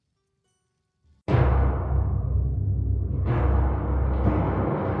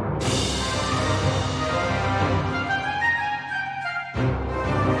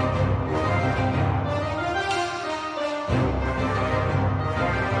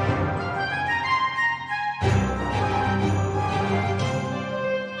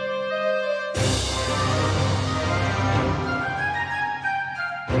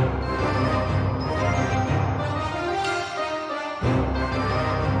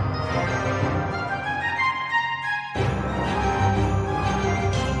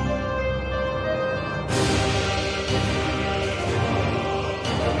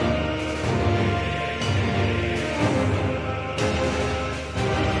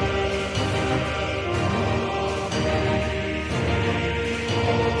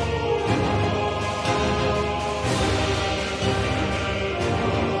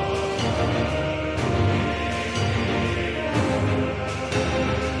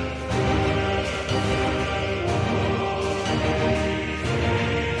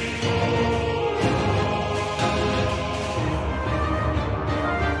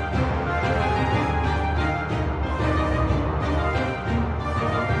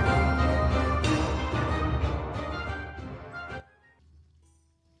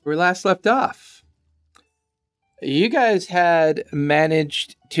we last left off, you guys had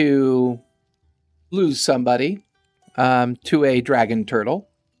managed to lose somebody to a dragon turtle,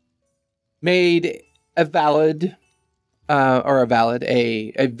 made a valiant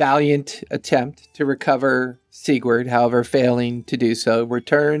attempt to recover Sigurd, however, failing to do so,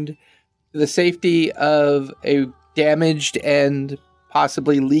 returned to the safety of a damaged and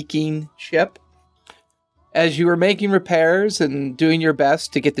possibly leaking ship. As you were making repairs and doing your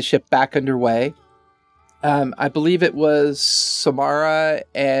best to get the ship back underway, I believe it was Samara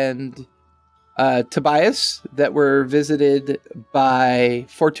and Tobias that were visited by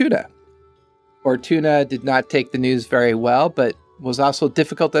Fortuna. Fortuna did not take the news very well, but was also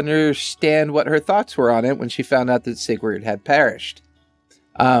difficult to understand what her thoughts were on it when she found out that Sigurd had perished.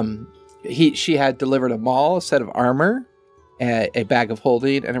 She had delivered a maul, a set of armor, a bag of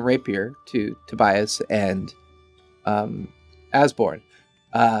holding, and a rapier to Tobias and Asborn.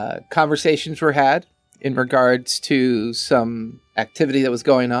 Conversations were had in regards to some activity that was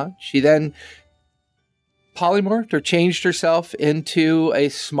going on. She then polymorphed or changed herself into a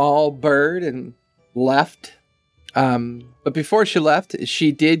small bird and left. But before she left,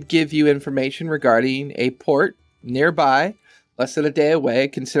 she did give you information regarding a port nearby, less than a day away,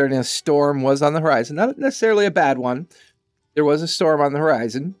 considering a storm was on the horizon. Not necessarily a bad one. There was a storm on the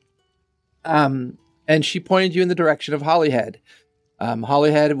horizon. And she pointed you in the direction of Holyhead.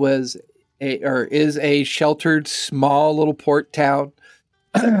 Holyhead is a sheltered, small little port town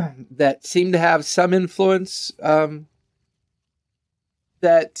that seemed to have some influence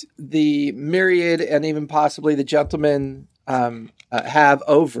that the myriad and even possibly the gentlemen have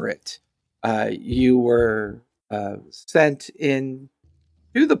over it. You were sent in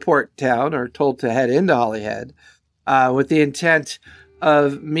to the port town, or told to head into Holyhead, with the intent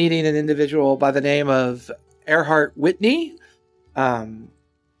of meeting an individual by the name of Earhart Whitney,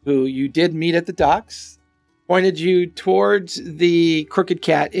 who you did meet at the docks, pointed you towards the Crooked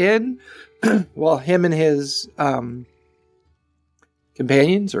Cat Inn, while him and his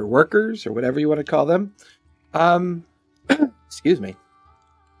companions or workers or whatever you want to call them,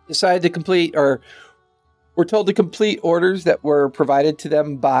 decided to complete, or were told to complete orders that were provided to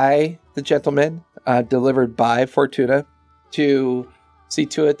them by the gentleman, delivered by Fortuna, to see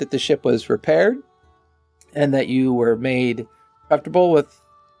to it that the ship was repaired and that you were made comfortable with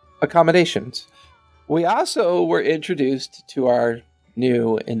accommodations. We also were introduced to our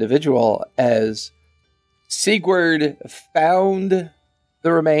new individual as Sigurd found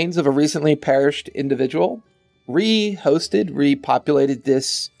the remains of a recently perished individual, repopulated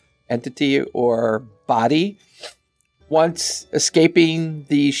this entity or body, once escaping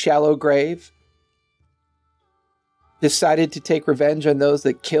the shallow grave, decided to take revenge on those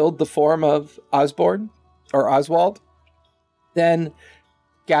that killed the form of Oswald, then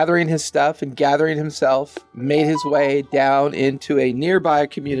gathering his stuff and gathering himself, made his way down into a nearby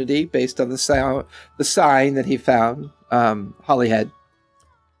community based on the sign that he found, Holyhead.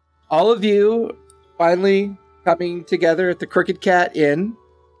 All of you finally coming together at the Crooked Cat Inn.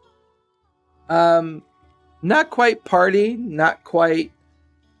 Not quite party, not quite,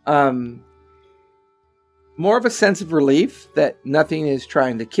 more of a sense of relief that nothing is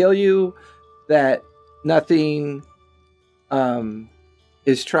trying to kill you, that nothing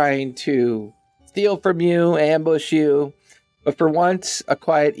is trying to steal from you, ambush you, but for once, a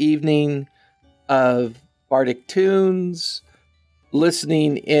quiet evening of bardic tunes,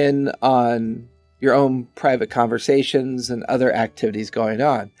 listening in on your own private conversations and other activities going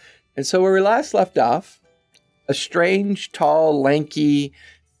on. And so where we last left off, a strange, tall, lanky,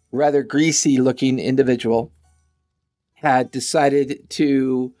 rather greasy-looking individual had decided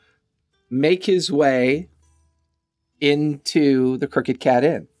to make his way into the Crooked Cat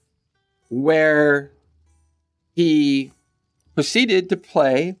Inn, where he proceeded to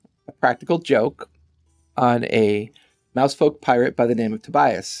play a practical joke on a mousefolk pirate by the name of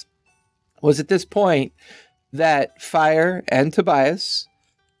Tobias. It was at this point that Fire and Tobias,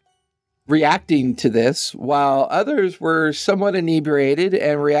 reacting to this, while others were somewhat inebriated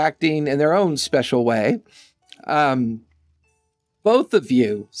and reacting in their own special way, both of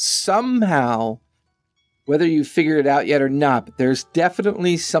you somehow, whether you figured it out yet or not, but there's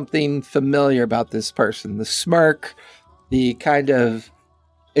definitely something familiar about this person. The smirk, the kind of,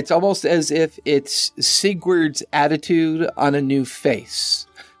 it's almost as if it's Sigurd's attitude on a new face.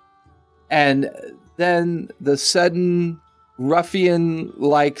 And then the sudden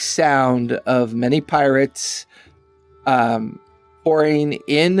ruffian-like sound of many pirates pouring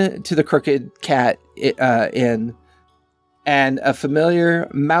into the Crooked Cat Inn, and a familiar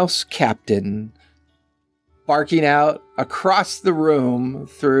mouse captain barking out across the room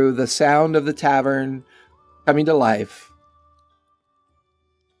through the sound of the tavern coming to life.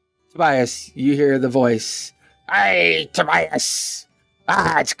 Tobias, you hear the voice. Hey, Tobias.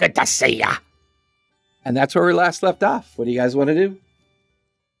 It's good to see ya. And that's where we last left off. What do you guys want to do?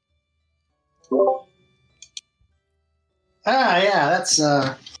 Yeah, that's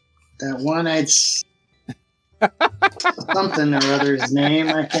that one-eyed something or other's name.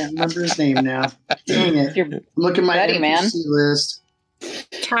 I can't remember his name now. Dang it! Look at my NPC list.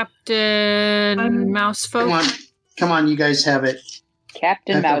 Captain Mousefolk. Come on, you guys have it.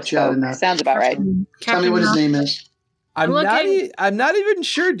 Captain Mousefolk. Sounds about right. Tell me what his name is. I'm not even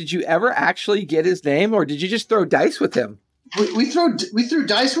sure. Did you ever actually get his name, or did you just throw dice with him? We threw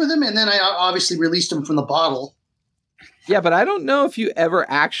dice with him, and then I obviously released him from the bottle. Yeah, but I don't know if you ever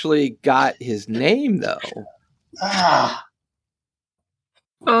actually got his name, though. Ah.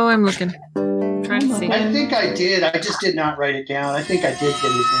 Oh, I'm looking. Trying to see. I think I did. I just did not write it down. I think I did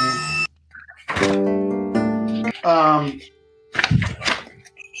get his name.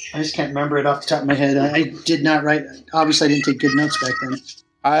 I just can't remember it off the top of my head. I did not write. Obviously, I didn't take good notes back then.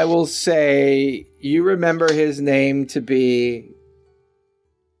 I will say you remember his name to be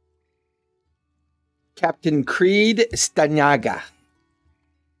Captain Creed Stanyaga.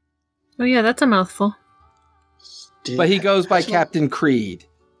 Oh, yeah, that's a mouthful. But he goes by Captain Creed.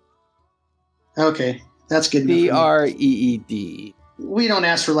 Okay, that's good enough. Creed. We don't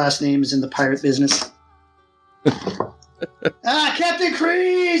ask for last names in the pirate business. Captain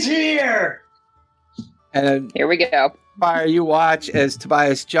Creed's here! And here we go. Fire, you watch as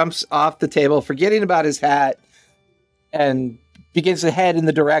Tobias jumps off the table, forgetting about his hat, and begins to head in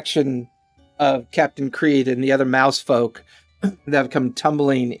the direction of Captain Creed and the other mouse folk that have come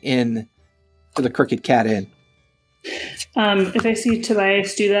tumbling in to the Crooked Cat Inn. If I see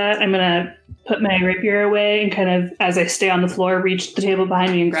Tobias do that, I'm going to put my rapier away and kind of, as I stay on the floor, reach the table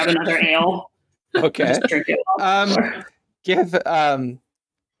behind me and grab another ale. Okay. Just drink it off the floor.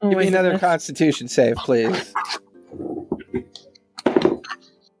 Give me another Constitution save, please.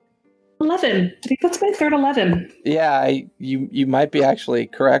 11. I think that's my third 11. Yeah, you might be actually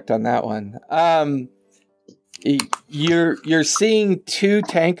correct on that one. You're seeing two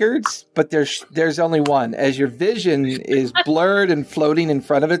tankards, but there's only one. As your vision is blurred and floating in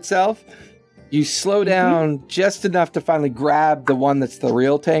front of itself, you slow down just enough to finally grab the one that's the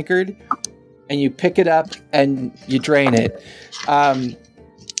real tankard, and you pick it up and you drain it.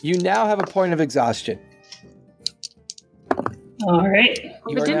 You now have a point of exhaustion. All right.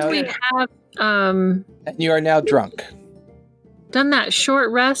 But didn't we have and you are now drunk. Done that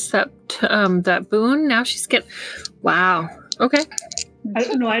short rest, that boon? Now she's getting. Wow. Okay. I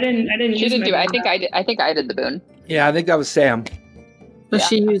don't know. I didn't. She didn't do it. I think I did the boon. Yeah, I think that was Sam. But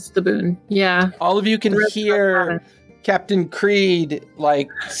she used the boon. Yeah. All of you can hear Captain Creed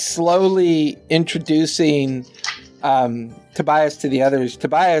slowly introducing Tobias to the others.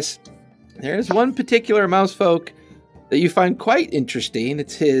 Tobias, there's one particular mousefolk that you find quite interesting.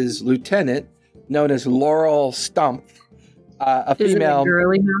 It's his lieutenant, known as Laurel Stump, a female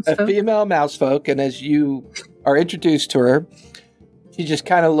mousefolk. And as you are introduced to her, she just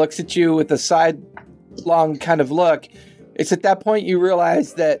kind of looks at you with a sidelong kind of look. It's at that point you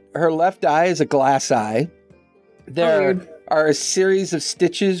realize that her left eye is a glass eye. There are a series of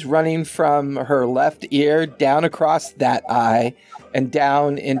stitches running from her left ear down across that eye and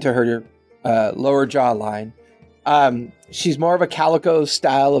down into her lower jawline. She's more of a calico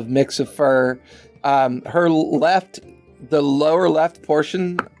style of mix of fur. The lower left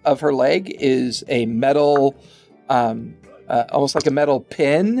portion of her leg is a metal, almost like a metal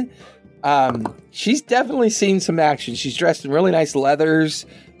pin. She's definitely seen some action. She's dressed in really nice leathers,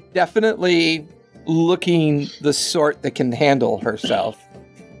 definitely looking the sort that can handle herself.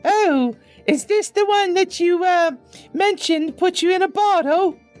 Oh, is this the one that you mentioned put you in a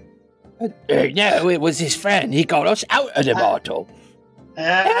bottle? No, it was his friend. He got us out of the bottle.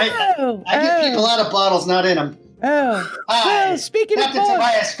 I get people out of bottles, not in them. Oh, hi. Well, speaking Captain of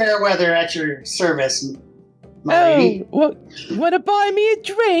Tobias Fairweather at your service, my lady. Want to buy me a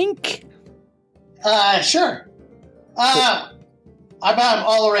drink? Sure. I buy them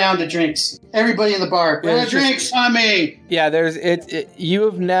all around the drinks. Everybody in the bar, drinks on me. Yeah, you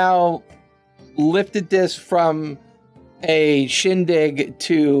have now lifted this from a shindig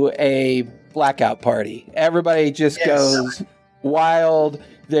to a blackout party. Everybody just goes wild.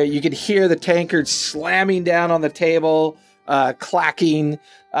 You could hear the tankard slamming down on the table, clacking,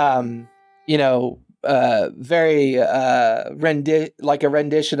 very like a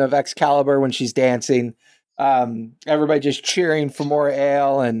rendition of Excalibur when she's dancing. Everybody just cheering for more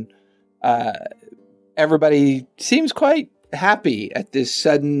ale, and everybody seems quite happy at this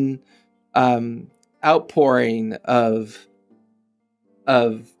sudden outpouring of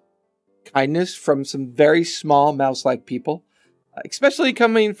kindness from some very small mouse-like people, especially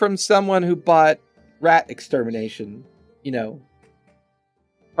coming from someone who bought rat extermination,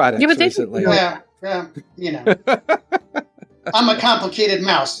 products recently. Yeah, I'm a complicated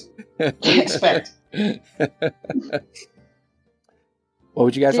mouse. What do you expect? What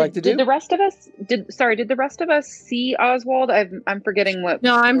would you guys like to do? Did the rest of us see Oswald? I'm forgetting what.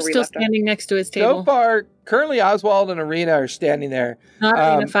 No, I'm still standing next to his table. So far, currently Oswald and Arena are standing there. Not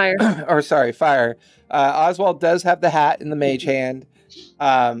Arena, Fire. Fire. Oswald does have the hat in the mage hand.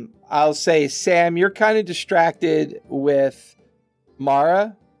 I'll say, Sam, you're kind of distracted with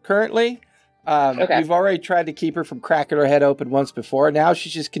Mara currently. Okay. We've already tried to keep her from cracking her head open once before. Now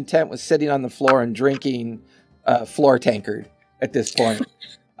she's just content with sitting on the floor and drinking floor tankard at this point.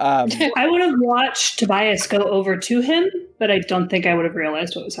 I would have watched Tobias go over to him, but I don't think I would have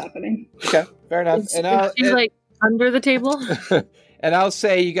realized what was happening. Okay, fair enough. She's like under the table. And I'll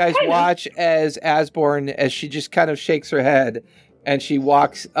say you guys watch as Asborn, as she just kind of shakes her head and she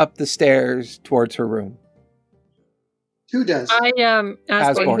walks up the stairs towards her room. Who does?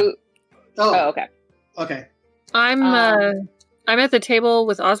 Asborn. Oh, okay. Okay. I'm at the table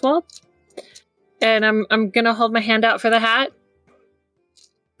with Oswald, and I'm gonna hold my hand out for the hat.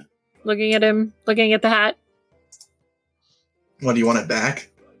 Looking at him, looking at the hat. What, do you want it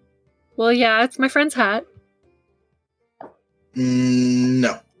back? Well, yeah, it's my friend's hat.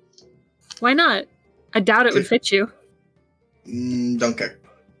 No. Why not? I doubt it would fit you. Don't care.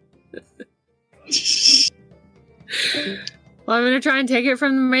 Well, I'm gonna try and take it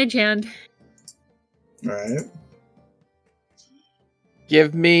from the mage hand. All right.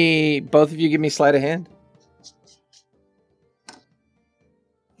 Both of you give me sleight of hand.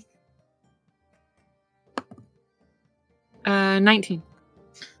 19.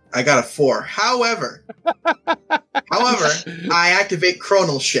 I got a 4. However, I activate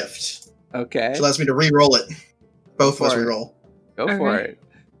Chronal Shift. Okay. Which allows me to re-roll it. Both of us re-roll. Go for it.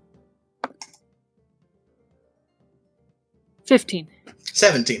 15.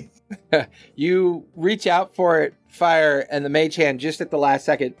 17. You reach out for it, Fire, and the mage hand just at the last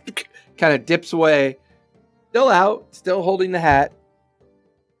second kind of dips away. Still out, still holding the hat.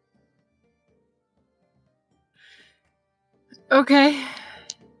 Okay.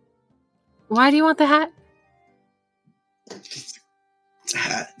 Why do you want the hat? It's a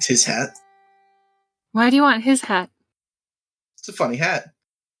hat. It's his hat. Why do you want his hat? It's a funny hat.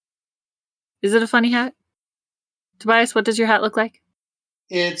 Is it a funny hat? Tobias, what does your hat look like?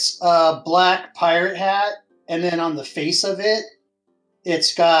 It's a black pirate hat, and then on the face of it,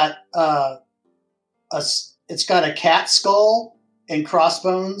 it's got a cat skull and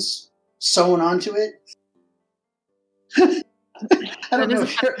crossbones sewn onto it. I don't know.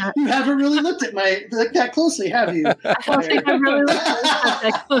 You haven't really looked at that closely, have you? I don't think I've really looked at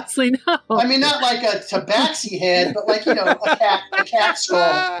that closely, no. I mean, not like a tabaxi head, but like, a cat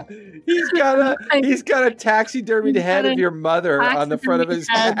skull. He's got a taxidermied head of your mother on the front of his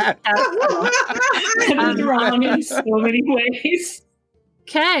hat. That is wrong in so many ways.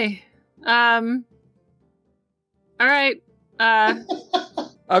 Okay. All right. I'm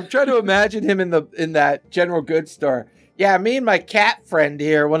trying to imagine him in that general goods store. Yeah, me and my cat friend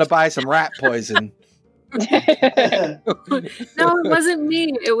here want to buy some rat poison. No, it wasn't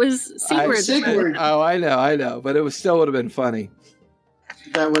me. It was Sigurd. Oh, I know. But it still would have been funny.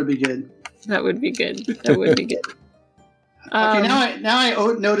 That would be good. Okay, now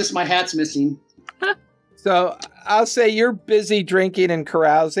I notice my hat's missing. So I'll say you're busy drinking and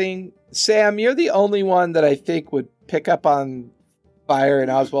carousing. Sam, you're the only one that I think would pick up on Fire and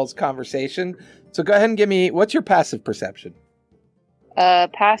Oswald's conversation. So go ahead and give me, what's your passive perception?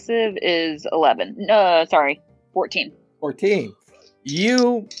 Passive is 11. 14. 14.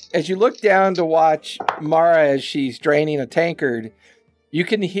 As you look down to watch Mara as she's draining a tankard, you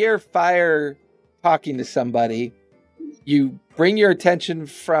can hear Fire talking to somebody. You bring your attention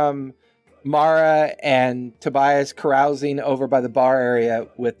from Mara and Tobias carousing over by the bar area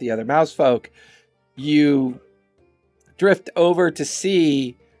with the other mouse folk. You drift over to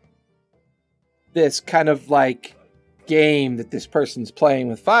see this kind of like game that this person's playing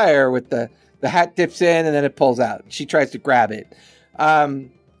with Fire, with the hat dips in and then it pulls out. She tries to grab it.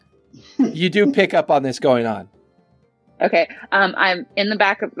 You do pick up on this going on. Okay. I'm in the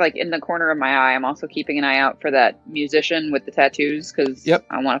back of, in the corner of my eye. I'm also keeping an eye out for that musician with the tattoos because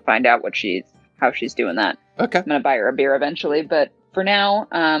I want to find out how she's doing that. Okay. I'm going to buy her a beer eventually, but for now,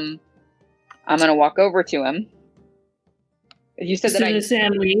 I'm going to walk over to him. You said as soon as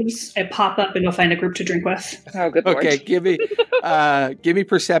Sam leaves, I pop up and go find a group to drink with. Oh, good lord. Okay, give me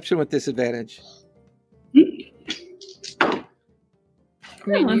perception with disadvantage. I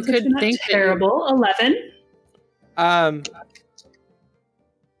mean, you could think terrible. 11.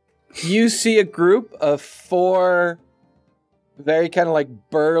 You see a group of 4 very kind of like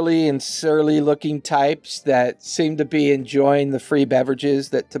burly and surly looking types that seem to be enjoying the free beverages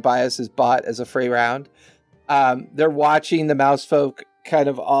that Tobias has bought as a free round. They're watching the mouse folk kind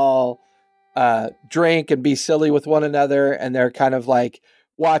of all drink and be silly with one another, and they're kind of like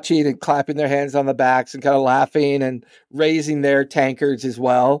watching and clapping their hands on the backs and kind of laughing and raising their tankards as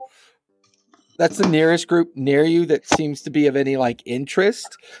well. That's the nearest group near you that seems to be of any like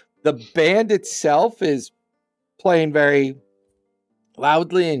interest. The band itself is playing very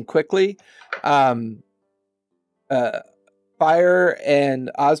loudly and quickly. Fire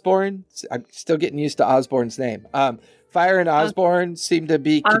and Osborne. I'm still getting used to Osborne's name. Fire and Osborne seem to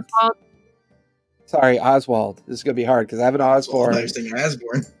be. Sorry, Oswald. This is going to be hard because I have an Osborne. I was thinking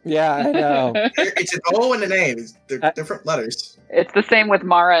Osborne. Yeah, I know. It's an O and an A. They're different letters. It's the same with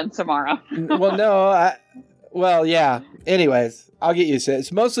Mara and Samara. Well, no. Well, yeah. Anyways, I'll get used to it.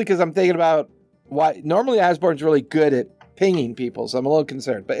 It's mostly because I'm thinking about why. Normally, Osborne's really good at pinging people, so I'm a little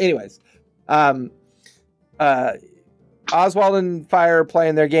concerned. But anyways, Oswald and Fire are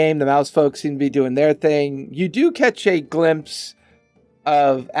playing their game. The mouse folks seem to be doing their thing. You do catch a glimpse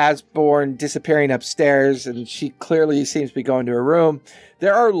of Osborne disappearing upstairs, and she clearly seems to be going to her room.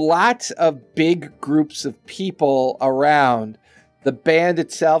 There are lots of big groups of people around. The band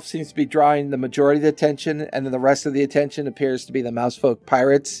itself seems to be drawing the majority of the attention, and then the rest of the attention appears to be the Mousefolk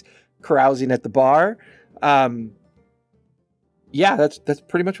pirates carousing at the bar. Yeah, that's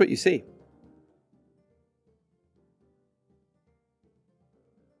pretty much what you see.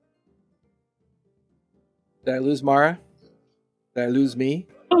 Did I lose Mara? Did I lose me?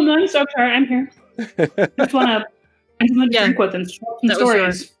 Oh no, you stopped her. I'm here. I just want to drink with them.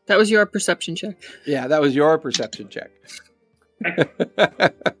 That was your perception check. Yeah, that was your perception check.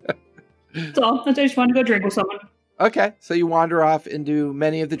 So I just want to go drink with someone. Okay, so you wander off into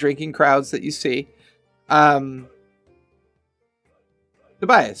many of the drinking crowds that you see.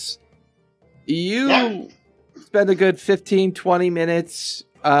 Tobias, you spend a good 15, 20 minutes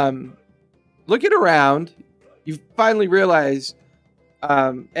looking around. You finally realize,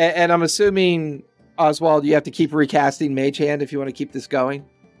 and I'm assuming, Oswald, you have to keep recasting Mage Hand if you want to keep this going.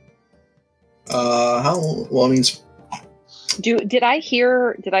 Well, it means... Did I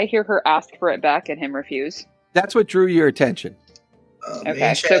hear her ask for it back and him refuse? That's what drew your attention. Okay,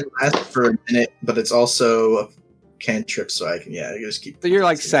 Mage Hand lasts for a minute, but it's also a cantrip, so I just keep... So you're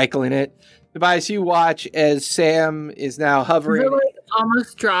like cycling it. Tobias, you watch as Sam is now hovering. Does it like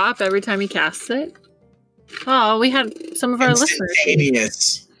almost drop every time he casts it? Oh, we had some of our listeners.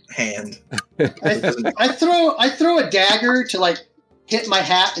 Instantaneous hand. I throw a dagger to like hit my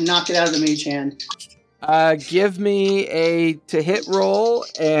hat and knock it out of the mage hand. Give me a to hit roll,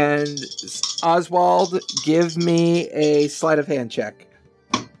 and Oswald, give me a sleight of hand check.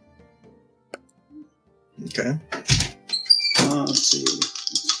 Okay. Let's see.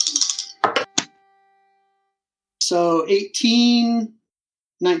 So 18,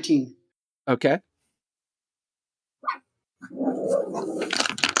 19. Okay.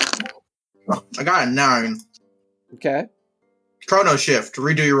 I got a 9. Okay. Chrono shift.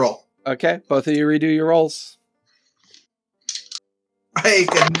 Redo your roll. Okay. Both of you redo your rolls. Hey,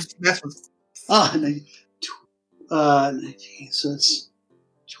 that's 19. So it's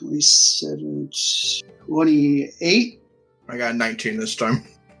 27, 28. I got 19 this time.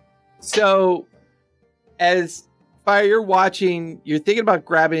 So, as Fire, you're watching, you're thinking about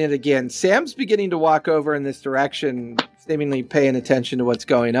grabbing it again. Sam's beginning to walk over in this direction, seemingly paying attention to what's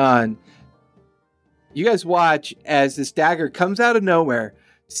going on. You guys watch as this dagger comes out of nowhere,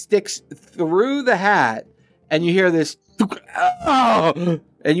 sticks through the hat, and you hear this, oh!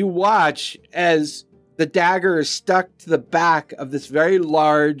 And you watch as the dagger is stuck to the back of this very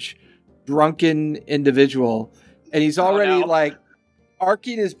large, drunken individual, and he's already like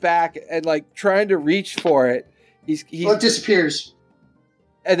arcing his back and like trying to reach for it. It disappears.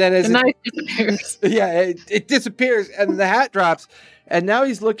 And then as the knife disappears. Yeah, it disappears, and the hat drops, and now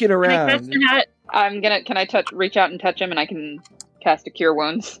he's looking around. Can I touch the hat? Can I reach out and touch him, and I can cast a Cure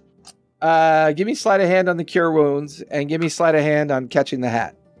Wounds? Give me sleight of hand on the Cure Wounds, and give me sleight of hand on catching the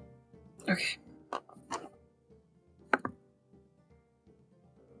hat. Okay.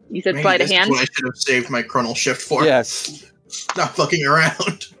 You said sleight of hand? This is what I should have saved my chronal shift for. Yes. Not fucking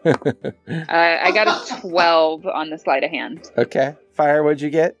around. I got a 12 on the sleight of hand. Okay. Fire, what'd you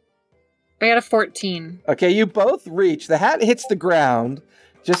get? I got a 14. Okay, you both reach. The hat hits the ground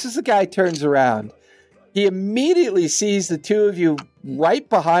just as the guy turns around. He immediately sees the two of you right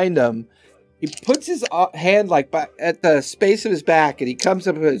behind him. He puts his hand like at the space of his back, and he comes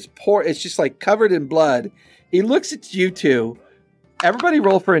up with his it's just like covered in blood. He looks at you two. Everybody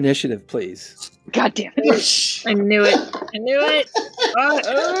roll for initiative, please. God damn it. I knew it.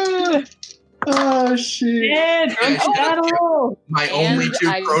 Oh, shit. Yeah, my only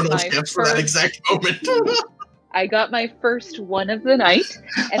two Chronos deaths for that exact moment. I got my first one of the night,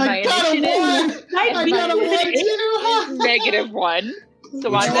 and my initiative is -1. So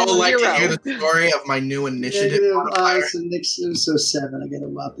would I'm you all like 0. to hear the story of my new initiative? So 7. I get a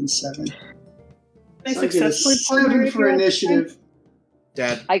whopping 7. I So I get a 7 for initiative.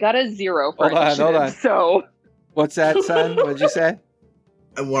 Dad. I got a 0 for initiative. Hold on. So what's that, son? What'd you say?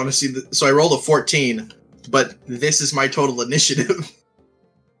 I want to see so I rolled a 14, but this is my total initiative.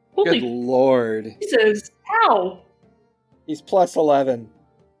 Holy Good Lord. Jesus. How? He's plus 11.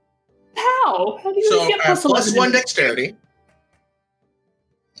 How? How do you get plus 11? Plus 1 dexterity.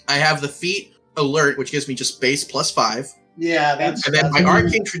 I have the feat alert, which gives me just base plus 5. Yeah, that's. And then my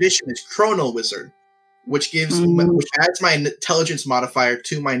arcane tradition is Chrono Wizard, which which adds my intelligence modifier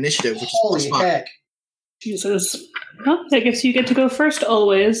to my initiative, which is plus 5. Heck. Jesus. Well, I guess you get to go first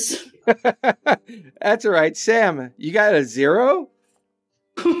always. That's all right. Sam, you got a 0?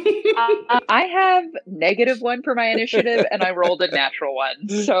 I have -1 for my initiative, and I rolled a natural 1.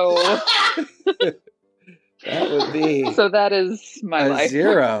 So that would be. So that is my life.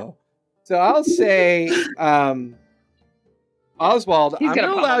 0. So I'll say, Oswald, I'm going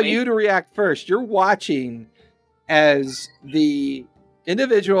to allow you to react first. You're watching as the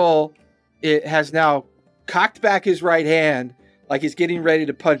individual has now cocked back his right hand, like he's getting ready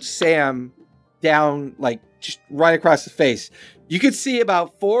to punch Sam down, like just right across the face. You could see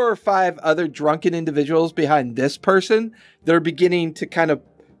about 4 or 5 other drunken individuals behind this person that are beginning to kind of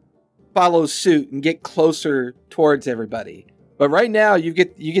follow suit and get closer towards everybody. But right now, you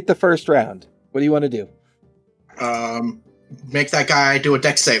get the first round. What do you want to do? Make that guy do a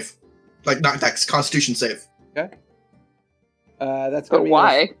dex save. Like, not dex, constitution save. Okay. That's going to be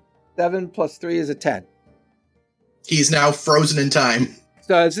why? 7 plus 3 is a 10. He's now frozen in time.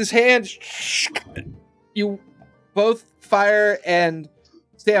 So as his hand, you both fire and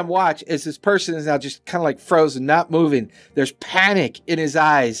Sam watch as this person is now just kind of like frozen, not moving. There's panic in his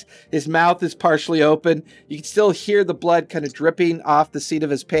eyes. His mouth is partially open. You can still hear the blood kind of dripping off the seat of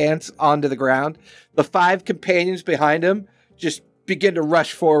his pants onto the ground. The 5 companions behind him just begin to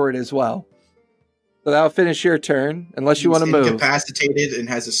rush forward as well. So that'll finish your turn, unless you want to move. He's incapacitated and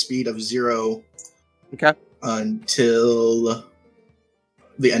has a speed of 0. Okay. Until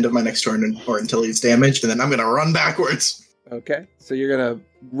the end of my next turn, or until he's damaged, and then I'm going to run backwards. Okay, so you're going to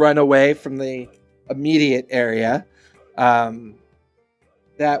run away from the immediate area.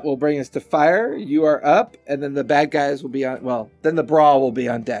 That will bring us to fire. You are up, and then the bad guys will be on... Well, then the brawl will be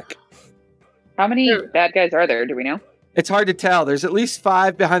on deck. How many bad guys are there? Do we know? It's hard to tell. There's at least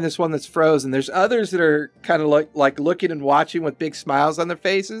 5 behind this one that's frozen. There's others that are kind of like looking and watching with big smiles on their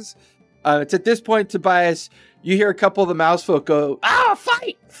faces. It's at this point, Tobias, you hear a couple of the mouse folk go,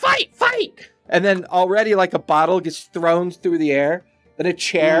 fight, fight, fight! And then already like a bottle gets thrown through the air. Then a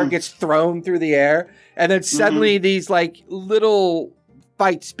chair gets thrown through the air. And then suddenly these like little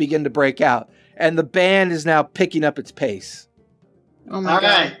fights begin to break out. And the band is now picking up its pace. Oh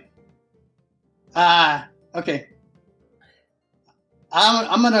my God. Okay.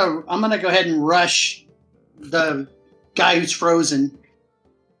 I'm gonna go ahead and rush the guy who's frozen.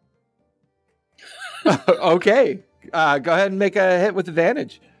 Okay. Go ahead and make a hit with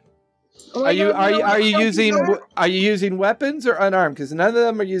advantage. Are you using weapons or unarmed? Because none of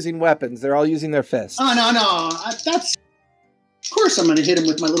them are using weapons. They're all using their fists. Oh no! Of course I'm going to hit him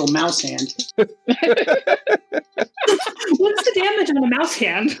with my little mouse hand. What's the damage on a mouse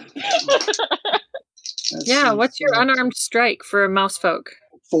hand? What's your unarmed strike for a mouse folk?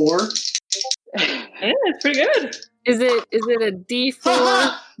 4. Yeah, that's pretty good. Is it a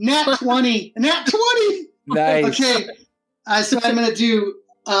D4? Nat 20. Nat 20. Nice. Okay. So I'm going to do.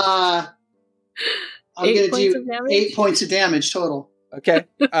 I'm going to do 8 points of damage total. Okay.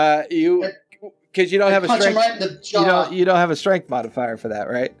 Because you don't have a strength. Right in the jaw. You don't have a strength modifier for that,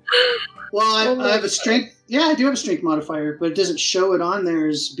 right? Well, I have a strength. Yeah, I do have a strength modifier, but it doesn't show it on there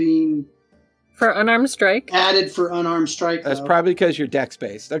as being for unarmed strike. Added for unarmed strike. That's probably because you're dex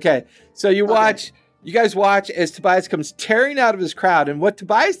based. Okay, so you watch. You guys watch as Tobias comes tearing out of his crowd, and what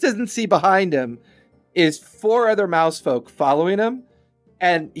Tobias doesn't see behind him is 4 other mouse folk following him,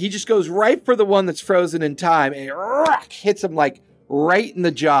 and he just goes right for the one that's frozen in time and hits him like right in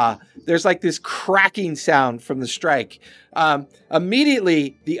the jaw. There's like this cracking sound from the strike.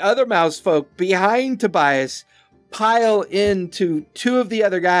 Immediately, the other mouse folk behind Tobias pile into two of the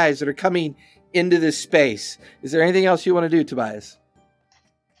other guys that are coming into this space. Is there anything else you want to do, Tobias?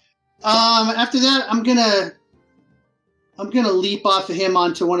 After that, I'm gonna leap off of him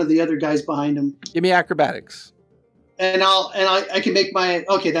onto one of the other guys behind him. Give me acrobatics. And I can make my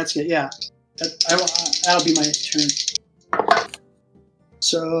that's it. Yeah, that'll be my turn.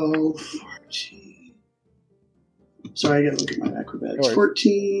 So 14. Sorry, I gotta look at my acrobatics.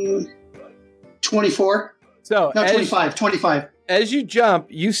 14, 24. So no, 25. 25. As you jump,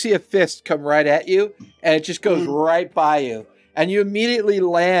 you see a fist come right at you, and it just goes right by you. And you immediately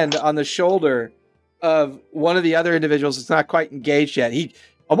land on the shoulder of one of the other individuals that's not quite engaged yet. He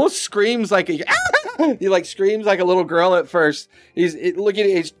almost screams like he screams like a little girl at first. He's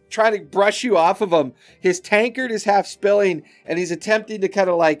trying to brush you off of him. His tankard is half spilling, and he's attempting to kind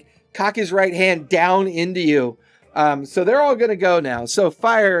of like cock his right hand down into you. So they're all going to go now. So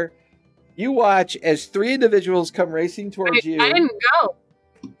Fire, you watch as 3 individuals come racing towards you. I didn't go.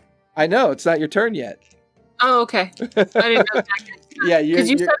 I know, it's not your turn yet. Oh, okay. I didn't know that. Yeah, because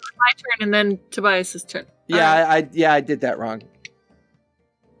you said it was my turn and then Tobias's turn. Yeah, I did that wrong.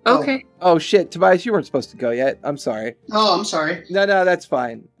 Okay. Oh shit, Tobias, you weren't supposed to go yet. I'm sorry. Oh, I'm sorry. No, that's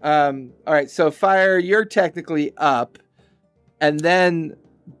fine. All right, so Fire, you're technically up, and then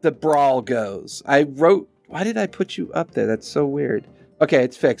the brawl goes. Why did I put you up there? That's so weird. Okay,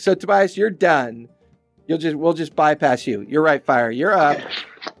 it's fixed. So Tobias, you're done. We'll just bypass you. You're right, Fire. You're up. Okay.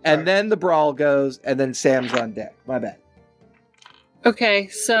 And then the brawl goes, and then Sam's on deck. My bad. Okay,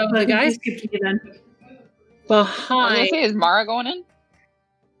 so the guys behind. I was gonna say, is Mara going in?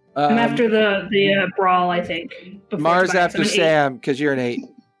 I'm after the brawl, I think. Mara's after Sam because you're an 8.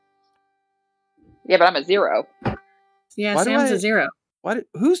 Yeah, but I'm a 0. Yeah, Sam's a 0.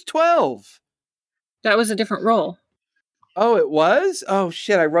 Who's 12? That was a different roll. Oh, it was? Oh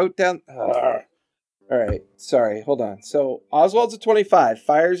shit! I wrote down. All right, sorry. Hold on. So Oswald's a 25,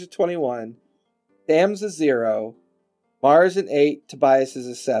 Fire's a 21, Sam's a 0, Mara's an 8, Tobias is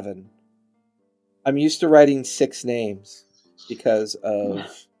a 7. I'm used to writing 6 names because of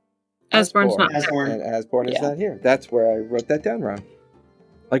Asborn's not there. And Asborn is not here. That's where I wrote that down wrong.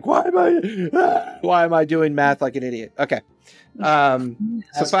 Like, why am I doing math like an idiot? Okay. So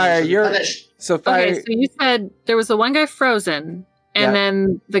Fire, Okay, so you said there was the one guy frozen. And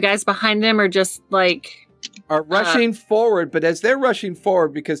then the guys behind them are just like... Are rushing forward, but as they're rushing forward,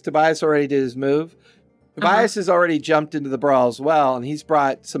 because Tobias already did his move, Tobias has already jumped into the brawl as well, and he's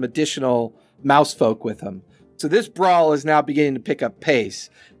brought some additional mouse folk with him. So this brawl is now beginning to pick up pace.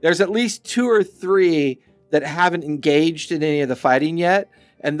 There's at least 2 or 3 that haven't engaged in any of the fighting yet,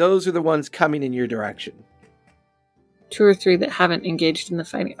 and those are the ones coming in your direction. 2 or 3 that haven't engaged in the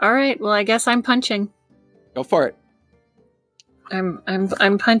fighting. All right, well, I guess I'm punching. Go for it. I'm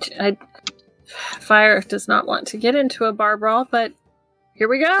punching. Fire does not want to get into a bar brawl, but here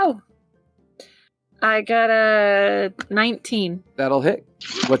we go. I got a 19. That'll hit.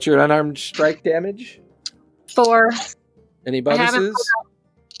 What's your unarmed strike damage? 4. Any bonuses?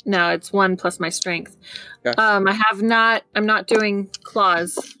 No, it's 1 plus my strength. Okay. I'm not doing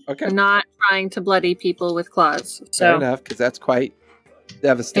claws. Okay. I'm not trying to bloody people with claws. So. Fair enough, because that's quite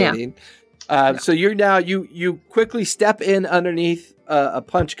devastating. Yeah. So you're now you quickly step in underneath a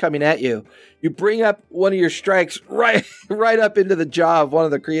punch coming at you. You bring up one of your strikes right up into the jaw of one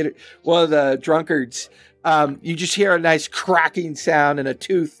of the drunkards. You just hear a nice cracking sound, and a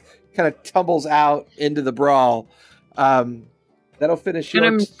tooth kind of tumbles out into the brawl. That'll finish your...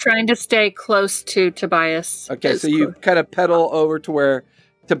 And I'm trying to stay close to Tobias. Okay, so you kind of pedal over to where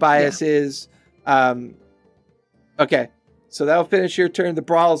Tobias is. Okay. So that'll finish your turn. The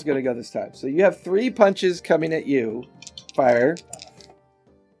brawl is going to go this time. So you have 3 punches coming at you, Fire.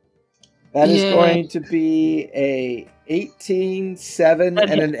 That is going to be a 18, 7,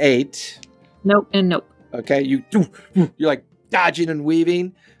 and an 8. Nope, and nope. Okay, you're like dodging and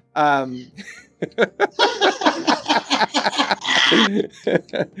weaving.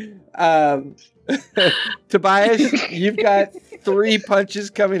 Tobias, you've got 3 punches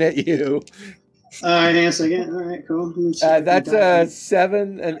coming at you. Hang on a second. All right, cool. That's a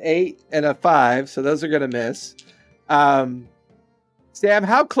 7, an 8, and a 5, so those are going to miss. Sam,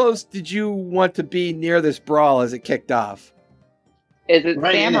 how close did you want to be near this brawl as it kicked off? Is it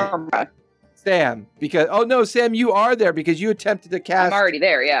right Sam or Mara? Sam, because Sam, you are there because you attempted to cast. I'm already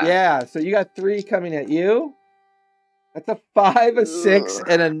there, yeah. Yeah, so you got 3 coming at you. That's a 5, a 6,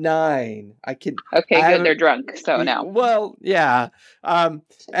 and a 9. Okay, good. They're drunk, so no. Well, yeah.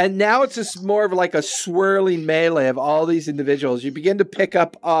 And now it's just more of like a swirling melee of all these individuals. You begin to pick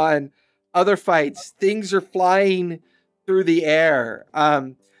up on other fights. Things are flying through the air.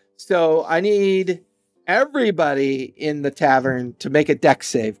 So I need everybody in the tavern to make a dex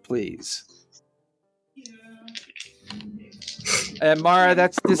save, please. And Mara,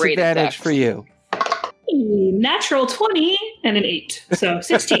 that's disadvantage for you. Natural 20 and an 8, so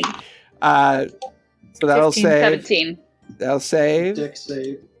 16. So that'll 15, save. 17. That'll save. Dex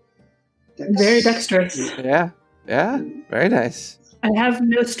save. Very dexterous. Yeah, very nice. I have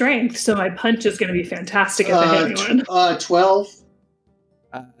no strength, so my punch is going to be fantastic if I hit anyone. 12.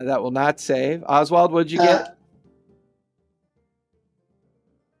 That will not save. Oswald, what'd you get?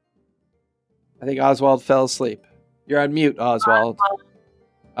 I think Oswald fell asleep. You're on mute, Oswald.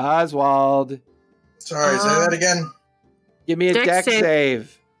 Oswald. Sorry, say that again. Give me a dex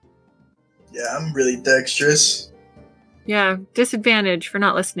save. Yeah, I'm really dexterous. Yeah, disadvantage for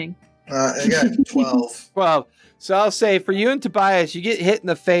not listening. I got 12. 12. So I'll say for you and Tobias, you get hit in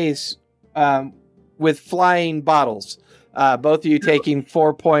the face with flying bottles. Both of you taking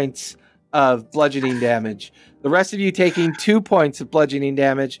 4 points of bludgeoning damage. The rest of you taking 2 points of bludgeoning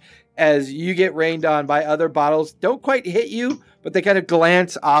damage as you get rained on by other bottles. Don't quite hit you, but they kind of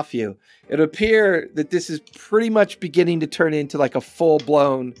glance off you. It appears that this is pretty much beginning to turn into like a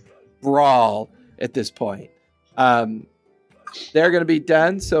full-blown brawl at this point. They're going to be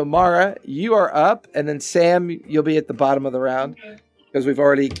done. So Mara, you are up, and then Sam, you'll be at the bottom of the round because we've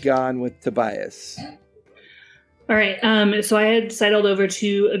already gone with Tobias. All right. So I had sidled over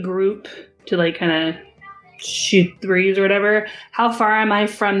to a group to like kind of shoot threes or whatever. How far am I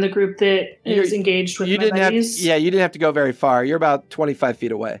from the group that is engaged with my buddies? You didn't have to go very far. You're about 25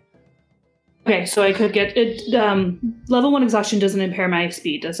 feet away. Okay, so I could get it. Level 1 exhaustion doesn't impair my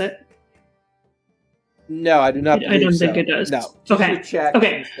speed, does it? No, I do not. I don't think it does. No. Okay.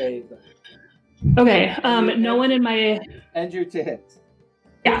 Okay. Okay. No one in my and your to hit.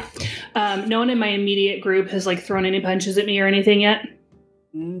 Yeah. No one in my immediate group has like thrown any punches at me or anything yet.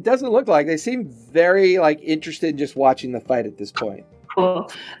 Doesn't look like. They seem very like interested in just watching the fight at this point. Cool.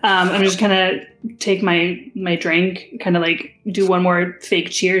 I'm just gonna take my drink, kind of like do one more fake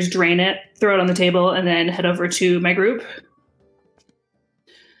cheers, drain it, throw it on the table, and then head over to my group.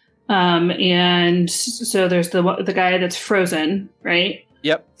 And so there's the guy that's frozen, right?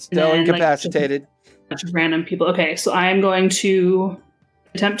 Yep, still incapacitated. Like, a bunch of random people. Okay, so I'm going to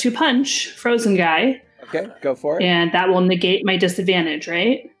attempt to punch frozen guy. Okay, go for it. And that will negate my disadvantage,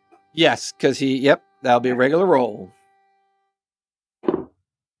 right? Yes, because that'll be a regular roll.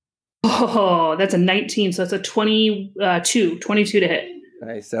 Oh, that's a 19, so that's a 22 to hit.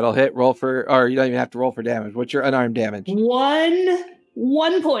 Nice, that'll hit. Roll for, or you don't even have to roll for damage. What's your unarmed damage?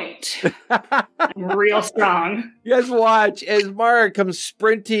 1 point. I'm real strong. You guys watch as Mara comes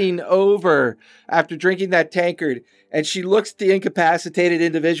sprinting over after drinking that tankard, and she looks at the incapacitated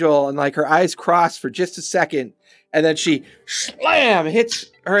individual and like her eyes cross for just a second, and then she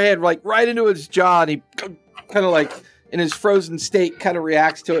hits her head like right into his jaw, and he kind of like in his frozen state kind of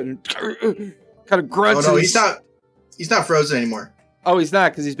reacts to it and kind of grunts. Oh no, he's not frozen anymore. Oh, he's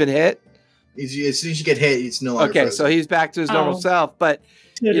not because he's been hit? As soon as you get hit, he's no longer frozen. So he's back to his normal self. But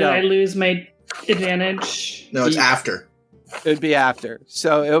did I lose my advantage? No, it's after. It'd be after.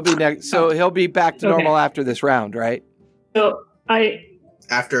 So it'll be next. So he'll be back to normal after this round, right? So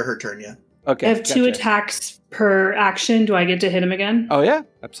after her turn, yeah. Okay. I have 2 attacks per action. Do I get to hit him again? Oh yeah,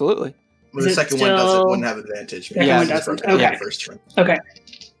 absolutely. Well, the second one wouldn't have advantage. Yeah, doesn't. Okay. First turn. Okay.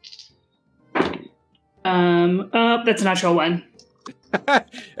 That's a natural 1.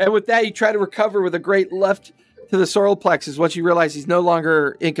 And with that, you try to recover with a great left to the solar plexus once you realize he's no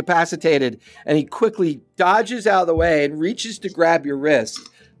longer incapacitated, and he quickly dodges out of the way and reaches to grab your wrist.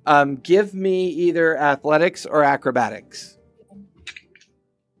 Give me either athletics or acrobatics.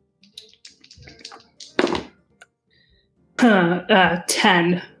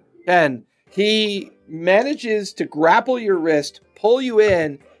 10. 10. He manages to grapple your wrist, pull you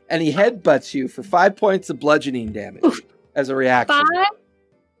in, and he headbutts you for 5 points of bludgeoning damage as a reaction. 5?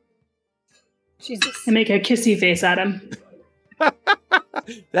 Jesus. I make a kissy face at him.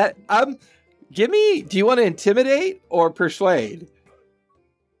 Give me, do you want to intimidate or persuade?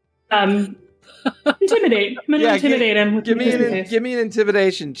 Intimidate. I'm going to intimidate him with give me an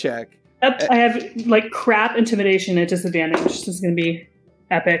intimidation check. I have like crap intimidation at disadvantage. This is going to be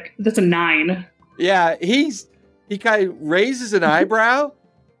epic. That's a 9. Yeah, he kind of raises an eyebrow,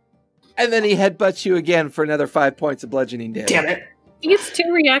 and then he headbutts you again for another 5 points of bludgeoning damage. Damn it. He gets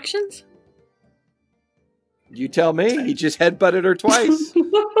 2 reactions? You tell me. He just headbutted her twice.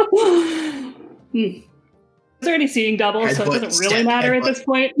 He's already seeing double, so it doesn't really matter at this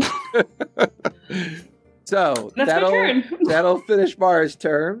point. So that'll finish Mara's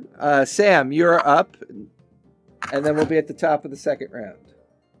turn. Sam, you're up, and then we'll be at the top of the second round.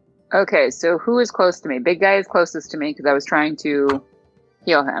 Okay, so who is close to me? Big guy is closest to me because I was trying to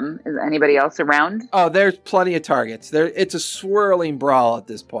heal him. Is anybody else around? Oh, there's plenty of targets. It's a swirling brawl at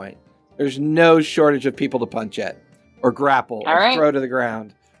this point. There's no shortage of people to punch at, or grapple, throw to the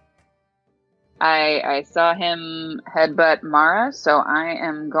ground. I saw him headbutt Mara, so I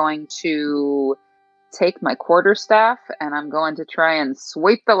am going to take my quarterstaff and I'm going to try and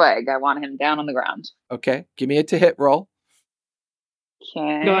sweep the leg. I want him down on the ground. Okay, give me a to hit roll.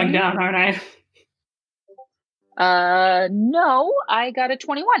 Okay. Going down, aren't I? No, I got a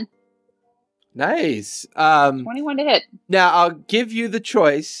 21. Nice. 21 to hit. Now, I'll give you the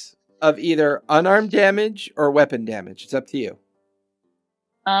choice of either unarmed damage or weapon damage. It's up to you.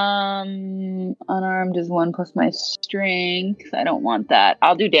 Unarmed is 1 plus my strength. I don't want that.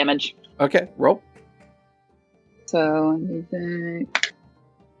 I'll do damage. Okay, roll. So,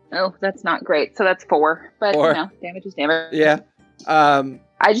 oh, that's not great. So that's 4. But, damage is damage. Yeah. I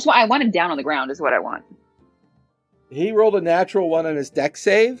want him down on the ground is what I want. He rolled a natural 1 on his dex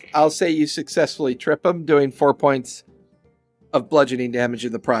save. I'll say you successfully trip him, doing 4 points of bludgeoning damage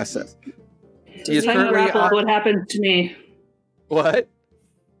in the process. If I'm grappled, what happens to me? What?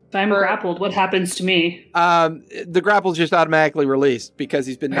 If I'm grappled, what happens to me? The grapple's just automatically released because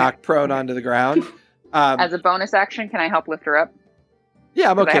he's been knocked prone onto the ground. As a bonus action, can I help lift her up? Yeah,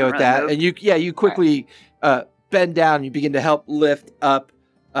 I'm okay with that. Moved. And you quickly bend down and you begin to help lift up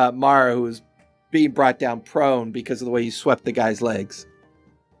Mara, who is being brought down prone because of the way you swept the guy's legs.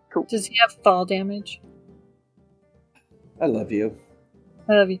 Cool. Does he have fall damage? I love you.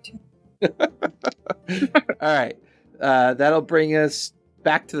 I love you too. All right. That'll bring us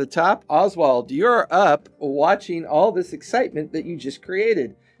back to the top. Oswald, you're up watching all this excitement that you just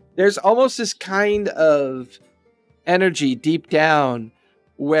created. There's almost this kind of energy deep down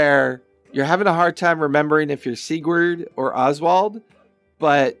where you're having a hard time remembering if you're Sigurd or Oswald,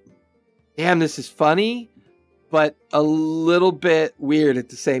 but damn, this is funny, but a little bit weird at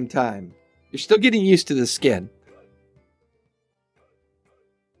the same time. You're still getting used to the skin.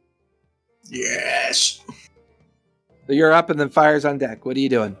 Yes. So you're up and then fire's on deck. What are you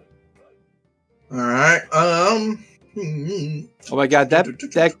doing? All right. Oh my god,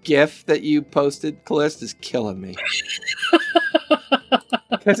 that GIF that you posted, Callista, is killing me.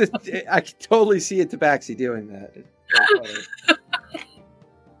 Because I can totally see a Tabaxi doing that.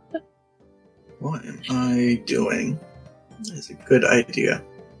 What am I doing? That's a good idea.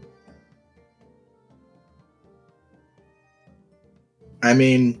 I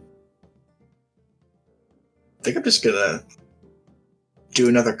mean, I think I'm just gonna do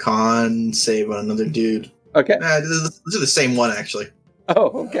another con, save on another dude. Okay. This is the same one, actually.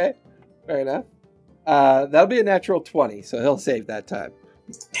 Oh, okay. Fair enough. That'll be a natural 20, so he'll save that time.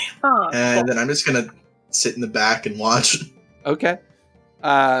 Damn. And then I'm just gonna sit in the back and watch. Okay.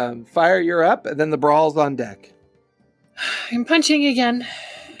 Fire, you're up, and then the brawl's on deck. I'm punching again.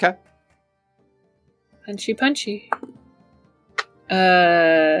 Okay. Punchy.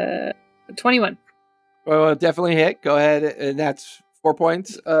 21. Well, definitely hit. Go ahead, and that's 4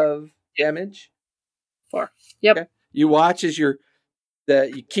 points of damage. 4. Yep. Okay. You watch as you're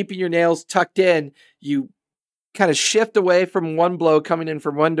keeping your nails tucked in. You kind of shift away from one blow coming in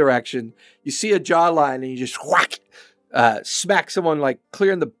from one direction. You see a jawline, and you just whack, smack someone like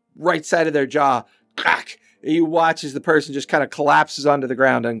clearing the right side of their jaw. Crack. And you watch as the person just kind of collapses onto the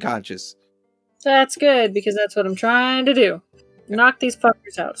ground unconscious. That's good, because that's what I'm trying to do. Knock these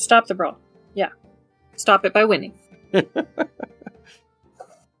fuckers out. Stop the brawl. Yeah. Stop it by winning. Does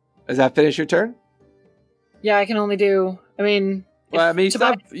that finish your turn? Yeah, I can only do... you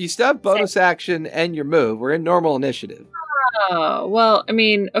still have bonus action and your move. We're in normal initiative. Oh, well,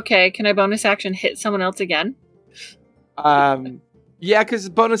 okay. Can I bonus action hit someone else again? Yeah, because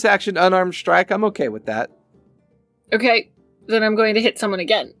bonus action unarmed strike, I'm okay with that. Okay, then I'm going to hit someone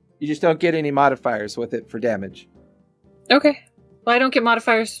again. You just don't get any modifiers with it for damage. Okay. Well, I don't get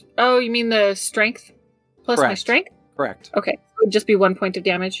modifiers. Oh, you mean the strength plus Correct. My strength? Correct. Okay. It would just be 1 point of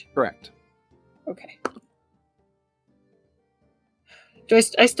damage? Correct. Okay.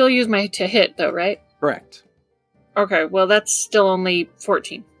 I still use my to hit, though, right? Correct. Okay, well, that's still only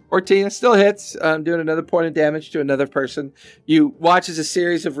 14. 14 still hits, doing another point of damage to another person. You watch as a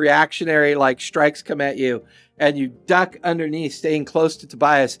series of reactionary strikes come at you, and you duck underneath, staying close to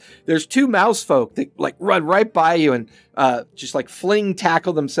Tobias. There's two mouse folk that run right by you and just fling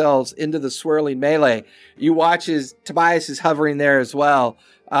tackle themselves into the swirling melee. You watch as Tobias is hovering there as well.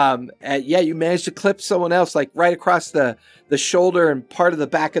 And you managed to clip someone else right across the shoulder and part of the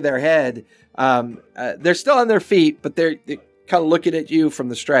back of their head. They're still on their feet, but they're kind of looking at you from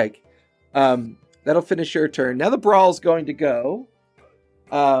the strike. That'll finish your turn. Now the brawl's going to go.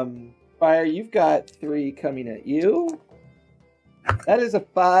 Fire, you've got 3 coming at you. That is a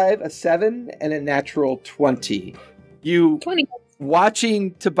 5, a 7, and a natural 20. 20.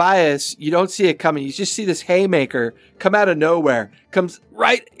 Watching Tobias, you don't see it coming. You just see this haymaker come out of nowhere, comes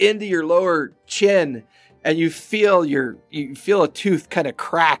right into your lower chin, and you feel a tooth kind of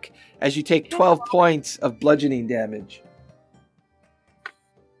crack as you take 12 points of bludgeoning damage.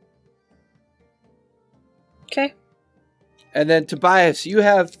 Okay. And then Tobias, you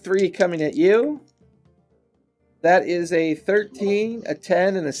have 3 coming at you. That is a 13, a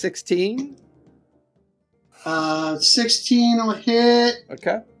 10, and a 16. 16 will hit.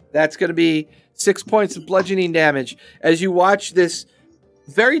 Okay. That's going to be 6 points of bludgeoning damage as you watch this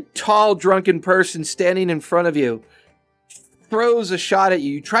very tall, drunken person standing in front of you throws a shot at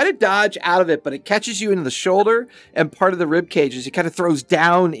you. You try to dodge out of it, but it catches you into the shoulder and part of the rib cage as it kind of throws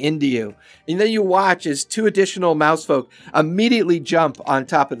down into you. And then you watch as 2 additional mouse folk immediately jump on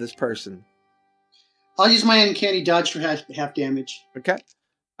top of this person. I'll use my uncanny dodge for half damage. Okay.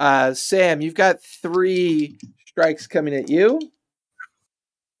 Sam, you've got 3 strikes coming at you.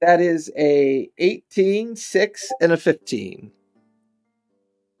 That is a 18, 6, and a 15.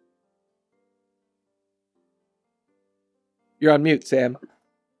 You're on mute, Sam.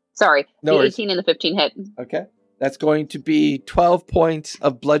 Sorry. No the worries. 18 and the 15 hit. Okay. That's going to be 12 points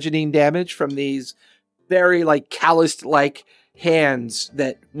of bludgeoning damage from these very calloused hands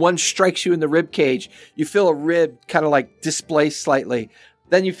that one strikes you in the rib cage. You feel a rib kind of displace slightly.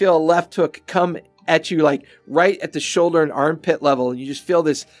 Then you feel a left hook come at you right at the shoulder and armpit level. And you just feel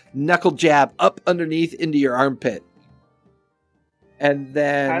this knuckle jab up underneath into your armpit. And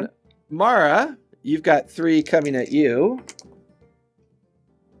then Mara, you've got 3 coming at you.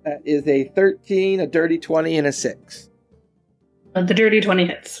 That is a 13, a dirty 20, and a 6. The dirty 20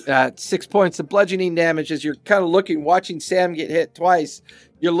 hits. 6 points of bludgeoning damage as you're kind of watching Sam get hit twice.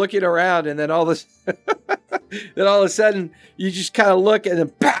 You're looking around, and then all of a sudden, you just kind of look, and then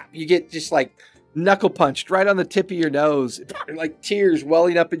pop, you get just knuckle punched right on the tip of your nose, tears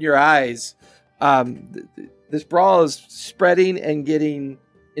welling up in your eyes. This brawl is spreading and getting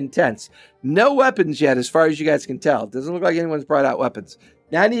intense. No weapons yet, as far as you guys can tell. It doesn't look like anyone's brought out weapons.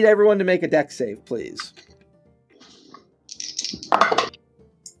 Now I need everyone to make a dex save, please.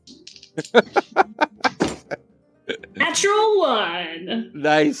 Natural 1.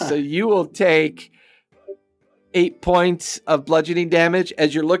 Nice. So you will take 8 points of bludgeoning damage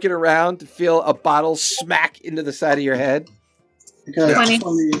as you're looking around to feel a bottle smack into the side of your head. 20.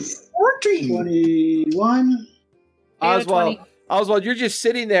 21. Oswald, you're just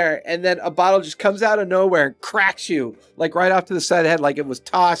sitting there, and then a bottle just comes out of nowhere and cracks you, right off to the side of the head, like it was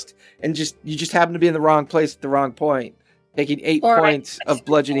tossed, and you just happen to be in the wrong place at the wrong point, taking 8 points of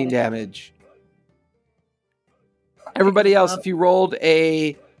bludgeoning damage. Everybody else, if you rolled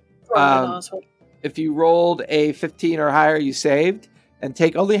a 15 or higher, you saved, and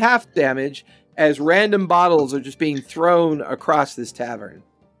take only half damage as random bottles are just being thrown across this tavern.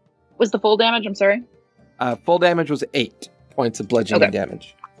 Was the full damage? I'm sorry. Full damage was 8 points of bludgeoning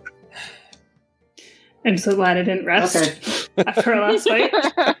damage. I'm so glad I didn't rest after our last fight.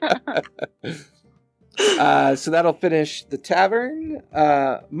 So that'll finish the tavern.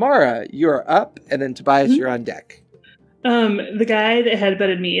 Mara, you're up, and then Tobias, you're on deck. The guy that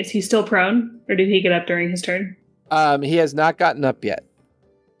headbutted me, is he still prone, or did he get up during his turn? He has not gotten up yet.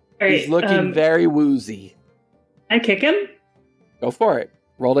 Right, he's looking very woozy. I kick him? Go for it.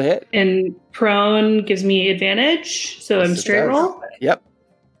 Roll to hit. And prone gives me advantage, so I'm straight roll? Yep.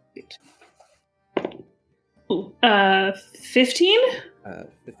 15?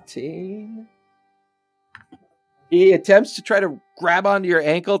 15. He attempts to try to grab onto your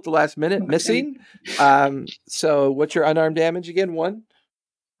ankle at the last minute, missing. So what's your unarmed damage again? 1?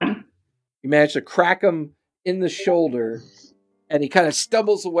 You manage to crack him in the shoulder, and he kind of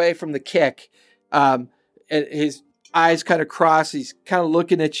stumbles away from the kick. And his eyes kind of cross. He's kind of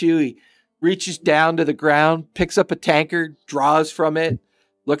looking at you. He reaches down to the ground, picks up a tankard, draws from it,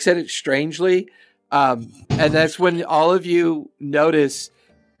 looks at it strangely. And that's when all of you notice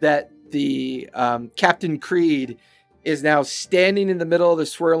that the Captain Creed is now standing in the middle of the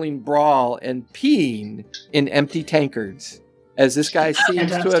swirling brawl and peeing in empty tankards, as this guy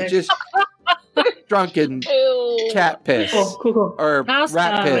seems to have just drunken cat piss or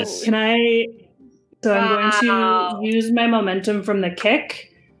rat piss. Can I? So I'm going to use my momentum from the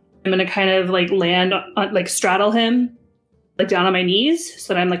kick. I'm going to kind of like land, like straddle him, like down on my knees,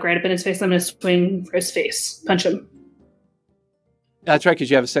 so that I'm like right up in his face. I'm going to swing for his face, punch him. That's right,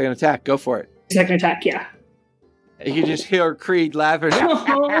 because you have a second attack. Go for it. Second attack, yeah. You can just hear Creed laughing. Hit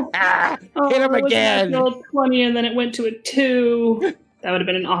him again. Natural 20, and then it went to a 2. That would have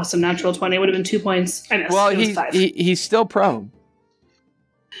been an awesome natural 20. It would have been 2 points. I missed. Well, it was 5. He's still prone.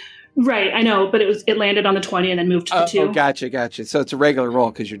 Right, I know, but it landed on the 20 and then moved to the 2. Oh, gotcha. So it's a regular roll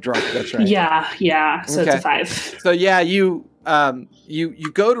because you're drunk. That's right. Yeah. So it's a 5. So yeah, you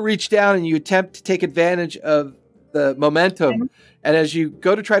go to reach down and you attempt to take advantage of the momentum, and as you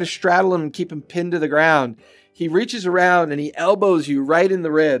go to try to straddle him and keep him pinned to the ground, he reaches around and he elbows you right in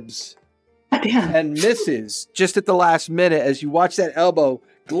the ribs and misses just at the last minute as you watch that elbow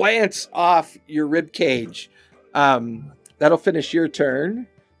glance off your rib cage. That'll finish your turn.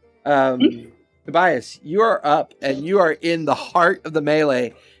 Tobias, you are up and you are in the heart of the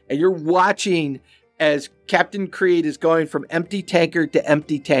melee, and you're watching as Captain Creed is going from empty tankard to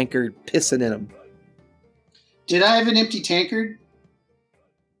empty tankard, pissing in him. Did I have an empty tankard?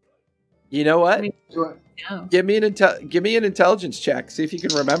 You know what? No. Give me an intelligence check. See if you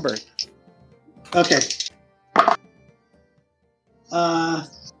can remember. Okay.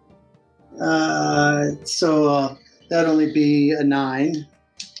 So that'd only be a 9.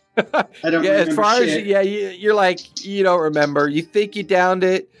 I don't remember as far shit. as you're like, you don't remember. You think you downed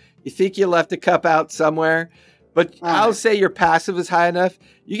it. You think you left a cup out somewhere, but I'll say your passive is high enough.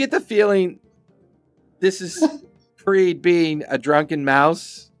 You get the feeling this is Creed being a drunken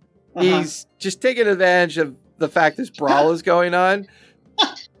mouse. He's just taking advantage of the fact this brawl is going on.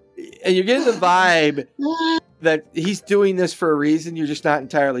 And you're getting the vibe that he's doing this for a reason. You're just not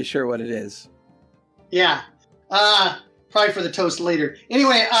entirely sure what it is. Yeah. Probably for the toast later.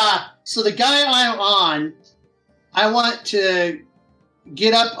 Anyway, so the guy I'm on, I want to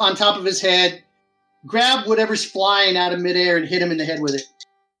get up on top of his head, grab whatever's flying out of midair, and hit him in the head with it.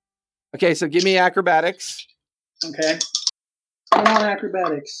 Okay, so give me acrobatics. Okay. Come on,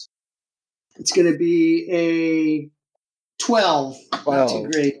 acrobatics. It's going to be a 12. Not too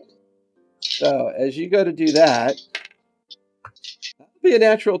great. So as you go to do that, that'll be a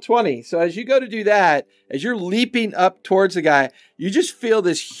natural 20. So as you go to do that, as you're leaping up towards the guy, you just feel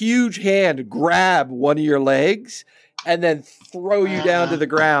this huge hand grab one of your legs and then throw you down to the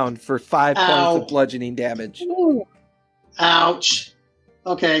ground for 5 points of bludgeoning damage. Ooh. Ouch.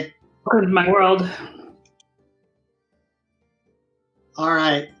 Okay. Welcome to my world. All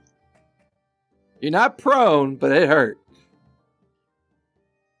right. You're not prone, but it hurt.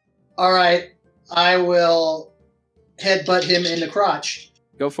 All right. I will headbutt him in the crotch.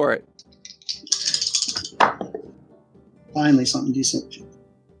 Go for it. Finally, something decent.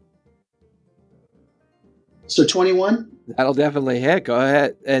 So 21? That'll definitely hit. Go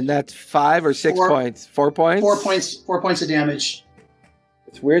ahead. And that's 5 or 6 points? 4 points? 4 points. 4 points of damage.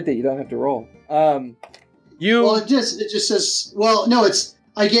 It's weird that you don't have to roll. Well, it just says. Well, no, it's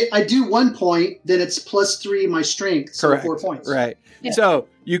I do 1 point, then it's +3 my strength, so correct. 4 points. Right. Yeah. So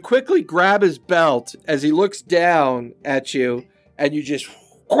you quickly grab his belt as he looks down at you, and you just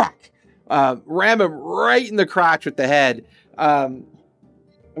ram him right in the crotch with the head. I'm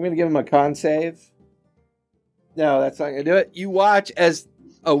going to give him a con save. No, that's not going to do it. You watch as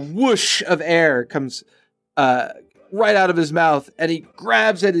a whoosh of air comes right out of his mouth, and he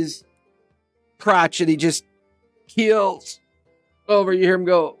grabs at his crotch, and he just keels over. You hear him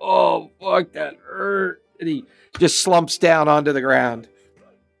go, "Oh, fuck, that hurt." And he just slumps down onto the ground.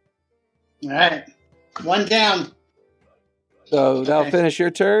 All right. 1 down. So that'll finish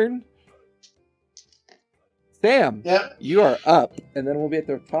your turn. Sam, you are up, and then we'll be at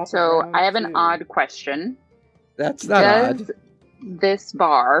the top. So I have an odd question. That's not odd. Does this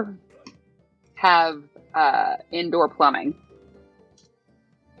bar have indoor plumbing?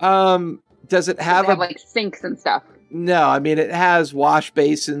 Does it have like sinks and stuff? No, I mean it has wash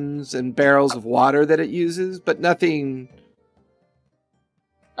basins and barrels of water that it uses, but nothing.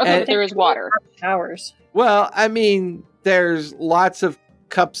 Okay, but there is water. Showers. Well, I mean, there's lots of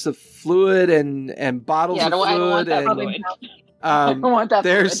cups of fluid and bottles of fluid. I don't want that fluid. I don't want that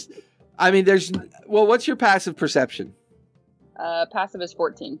there's, fluid. I mean, there's. Well, what's your passive perception? Passive is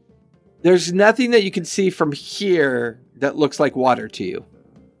 14. There's nothing that you can see from here that looks like water to you.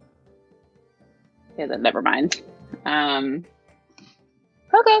 Yeah, then never mind. Okay,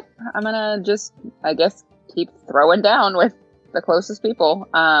 I'm gonna just, I guess, keep throwing down with the closest people.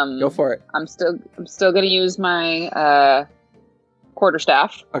 Go for it. I'm still gonna use my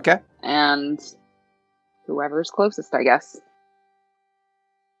quarterstaff. Okay. And whoever's closest, I guess.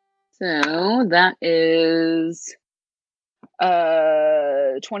 So that is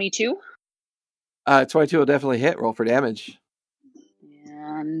 22. 22 will definitely hit. Roll for damage.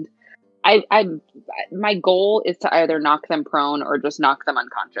 And I my goal is to either knock them prone or just knock them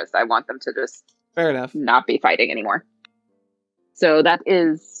unconscious. I want them to just fair enough not be fighting anymore. So that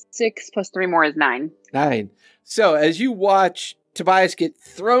is 6 plus 3 more is 9. 9. So as you watch Tobias get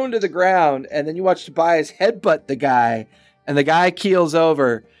thrown to the ground, and then you watch Tobias headbutt the guy, and the guy keels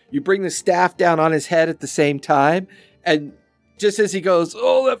over, you bring the staff down on his head at the same time, and just as he goes,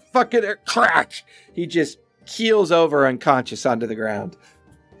 oh, that fucking crack, he just keels over unconscious onto the ground.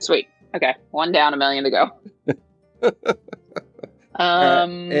 Sweet. Okay. 1 down, 1,000,000 to go.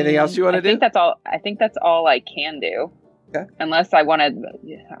 Anything else you want to do? I think that's all I can do. Okay. Unless I want to,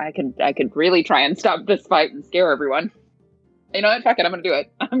 I could really try and stop this fight and scare everyone. You know what? Fuck it. I'm going to do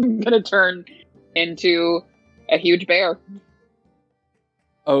it. I'm going to turn into a huge bear.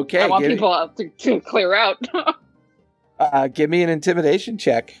 Okay. I want people to clear out. Give me an intimidation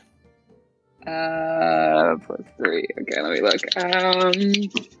check. +3. Okay, let me look.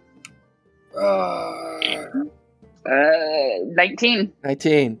 19.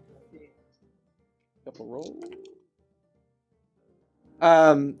 19. Couple rolls.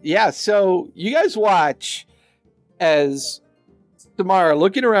 Yeah, so you guys watch as Samara,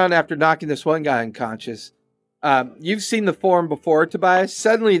 looking around after knocking this one guy unconscious. You've seen the form before, Tobias.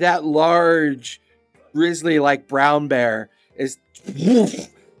 Suddenly that large, grizzly-like brown bear is...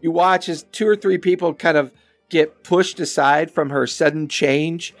 You watch as 2 or 3 people kind of get pushed aside from her sudden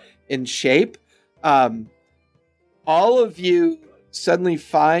change in shape. All of you suddenly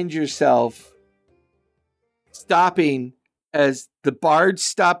find yourself stopping as the bards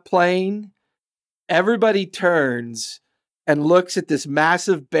stop playing. Everybody turns and looks at this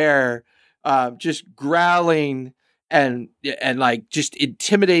massive bear just growling and like just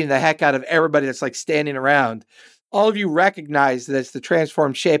intimidating the heck out of everybody that's like standing around. All of you recognize that it's the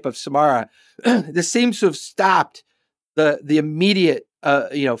transformed shape of Samara. This seems to have stopped the immediate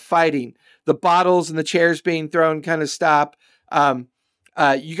fighting. The bottles and the chairs being thrown kind of stop.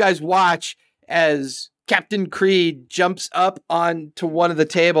 You guys watch as Captain Creed jumps up onto one of the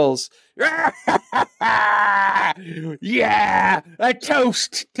tables. Yeah, a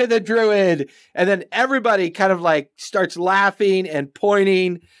toast to the druid. And then everybody kind of like starts laughing and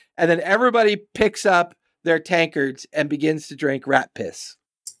pointing. And then everybody picks up their tankards and begins to drink rat piss.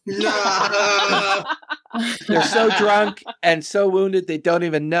 They're so drunk and so wounded they don't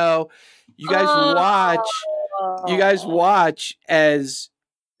even know. You guys watch as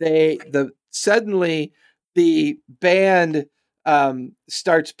suddenly the band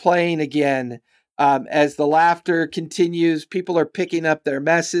starts playing again. As the laughter continues, people are picking up their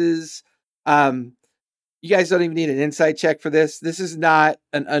messes. You guys don't even need an insight check for this. This is not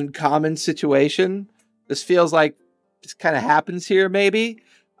an uncommon situation. This feels like this kind of happens here, maybe.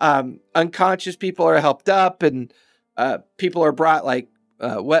 Unconscious people are helped up, and people are brought like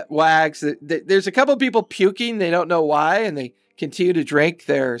wet wags. There's a couple of people puking. They don't know why, and they continue to drink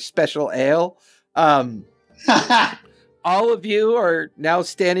their special ale. All of you are now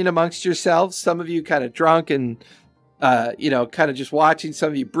standing amongst yourselves. Some of you kind of drunk and, kind of just watching. Some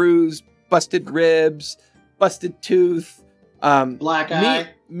of you bruised, busted ribs, busted tooth. Black eye.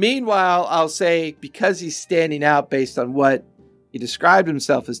 Meanwhile, I'll say, because he's standing out based on what he described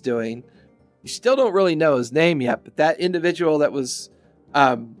himself as doing, you still don't really know his name yet, but that individual that was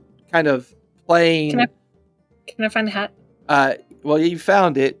kind of playing... Can I find the hat? Well, you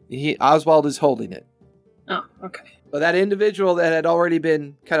found it. Oswald is holding it. Oh, okay. But that individual that had already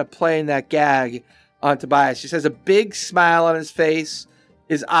been kind of playing that gag on Tobias just has a big smile on his face.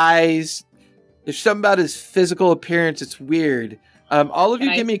 His eyes... There's something about his physical appearance. It's weird. All of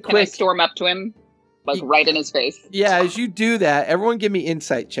you give me quick... Can I storm up to him? Right in his face? Yeah, as you do that, everyone give me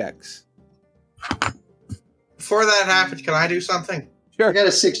insight checks. Before that happens, can I do something? Sure. I got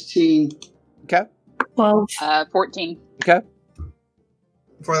a 16. Okay. 12. 14. Okay.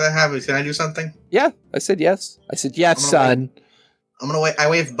 Before that happens, can I do something? Yeah, I said yes. I said yes, son. I'm gonna wait. I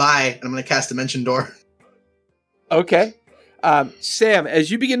wave bye, and I'm gonna cast Dimension Door. Okay. Sam,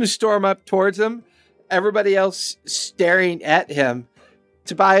 as you begin to storm up towards him, everybody else staring at him,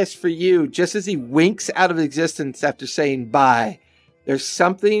 Tobias, for you, just as he winks out of existence after saying bye, there's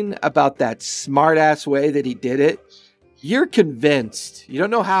something about that smart-ass way that he did it. You're convinced. You don't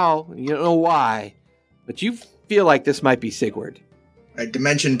know how, you don't know why, but you feel like this might be Sigurd. Right,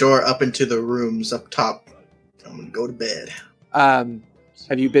 Dimension Door up into the rooms up top. I'm gonna go to bed.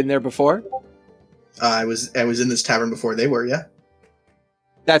 Have you been there before? I was in this tavern before they were, yeah.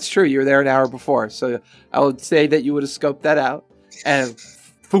 That's true. You were there an hour before. So I would say that you would have scoped that out. And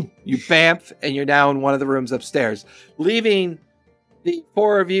boom, you bamf, and you're now in one of the rooms upstairs, leaving the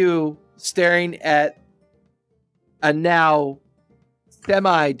four of you staring at a now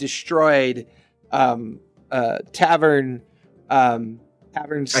semi-destroyed tavern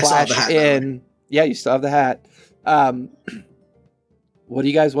slash inn. Yeah, you still have the hat. What do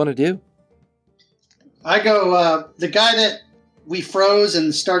you guys want to do? I go, the guy that we froze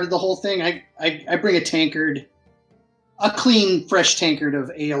and started the whole thing, I bring a clean, fresh tankard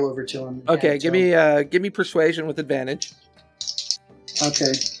of ale over to him. Okay, give me persuasion with advantage.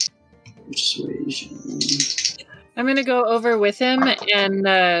 Okay. Persuasion. I'm going to go over with him and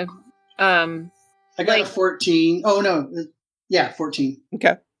I got a 14. Oh, no. Yeah, 14.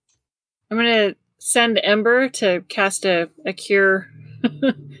 Okay. I'm going to send Ember to cast a cure,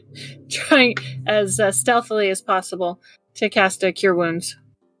 trying as stealthily as possible to cast a cure wounds.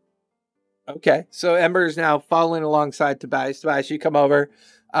 Okay, so Ember is now following alongside Tobias. Tobias, you come over.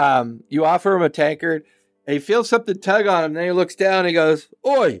 You offer him a tankard, and he feels something tug on him. Then he looks down and he goes,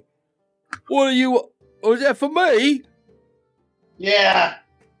 "Oi, what are you? Was that for me?" Yeah.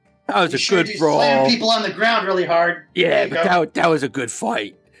 That was a good brawl. Slam people on the ground really hard. Yeah, but that was a good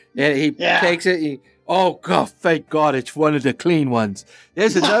fight. And he takes it. Oh, God, thank God it's one of the clean ones.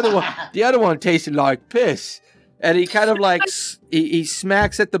 There's another one. The other one tasted like piss. And he kind of like, he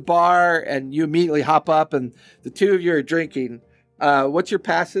smacks at the bar, and you immediately hop up, and the two of you are drinking. What's your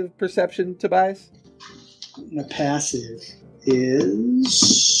passive perception, Tobias? My passive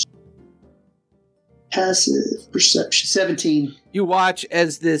is... Passive perception, 17. You watch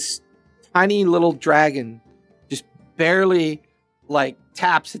as this tiny little dragon just barely, like,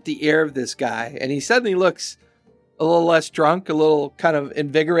 taps at the ear of this guy, and he suddenly looks a little less drunk, a little kind of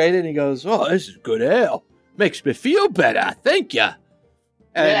invigorated, and he goes, "Oh, this is good ale. Makes me feel better. Thank you."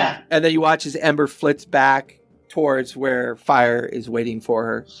 And then you watch as Ember flits back towards where Fire is waiting for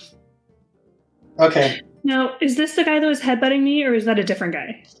her. Okay. Now, is this the guy that was headbutting me, or is that a different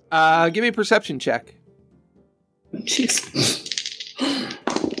guy? Give me a perception check. Jeez.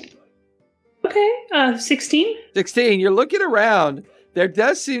 Okay, 16. 16. You're looking around. There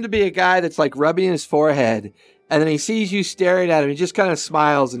does seem to be a guy that's like rubbing his forehead, and then he sees you staring at him. He just kind of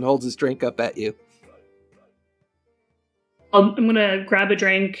smiles and holds his drink up at you. I'm going to grab a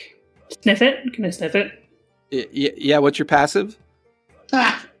drink, sniff it. Can I sniff it? Yeah, what's your passive?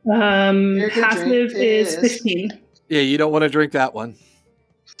 Passive is 15. Yeah, you don't want to drink that one.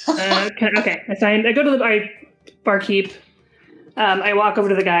 Okay. I go to the barkeep. I walk over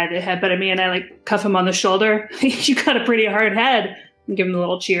to the guy that headbutted me, and I like cuff him on the shoulder. "You got a pretty hard head." And give him a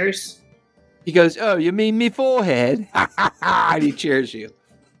little cheers. He goes, "Oh, you mean me forehead?" And he cheers you.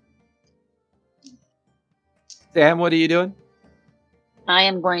 Sam, what are you doing? I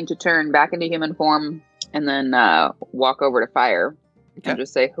am going to turn back into human form and then walk over to Fire and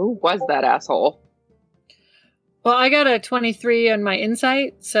just say, "Who was that asshole?" Well, I got a 23 on my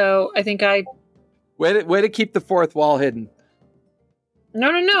insight, so I think I... Way to keep the fourth wall hidden.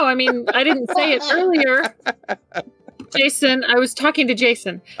 No. I mean, I didn't say it earlier. Jason, I was talking to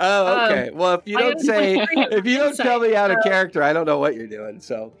Jason. Oh, okay. Well, if you don't tell me out of character, I don't know what you're doing.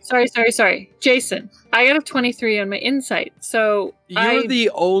 So sorry. Jason, I got a 23 on my insight. So you're the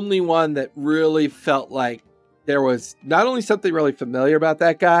only one that really felt like there was not only something really familiar about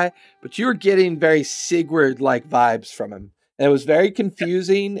that guy, but you were getting very Sigurd-like vibes from him. And it was very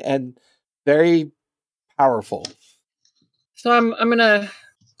confusing and very powerful. So I'm gonna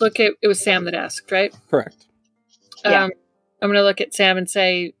look at... It was Sam that asked, right? Correct. Yeah. I'm gonna look at Sam and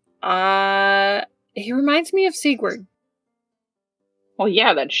say, he reminds me of Sigurd. Well,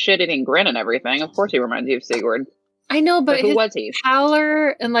 yeah, that shit-eating grin and everything. Of course he reminds you of Sigurd. I know, but who was he?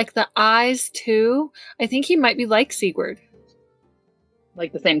 Pallor and like the eyes too. I think he might be like Sigurd.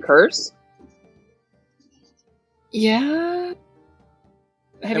 Like the same curse? Yeah.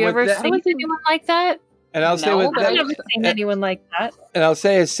 Have you ever seen anyone like that? And I'll say with that, I've never seen anyone like that. And I'll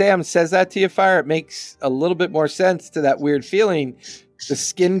say, as Sam says that to you, Fire, it makes a little bit more sense to that weird feeling. The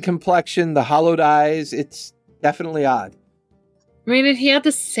skin complexion, the hollowed eyes, it's definitely odd. I mean, he had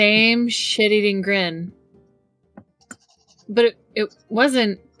the same shit-eating grin. But it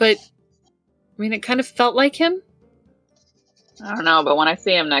wasn't, but, I mean, it kind of felt like him. I don't know, but when I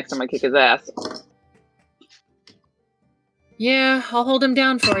see him next, I'm going to kick his ass. Yeah, I'll hold him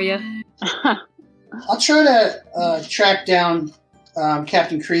down for you. I'll try to track down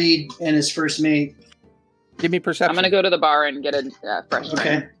Captain Creed and his first mate. Give me perception. I'm gonna go to the bar and get a fresh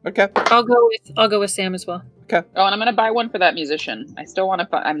drink. Okay. I'll go with Sam as well. Okay. Oh, and I'm gonna buy one for that musician. I still want to.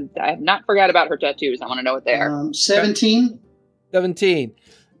 I have not forgot about her tattoos. I want to know what they are. 17. 17.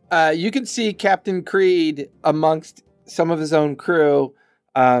 You can see Captain Creed amongst some of his own crew,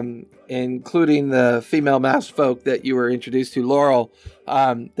 including the female mouse folk that you were introduced to, Laurel.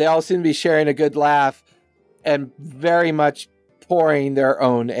 They all seem to be sharing a good laugh and very much pouring their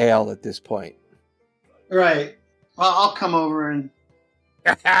own ale at this point. Right. Well, I'll come over and...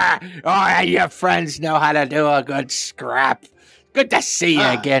 your friends know how to do a good scrap. Good to see you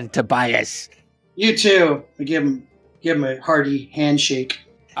again, Tobias. You too. I give him a hearty handshake.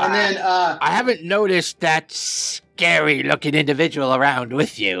 And then... I haven't noticed that scary-looking individual around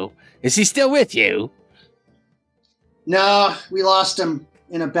with you. Is he still with you? No, we lost him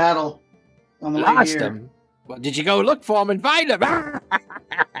in a battle on the way here. Lost him? Well, did you go look for him and find him?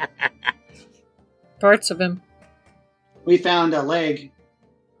 Parts of him. We found a leg.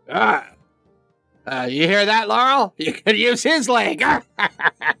 You hear that, Laurel? You could use his leg.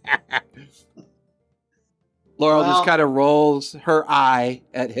 Laurel just kind of rolls her eye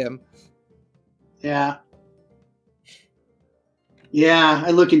at him. Yeah. Yeah, I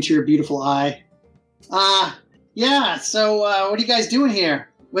look into your beautiful eye. Yeah, so what are you guys doing here?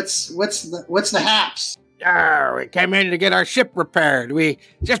 What's the haps? We came in to get our ship repaired. We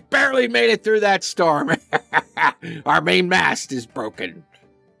just barely made it through that storm. Our main mast is broken.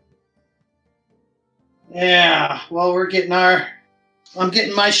 Yeah, well, I'm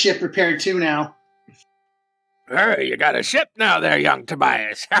getting my ship repaired too now. You got a ship now there, young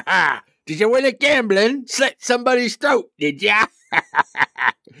Tobias. Did you win at gambling? Slit somebody's throat, did ya?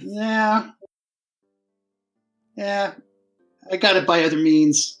 Yeah. I got it by other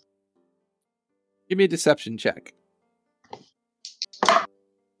means. Give me a deception check.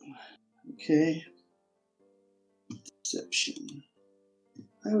 Okay. Deception.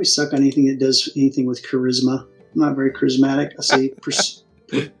 I always suck on anything that does anything with charisma. I'm not very charismatic. I say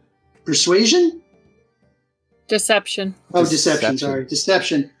persuasion? Deception. Oh, deception. Sorry.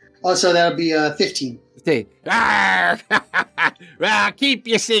 Deception. Oh, so that'll be 15. 15. Well, keep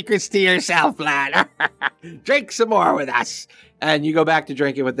your secrets to yourself, lad. Drink some more with us. And you go back to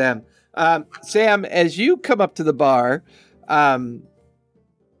drinking with them. Sam, as you come up to the bar,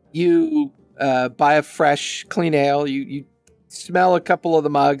 you buy a fresh, clean ale. You smell a couple of the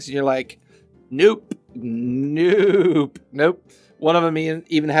mugs, and you're like, nope. One of them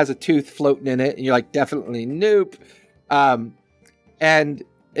even has a tooth floating in it, and you're like, definitely nope. And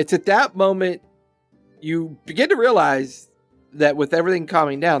it's at that moment you begin to realize that with everything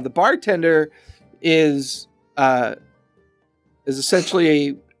calming down, the bartender is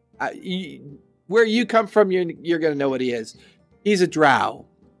essentially where you come from. You're going to know what he is. He's a drow,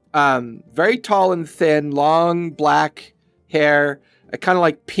 very tall and thin, long black hair, a kind of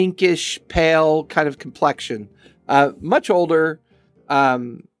like pinkish pale kind of complexion. Much older, but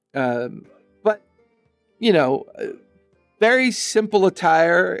very simple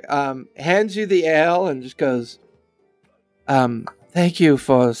attire. Hands you the ale and just goes, "Thank you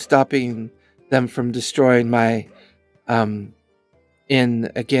for stopping them from destroying my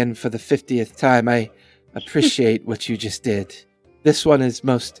inn again for the 50th time. I appreciate what you just did. This one is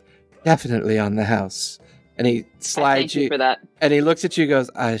most definitely on the house." And he slides you for that. And he looks at you and goes,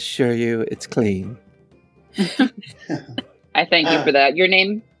 "I assure you it's clean." I thank you for that. Your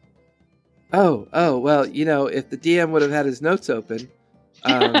name? Oh, well, if the DM would have had his notes open,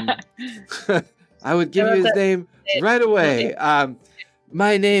 I would give you his name right away.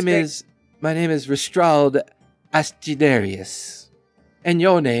 My name is Restrald Astinarius. And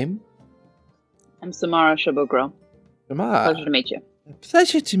your name? I'm Samara Shabogro. Samara. Pleasure to meet you.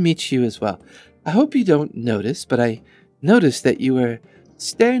 Pleasure to meet you as well. I hope you don't notice, but I noticed that you were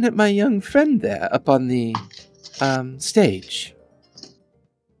staring at my young friend there up on the stage.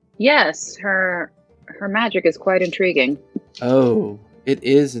 Yes, her magic is quite intriguing. Oh, it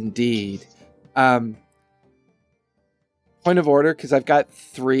is indeed. Point of order, because I've got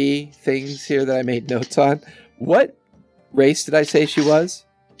 3 things here that I made notes on. What race did I say she was?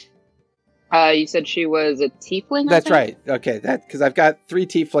 You said she was a tiefling? That's right. Okay, because I've got 3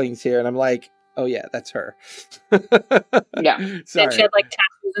 tieflings here, and I'm like, oh yeah, that's her. Yeah. Sorry. And she had like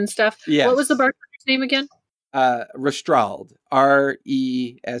tattoos and stuff. Yes. What was the bartender's name again? Restrald. Restrald.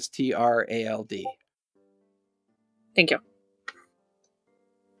 Thank you.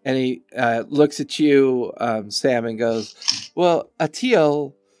 And he looks at you, Sam, and goes, "Well,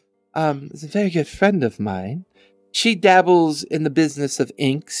 Atiel is a very good friend of mine. She dabbles in the business of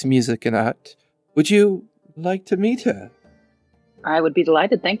inks, music, and art. Would you like to meet her?" I would be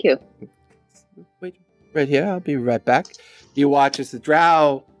delighted, thank you. right here. I'll be right back. You watch as the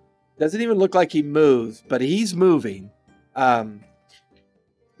drow doesn't even look like he moves, but he's moving. Mara,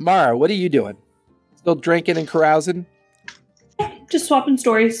 what are you doing? Still drinking and carousing? Just swapping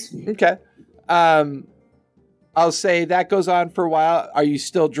stories. Okay. I'll say that goes on for a while. Are you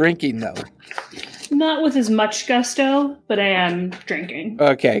still drinking, though? Not with as much gusto, but I am drinking.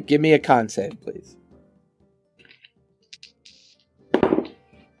 Okay, give me a con save, please.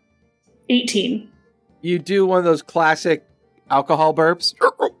 18. You do one of those classic alcohol burps.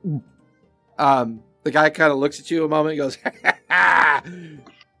 The guy kind of looks at you a moment and goes,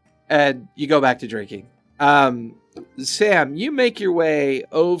 and you go back to drinking. Sam, you make your way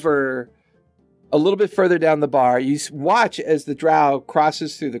over a little bit further down the bar. You watch as the drow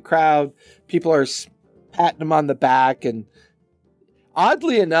crosses through the crowd. People are patting him on the back, and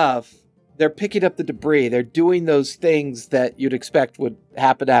oddly enough, they're picking up the debris. They're doing those things that you'd expect would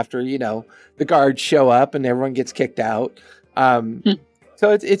happen after, the guards show up and everyone gets kicked out. So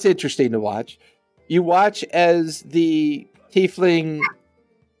it's interesting to watch. You watch as the tiefling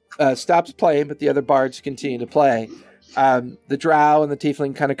stops playing, but the other bards continue to play. The drow and the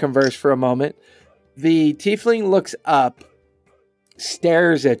tiefling kind of converse for a moment. The tiefling looks up,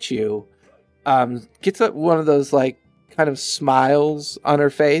 stares at you, gets one of those kind of smiles on her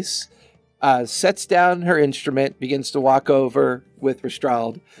face, sets down her instrument, begins to walk over with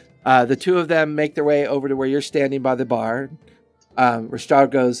Restrald. The two of them make their way over to where you're standing by the bar.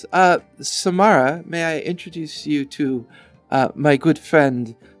 Restrald goes, Samara, may I introduce you to my good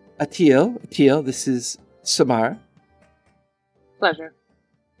friend Atil? Atil, this is Samara. Pleasure.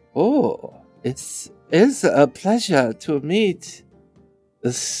 Oh, it is a pleasure to meet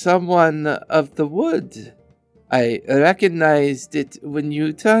someone of the wood. I recognized it when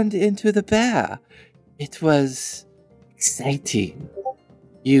you turned into the bear. It was exciting.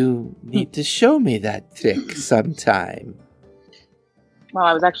 You need to show me that trick sometime. Well,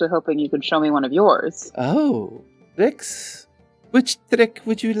 I was actually hoping you could show me one of yours. Oh, tricks? Which trick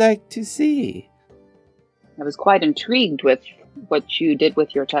would you like to see? I was quite intrigued with what you did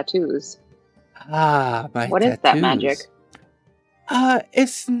with your tattoos. Ah, my What tattoos. Is that magic?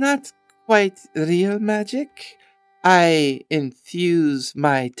 It's not quite real magic. I infuse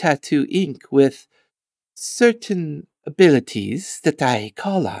my tattoo ink with certain abilities that I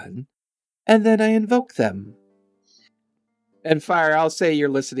call on, and then I invoke them. And Fire, I'll say you're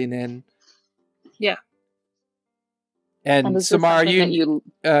listening in. Yeah. And Samara,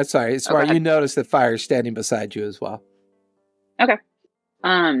 Samara, you notice that Fire is standing beside you as well. Okay.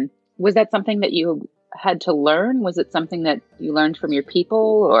 Was that something that you had to learn? Was it something that you learned from your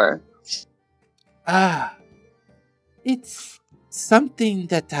people, or? It's something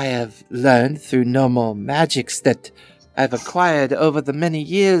that I have learned through normal magics that I've acquired over the many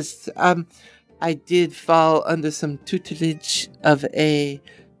years. I did fall under some tutelage of a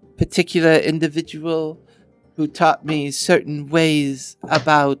particular individual who taught me certain ways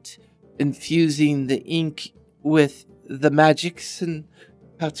about infusing the ink with the magics and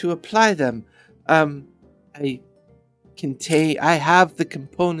how to apply them. I have the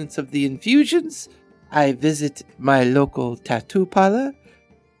components of the infusions. I visit my local tattoo parlor,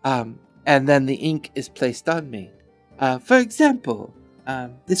 and then the ink is placed on me. For example,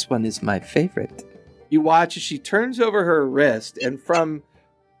 this one is my favorite. You watch as she turns over her wrist, and from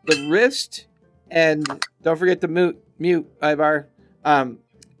the wrist, and don't forget to mute, Ivar.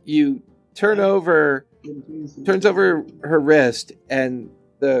 You turns over her wrist, and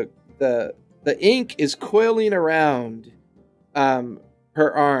the ink is coiling around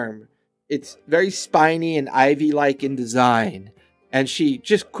her arm. It's very spiny and ivy-like in design, and she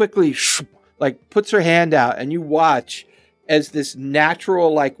just quickly puts her hand out, and you watch as this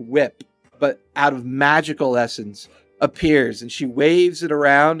natural whip, but out of magical essence, appears, and she waves it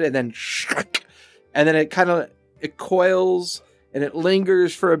around, and then it coils, and it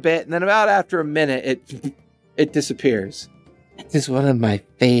lingers for a bit, and then about after a minute, it disappears. It is one of my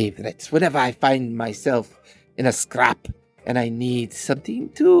favorites. Whenever I find myself in a scrap and I need something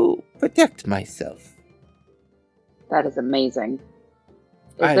to protect myself. That is amazing.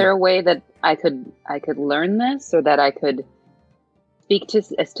 Is there a way that I could learn this, or that I could speak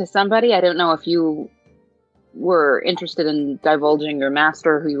to somebody? I don't know if you were interested in divulging your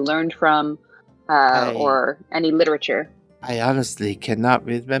master who you learned from, or any literature. I honestly cannot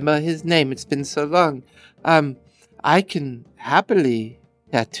remember his name. It's been so long. I can happily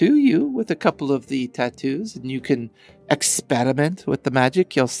tattoo you with a couple of the tattoos, and you can experiment with the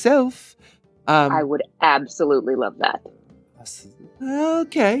magic yourself. I would absolutely love that.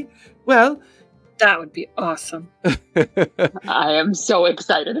 Okay. Well, that would be awesome. I am so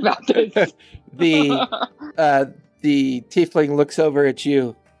excited about this. The tiefling looks over at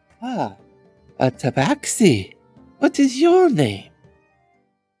you. Ah, a tabaxi. What is your name?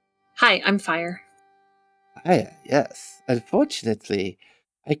 Hi, I'm Fire. Fire, yes. Unfortunately,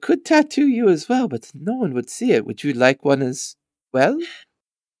 I could tattoo you as well, but no one would see it. Would you like one as well?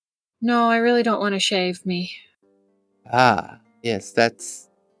 No, I really don't want to shave me. Ah, yes, that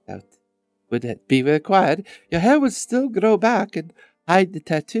would be required. Your hair would still grow back and hide the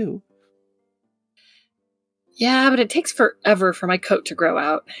tattoo. Yeah, but it takes forever for my coat to grow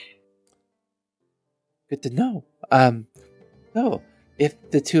out. Good to know. So, if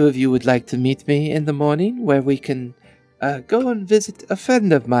the two of you would like to meet me in the morning, where we can go and visit a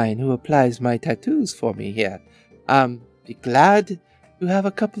friend of mine who applies my tattoos for me here, be glad to have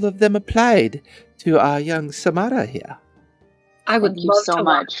a couple of them applied to our young Samara here. I would Thank you love so to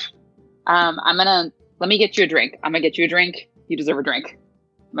much. Let me get you a drink. I'm gonna get you a drink. You deserve a drink.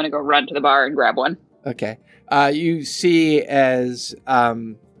 I'm gonna go run to the bar and grab one. Okay. You see as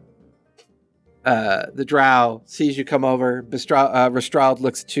the drow sees you come over, Lestrade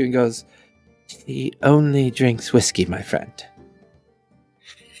looks at you and goes, "She only drinks whiskey, my friend."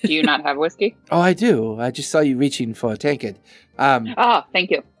 Do you not have whiskey? Oh, I do. I just saw you reaching for a tankard.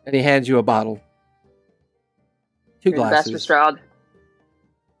 Thank you. And he hands you a bottle. Two You're the best, glasses. Lestrade.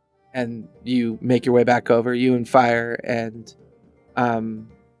 And you make your way back over. You and Fire and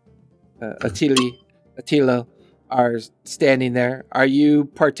Attila are standing there. Are you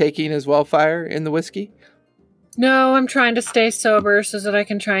partaking as well, Fire, in the whiskey? No, I'm trying to stay sober so that I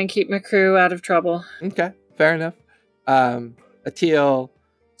can try and keep my crew out of trouble. Okay, fair enough. Attila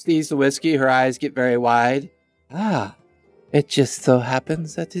sees the whiskey. Her eyes get very wide. Ah, it just so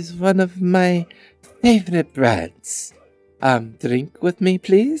happens that is one of my favorite brands. Drink with me,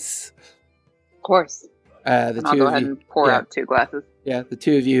 please. Of course. I'll go ahead and pour out 2 glasses. Yeah, the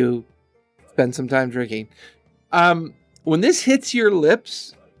two of you spend some time drinking. When this hits your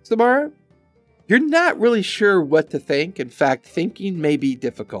lips, Samara, you're not really sure what to think. In fact, thinking may be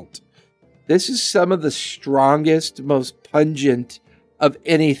difficult. This is some of the strongest, most pungent of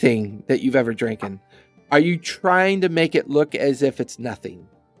anything that you've ever drinking. Are you trying to make it look as if it's nothing?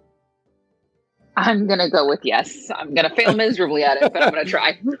 I'm going to go with yes. I'm going to fail miserably at it, but I'm going to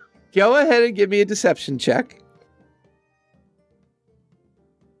try. Go ahead and give me a deception check.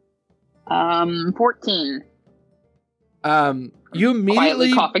 14. You immediately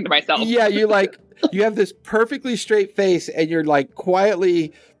quietly coughing to myself. Yeah, you have this perfectly straight face and you're like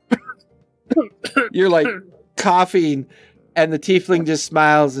quietly you're like coughing and the tiefling just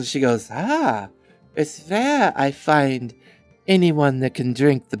smiles and she goes, it's rare I find anyone that can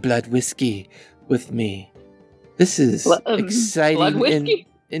drink the blood whiskey with me. This is exciting. Blood whiskey?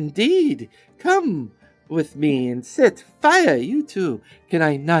 Indeed. Come with me and sit. Fire, you too. Can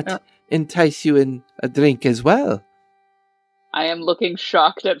I not entice you in a drink as well? I am looking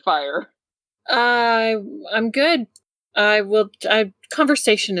shocked at Fire. I'm good.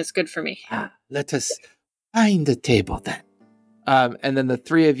 Conversation is good for me. Let us find a table then. And then the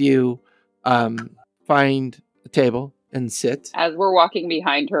three of you find a table and sit. As we're walking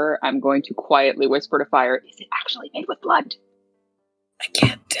behind her, I'm going to quietly whisper to Fire, is it actually made with blood? I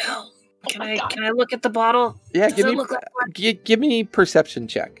can't tell. Can I look at the bottle? Yeah, give me perception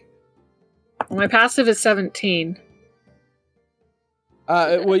check. My passive is 17.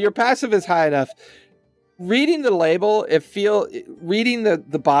 Well, your passive is high enough. Reading the label, reading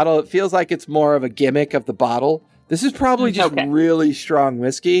the bottle, it feels like it's more of a gimmick of the bottle. This is probably just really strong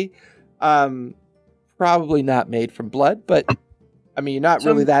whiskey. Probably not made from blood, but I mean, you're not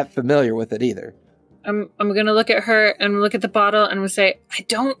really that familiar with it either. I'm gonna look at her and look at the bottle and we'll say, I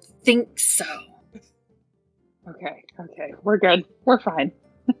don't think so. Okay, we're good. We're fine.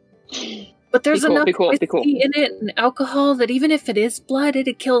 But there's enough whiskey in it and alcohol that even if it is blood,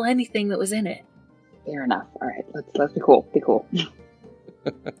 it'd kill anything that was in it. Fair enough. All right, let's be cool. Be cool.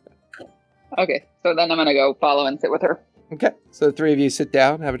 Okay, so then I'm gonna go follow and sit with her. Okay, so the three of you sit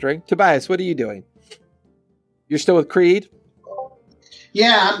down, have a drink. Tobias, what are you doing? You're still with Creed?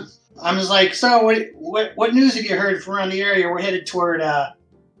 Yeah, I'm just like, so what news have you heard from around the area? We're headed toward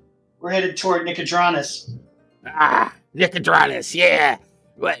Nicodranus. Nicodranus, yeah.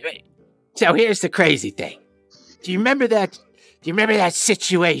 Wait. So here's the crazy thing. Do you remember that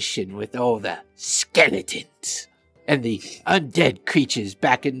situation with all the skeletons and the undead creatures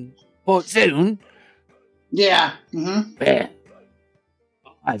back in Port Zune? Yeah. Mm-hmm. Well,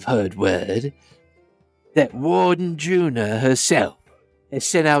 I've heard word that Warden Druna herself has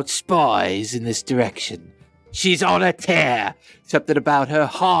sent out spies in this direction She's on a tear. Something about her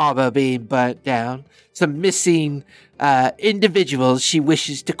harbor being burnt down. Some missing individuals she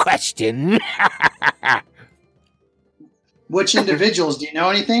wishes to question. Which individuals? Do you know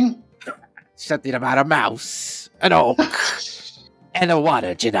anything? Something about a mouse, an oak, and a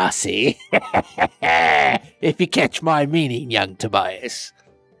water genasi. If you catch my meaning, young Tobias.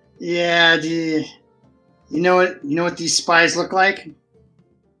 Yeah, you know what these spies look like?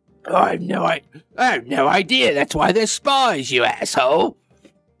 Oh, I have no idea. That's why they're spies, you asshole.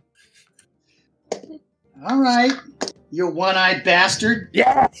 All right, you one-eyed bastard.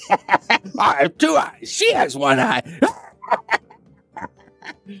 Yeah, I have 2 eyes. She has 1 eye.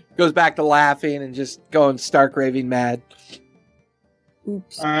 Goes back to laughing and just going stark raving mad.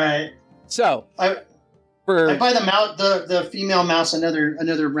 Oops. All right. So I buy the female mouse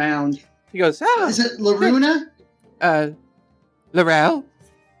another round. He goes, oh, is it Laruna? Laurel?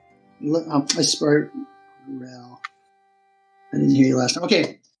 I spelled Laurel. I didn't hear you last time.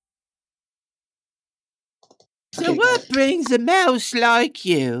 Okay. So what brings a mouse like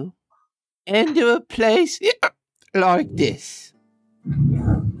you into a place like this?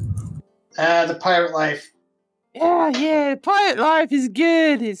 The pirate life. Yeah, pirate life is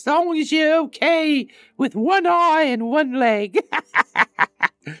good as long as you're okay with 1 eye and 1 leg.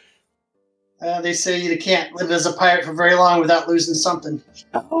 They say you can't live as a pirate for very long without losing something.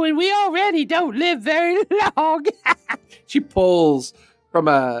 Oh, and we already don't live very long. She pulls from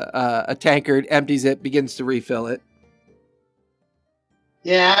a tankard, empties it, begins to refill it.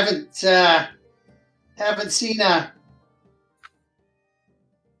 Yeah, I haven't seen a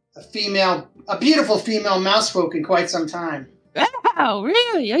beautiful female mouse folk in quite some time. Oh,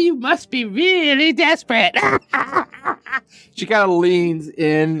 really? Oh, you must be really desperate. She kind of leans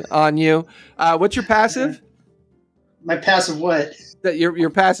in on you. What's your passive? My passive what? Your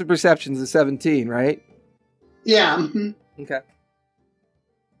passive perception's a 17, right? Yeah. Mm-hmm. Okay.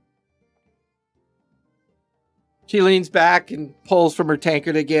 She leans back and pulls from her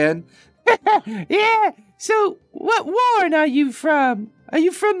tankard again. Yeah. So, what warren are you from? Are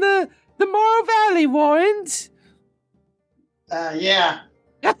you from the Morrow Valley Warrens? Yeah.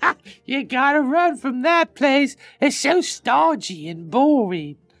 You gotta run from that place. It's so stodgy and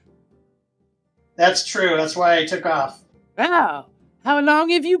boring. That's true. That's why I took off. Oh, how long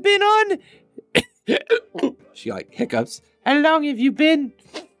have you been on? She hiccups. How long have you been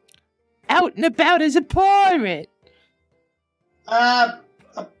out and about as a pirate?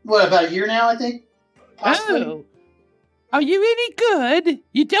 What, about a year now, I think? Possibly. Oh. Are you any good?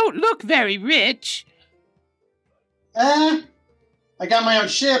 You don't look very rich. I got my own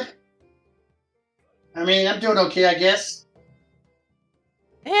ship. I mean, I'm doing okay, I guess.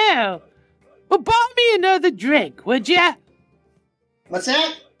 Oh. Well, buy me another drink, would ya? What's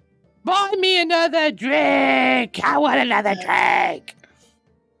that? Buy me another drink. I want another drink.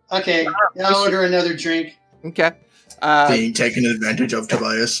 Okay, I'll order another drink. Okay. Being taken advantage of,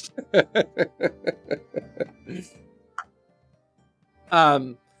 Tobias.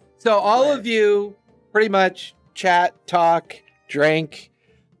 So all of you pretty much chat, talk, drink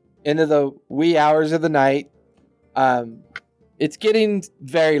into the wee hours of the night. It's getting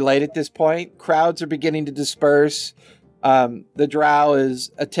very late at this point. Crowds are beginning to disperse. The drow is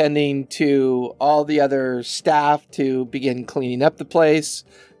attending to all the other staff to begin cleaning up the place.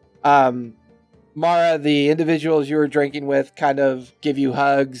 Mara, the individuals you were drinking with kind of give you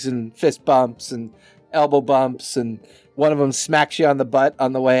hugs and fist bumps and elbow bumps, and one of them smacks you on the butt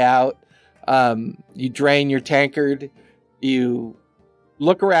on the way out. You drain your tankard. You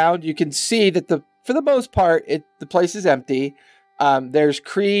look around. You can see that for the most part, the place is empty. There's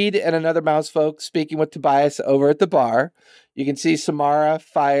Creed and another mouse folk speaking with Tobias over at the bar. You can see Samara,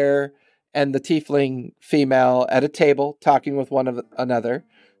 Fire, and the tiefling female at a table talking with one another.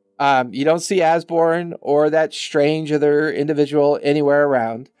 You don't see Asborn or that strange other individual anywhere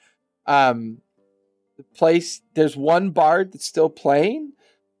around. The place, there's one bard that's still playing.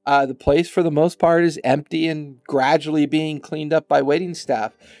 The place, for the most part, is empty and gradually being cleaned up by waiting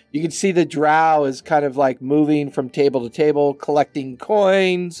staff. You can see the drow is kind of moving from table to table, collecting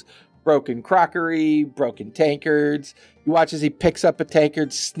coins, broken crockery, broken tankards. You watch as he picks up a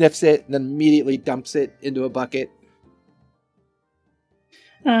tankard, sniffs it, and then immediately dumps it into a bucket.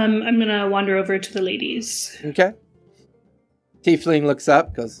 I'm going to wander over to the ladies. Okay. Tiefling looks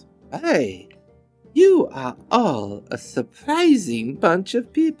up, goes, "Hey, you are all a surprising bunch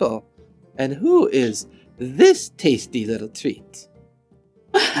of people. And who is this tasty little treat?"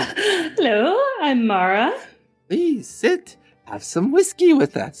 Hello, I'm Mara. "Please sit. Have some whiskey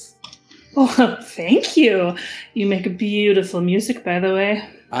with us." Oh, thank you. You make beautiful music, by the way.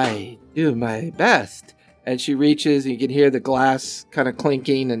 "I do my best. And she reaches, and you can hear the glass kind of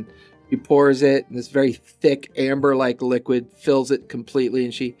clinking, and she pours it, and this very thick amber-like liquid fills it completely,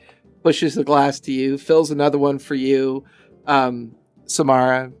 and she pushes the glass to you, fills another one for you.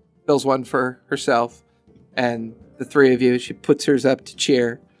 Samara fills one for herself, and the three of you, she puts hers up to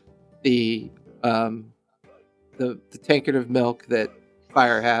cheer. The tankard of milk that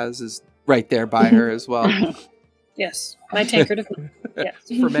Fire has is right there by her as well. Yes, my tankard of milk.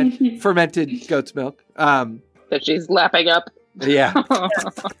 Yes. Fermented goat's milk. That she's lapping up. Yeah.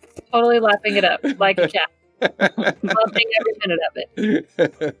 Totally lapping it up like a cat. Loving every minute of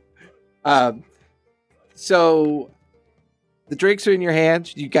it. So the drinks are in your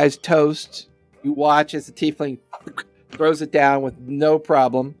hands. You guys toast. You watch as the tiefling throws it down with no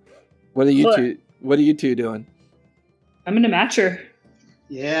problem. What are you two doing? I'm gonna match her.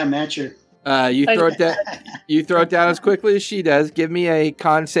 Yeah, match her. You throw it down as quickly as she does. Give me a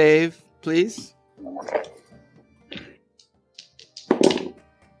con save, please.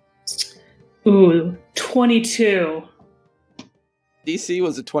 Ooh, 22. DC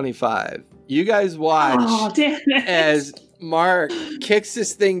was a 25. You guys watch as Mark kicks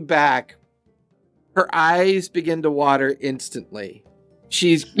this thing back. Her eyes begin to water instantly.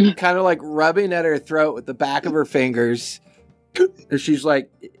 She's kind of like rubbing at her throat with the back of her fingers. And she's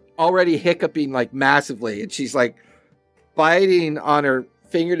like already hiccuping like massively. And she's like biting on her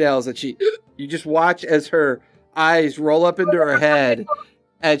fingernails. And you just watch as her eyes roll up into her head.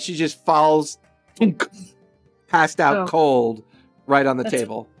 And she just falls passed out cold right on the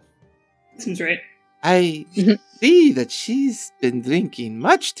table. Seems right. I see that she's been drinking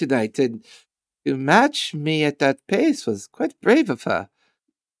much tonight, and to match me at that pace was quite brave of her.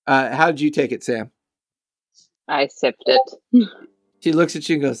 How did you take it, Sam? I sipped it. She looks at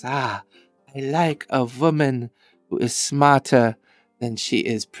you and goes, I like a woman who is smarter than she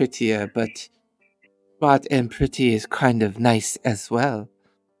is prettier, but smart and pretty is kind of nice as well.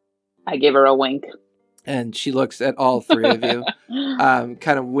 I give her a wink. And she looks at all three of you,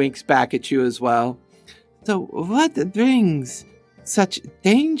 kind of winks back at you as well. So what brings such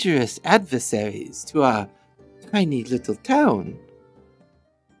dangerous adversaries to our tiny little town?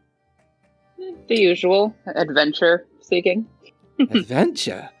 The usual adventure seeking.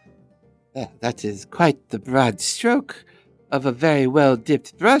 Adventure? That is quite the broad stroke of a very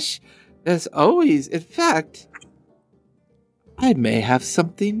well-dipped brush. There's always, in fact, I may have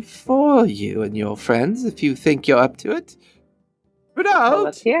something for you and your friends if you think you're up to it. Renaud!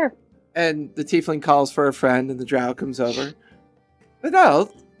 Let's hear. And the tiefling calls for a friend, and the drow comes over. Renaud,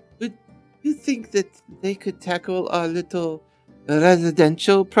 would you think that they could tackle our little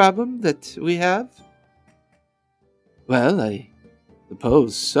residential problem that we have? Well, I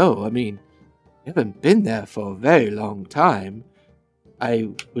suppose so. I mean, we haven't been there for a very long time. I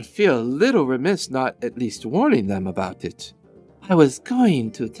would feel a little remiss not at least warning them about it. I was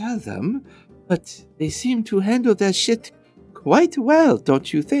going to tell them, but they seem to handle their shit quite well,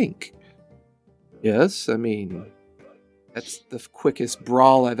 don't you think? Yes, I mean, that's the quickest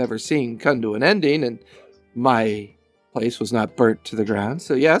brawl I've ever seen come to an ending, and my place was not burnt to the ground.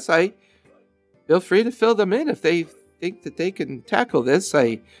 So yes, I feel free to fill them in if they think that they can tackle this.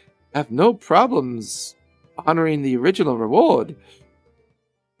 I have no problems honoring the original reward.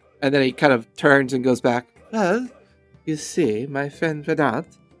 And then he kind of turns and goes back. Well, you see, my friend Renaud,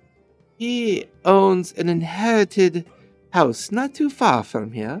 he owns an inherited house not too far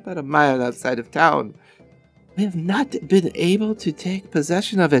from here, about a mile outside of town. We have not been able to take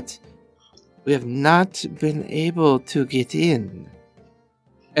possession of it. We have not been able to get in.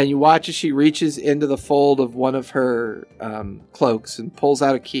 And you watch as she reaches into the fold of one of her cloaks and pulls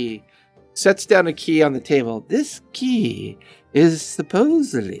out a key, sets down a key on the table. This key is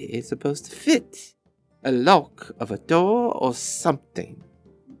supposedly supposed to fit a lock of a door or something.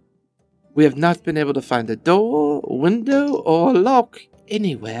 We have not been able to find a door, window, or lock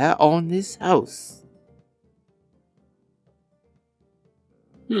anywhere on this house.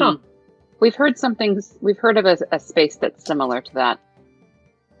 Huh. We've heard of a space that's similar to that.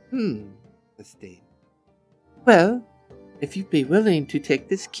 Christine. Well, if you'd be willing to take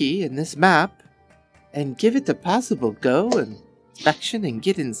this key and this map and give it a possible go and inspection and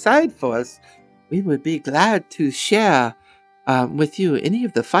get inside for us, we would be glad to share with you any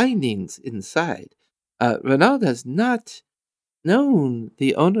of the findings inside. Renaud has not known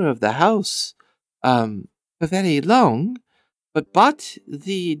the owner of the house for very long, but bought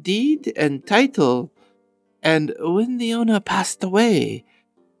the deed and title, and when the owner passed away,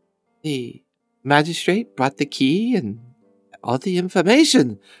 the magistrate brought the key and all the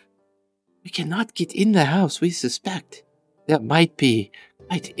information. We cannot get in the house. We suspect there might be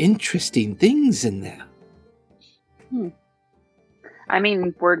quite interesting things in there. I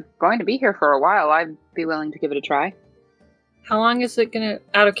mean, we're going to be here for a while. I'd be willing to give it a try. How long is it gonna,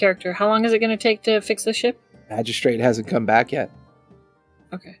 out of character, how long is it gonna take to fix the ship? Magistrate hasn't come back yet.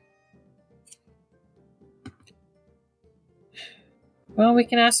 Okay. Well, we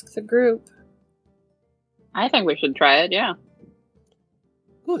can ask the group. I think we should try it, yeah.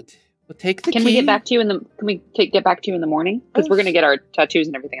 Good. We'll take the Can key. we get back to you get back to you in the morning? Because we're going to get our tattoos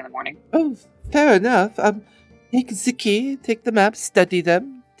and everything in the morning. Oh, fair enough. Take the key, take the map, study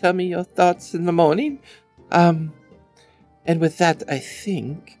them. Tell me your thoughts in the morning. And with that, I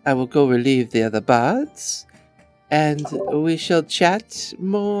think I will go relieve the other bards. And we shall chat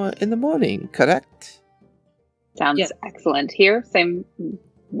more in the morning, correct? Sounds excellent. Here, same,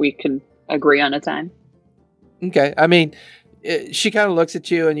 we can agree on a time. Okay. I mean, she kind of looks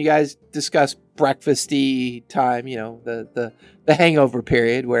at you and you guys discuss breakfasty time, the hangover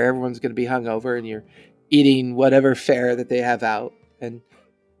period where everyone's going to be hungover and you're eating whatever fare that they have out. And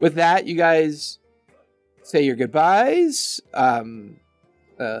with that, you guys say your goodbyes.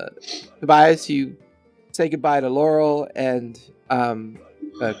 Tobias, you say goodbye to Laurel and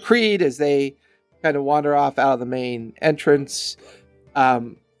Creed as they kind of wander off out of the main entrance.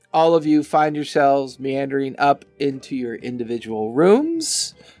 All of you find yourselves meandering up into your individual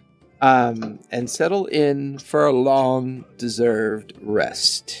rooms and settle in for a long, deserved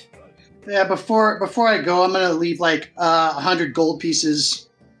rest. Yeah, before I go, I'm going to leave like 100 gold pieces,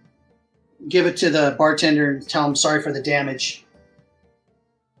 give it to the bartender and tell him sorry for the damage.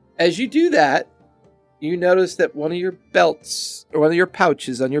 As you do that, you notice that one of your belts, or one of your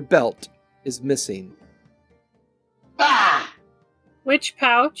pouches on your belt, is missing. Ah! Which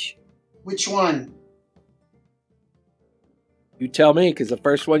pouch? Which one? You tell me, because the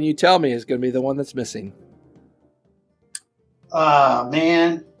first one you tell me is going to be the one that's missing.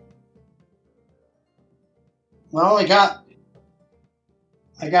 Man. Well, I got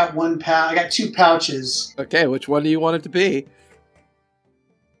one pouch. I got two pouches. Okay, which one do you want it to be?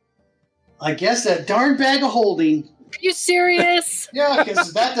 I guess that darn bag of holding. Are you serious? Yeah,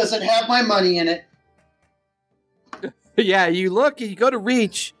 because that doesn't have my money in it. Yeah, you look and you go to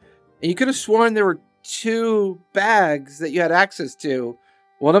reach, and you could have sworn there were two bags that you had access to.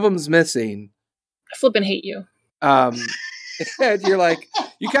 One of them's missing. I flippin' hate you. And you're like,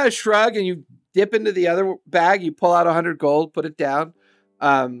 you kind of shrug and you dip into the other bag. You pull out 100 gold, put it down.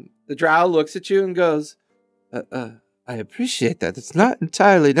 The drow looks at you and goes, I appreciate that. It's not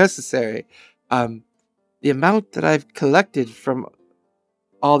entirely necessary. The amount that I've collected from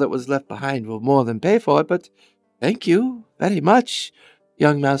all that was left behind will more than pay for it, but thank you very much,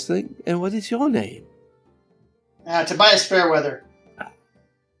 young mouseling. And what is your name? Tobias Fairweather.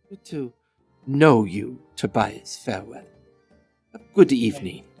 Good to know you, Tobias Fairweather. Good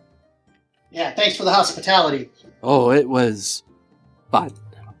evening. Yeah, thanks for the hospitality. Oh, it was fun.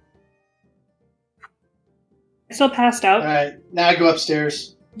 Still passed out. All right, now I go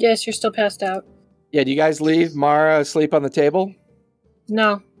upstairs. Yes, you're still passed out. Yeah, do you guys leave Mara asleep on the table?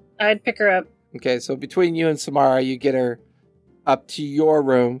 No, I'd pick her up. Okay, so between you and Samara, you get her up to your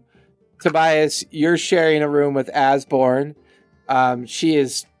room. Tobias, you're sharing a room with Asborn. She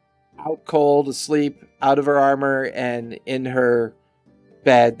is out cold, asleep, out of her armor, and in her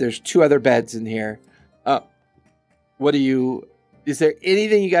bed. There's two other beds in here. Is there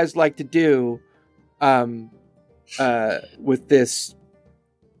anything you guys like to do with this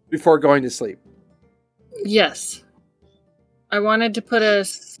before going to sleep? Yes. I wanted to put a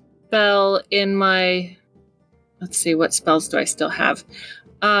spell in my... Let's see, what spells do I still have?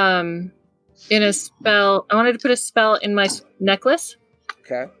 I wanted to put a spell in my necklace.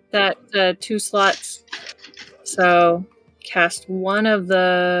 Okay. That 2 slots. So, cast one of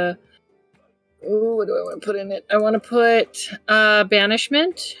the... Ooh, what do I want to put in it? I want to put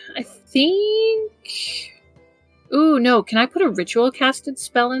Banishment, I think... Ooh, no. Can I put a ritual casted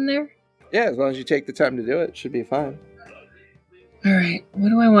spell in there? Yeah, as long as you take the time to do it, it should be fine. All right. What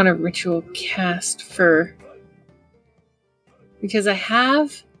do I want to ritual cast for? Because I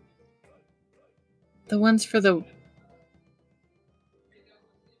have the ones for the...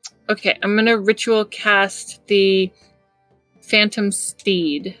 Okay, I'm going to ritual cast the Phantom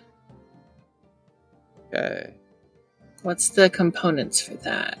Steed. Okay. What's the components for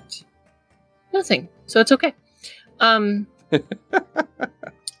that? Nothing. So it's okay. Well,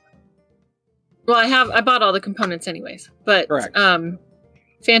 I bought all the components anyways, but correct.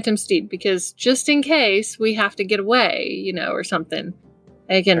 Phantom Steed, because just in case we have to get away, or something,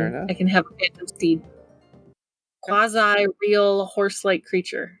 I can have a Phantom Steed, quasi real horse-like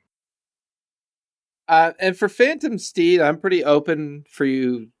creature. And for Phantom Steed, I'm pretty open for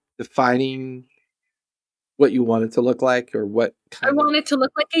you defining what you want it to look like, or what I want it to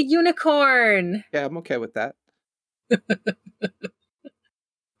look like a unicorn. Yeah, I'm okay with that.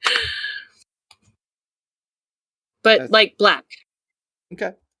 But like black.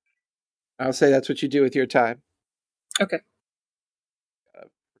 Okay. I'll say that's what you do with your time. Okay. I've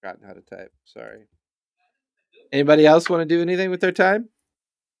forgotten how to type. Sorry. Anybody else want to do anything with their time?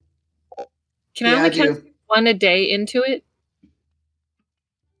 Can I only cast one a day into it?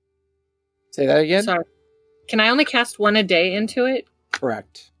 Say that again? Sorry. Can I only cast one a day into it?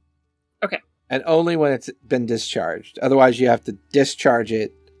 Correct. Okay. And only when it's been discharged. Otherwise, you have to discharge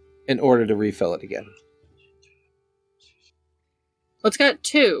it in order to refill it again. Well, it's got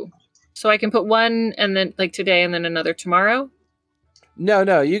 2. So I can put one and then like today and then another tomorrow?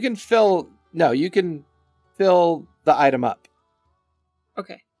 No, you can fill the item up.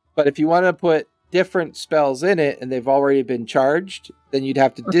 Okay. But if you want to put different spells in it and they've already been charged, then you'd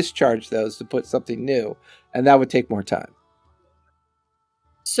have to discharge those to put something new, and that would take more time.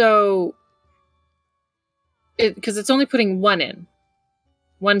 So because it's only putting one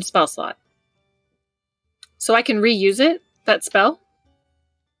spell slot. So I can reuse it, that spell?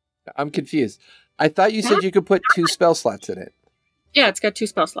 I'm confused. I thought you said you could put 2 spell slots in it. Yeah, it's got 2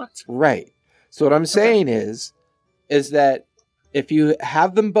 spell slots. Right. So what I'm saying is that if you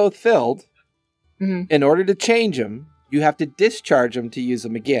have them both filled, in order to change them, you have to discharge them to use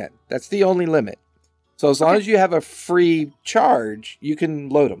them again. That's the only limit. So as long as you have a free charge, you can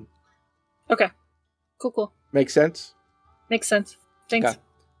load them. Okay. Cool. Make sense? Makes sense. Thanks. Okay.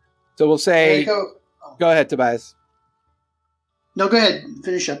 So we'll say... Go ahead, Tobias. No, go ahead.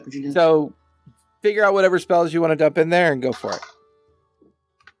 Finish up what you did. So figure out whatever spells you want to dump in there and go for it.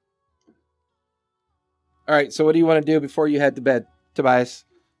 All right, so what do you want to do before you head to bed, Tobias?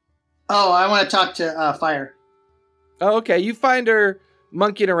 Oh, I want to talk to Fire. Oh, okay. You find her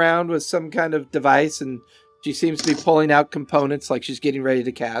monkeying around with some kind of device, and she seems to be pulling out components like she's getting ready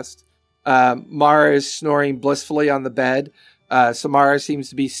to cast. Mara is snoring blissfully on the bed. Samara seems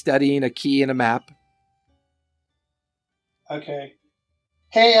to be studying a key and a map. Okay.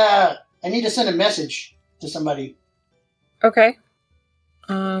 Hey, I need to send a message to somebody. Okay.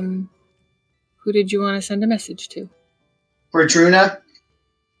 Who did you want to send a message to? Bertruna.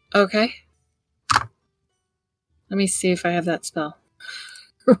 Okay. Let me see if I have that spell.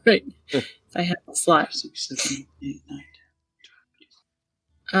 Right. If I have a slot. 6, 7, 8, 9,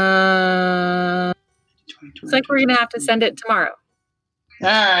 10. Looks like we're going to have to send it tomorrow. All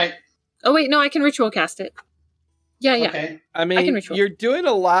right. Oh, wait. No, I can ritual cast it. Yeah. Okay. I mean, you're doing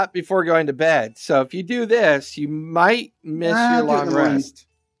a lot before going to bed. So if you do this, you might miss your long rest.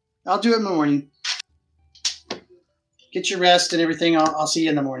 I'll do it in the morning. Get your rest and everything. I'll see you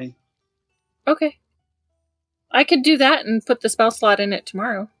in the morning. Okay. I could do that and put the spell slot in it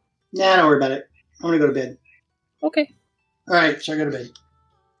tomorrow. Nah, don't worry about it. I'm going to go to bed. Okay. All right, so I go to bed.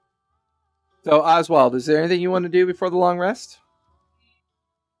 So, Oswald, is there anything you want to do before the long rest?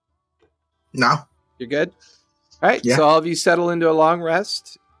 No. You're good? All right, So all of you settle into a long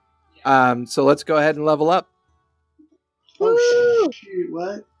rest. So let's go ahead and level up. Oh, shoot,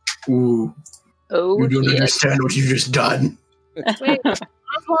 what? Ooh. Oh, you don't understand what you've just done. Wait,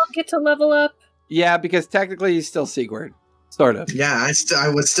 Oswald get to level up? Yeah, because technically he's still Sigurd. Sort of. Yeah, I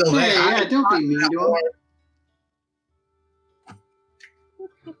was still there. Yeah, don't be mean to him.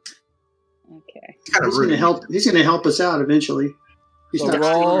 Okay. He's gonna help us out eventually. He's not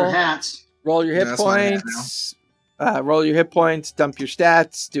stealing our hats. Roll your hit points. Roll your hit points. Dump your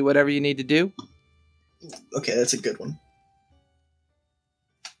stats. Do whatever you need to do. Okay, that's a good one.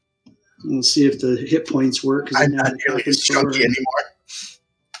 We'll see if the hit points work. I'm not nearly as chunky anymore.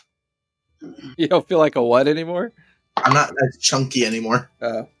 You don't feel like a what anymore? I'm not as chunky anymore.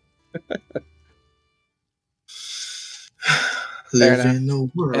 Oh. Live in the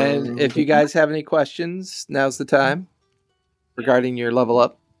world. And if you guys have any questions, now's the time regarding your level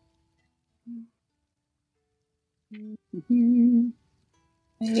up.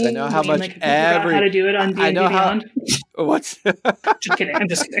 I know how much how to do it on D&D I know Beyond. What's? Just kidding. I'm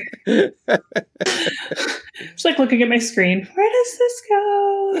just kidding. Just like looking at my screen. Where does this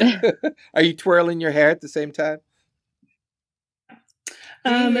go? Are you twirling your hair at the same time?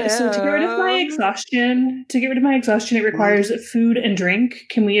 So to get rid of my exhaustion, it requires food and drink.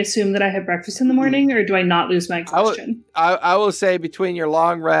 Can we assume that I have breakfast in the morning, or do I not lose my exhaustion? I will say between your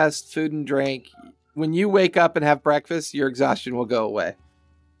long rest, food and drink, when you wake up and have breakfast, your exhaustion will go away.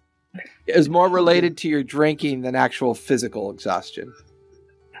 It's more related to your drinking than actual physical exhaustion.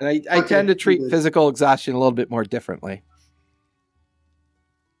 And I tend to treat physical exhaustion a little bit more differently.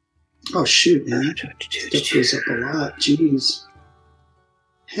 Oh, shoot, man. That goes up a lot. Jeez.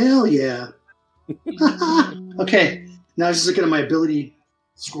 Hell yeah. Okay. Now I'm just looking at my ability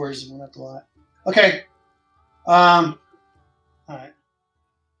scores and went up a lot. Okay. All right.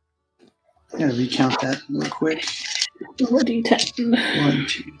 I'm gonna recount that real quick. 4d10. 1, 2,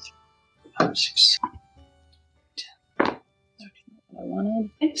 3, 4, 5, 6, 7, 8, I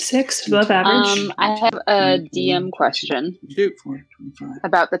wanted 6, above average. I have a DM question 24, 25.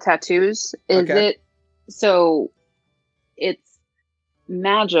 about the tattoos. Is it so? It's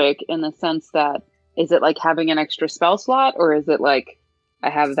magic in the sense that is it like having an extra spell slot, or is it like I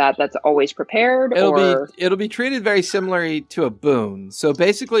have that's always prepared? It'll be treated very similarly to a boon. So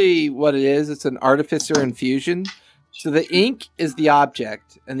basically, what it is, it's an artificer infusion. So the ink is the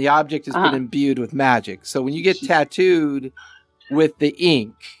object, and the object has been imbued with magic. So when you get tattooed with the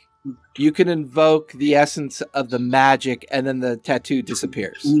ink, you can invoke the essence of the magic, and then the tattoo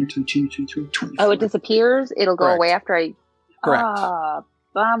disappears. 1, 2, 2, 2, 3, 24. Oh, it disappears? It'll go away after I... Correct. Ah,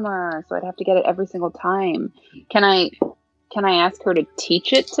 bummer. So I'd have to get it every single time. Can I ask her to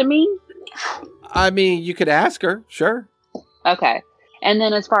teach it to me? I mean, you could ask her, sure. Okay. And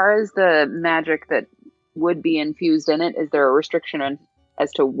then as far as the magic that would be infused in it, is there a restriction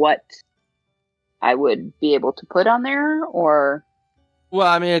as to what I would be able to put on there, or? Well,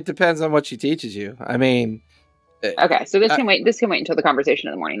 I mean, it depends on what she teaches you. I mean, okay, so this can wait. This can wait until the conversation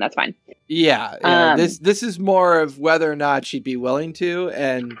in the morning. That's fine. Yeah. This is more of whether or not she'd be willing to,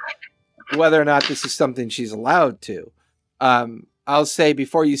 and whether or not this is something she's allowed to. I'll say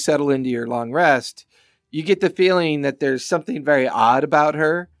before you settle into your long rest, you get the feeling that there's something very odd about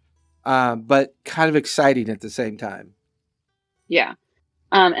her, but kind of exciting at the same time. Yeah.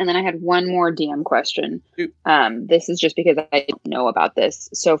 And then I had one more DM question. This is just because I didn't know about this.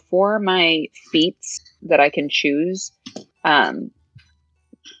 So for my feats that I can choose,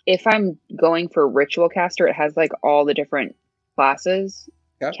 if I'm going for ritual caster, it has like all the different classes.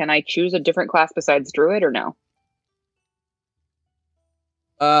 Yeah. Can I choose a different class besides druid or no?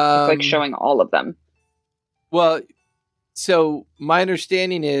 It's like showing all of them. Well, so my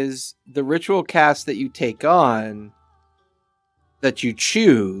understanding is the ritual cast that you take on, that you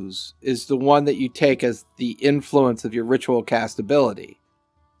choose, is the one that you take as the influence of your ritual cast ability.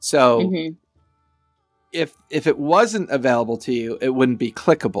 So if it wasn't available to you, it wouldn't be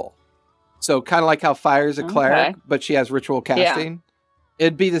clickable. So kind of like how Fire is a cleric, but she has ritual casting. Yeah.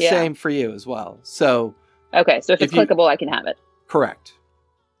 It'd be the same for you as well. So okay, so if it's clickable, I can have it. Correct.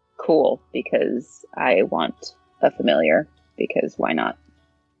 Cool, because I want a familiar, because why not?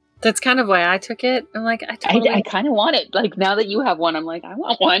 That's kind of why I took it. I'm like, I kind of want it. Like, now that you have one, I'm like, I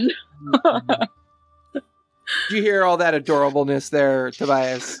want one. Did you hear all that adorableness there,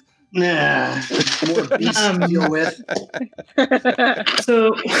 Tobias? Yeah, more beasts to deal with.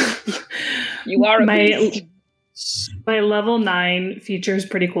 So, you are a beast. My level 9 feature is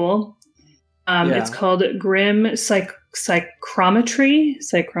pretty cool. It's called Grim Psychrometry.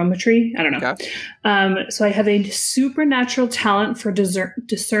 I don't know. Okay. So I have a supernatural talent for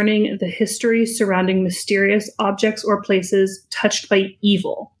discerning the history surrounding mysterious objects or places touched by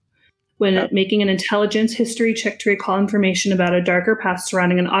evil. When making an intelligence history check to recall information about a darker past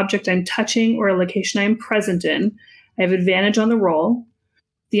surrounding an object I'm touching or a location I am present in, I have advantage on the roll.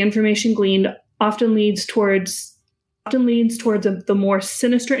 The information gleaned often leads towards the more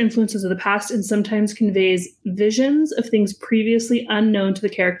sinister influences of the past and sometimes conveys visions of things previously unknown to the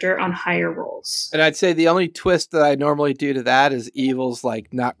character on higher rolls. And I'd say the only twist that I normally do to that is evil's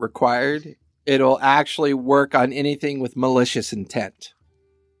like not required. It'll actually work on anything with malicious intent.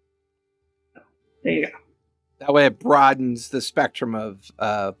 There you go. That way it broadens the spectrum of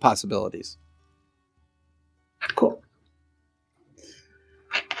possibilities. Cool.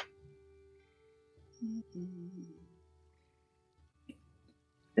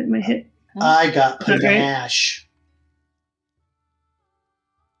 My hit. I got panache.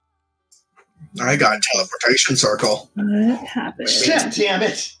 I got teleportation circle. What happened? Shit, damn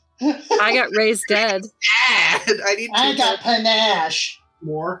it! I got raised dead. I got panache.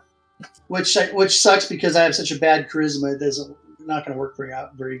 More, which sucks because I have such a bad charisma. It's not going to work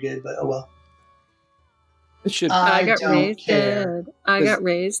very good. But oh well. It should. I got raised dead. I got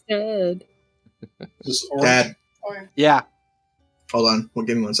raised dead. Dad. Yeah. Hold on. Well,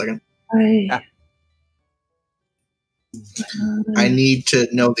 give me 1 second. I need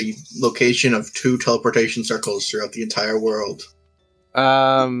to know the location of 2 teleportation circles throughout the entire world.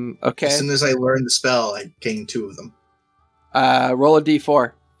 Okay. As soon as I learn the spell, I gain 2 of them. Roll a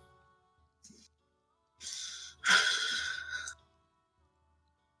d4.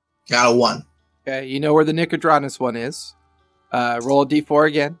 Got a 1. Okay, you know where the Nicodranus one is. Roll a d4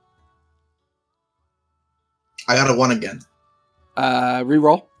 again. I got a 1 again.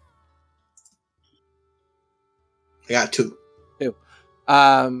 Reroll. I got 2. 2.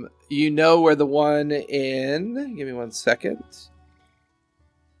 You know where the one in... Give me 1 second.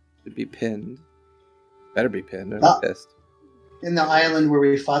 Should be pinned. Better be pinned. I'm pissed. In the island where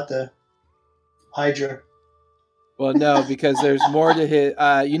we fought the Hydra. Well, no, because there's more to hit.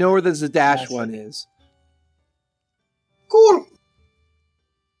 You know where the Zadash one is. Cool.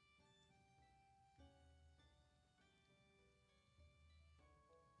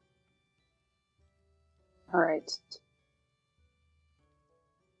 All right.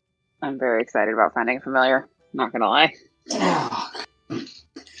 I'm very excited about finding a familiar. Not gonna lie.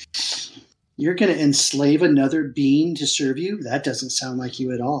 You're gonna enslave another being to serve you? That doesn't sound like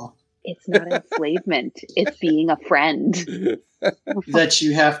you at all. It's not enslavement. It's being a friend. That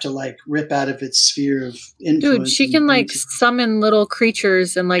you have to like rip out of its sphere of influence. Dude, she can like summon little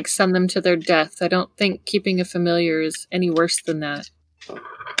creatures and like send them to their death. I don't think keeping a familiar is any worse than that.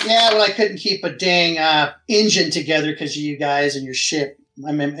 Yeah, well, I couldn't keep a dang engine together because of you guys and your ship.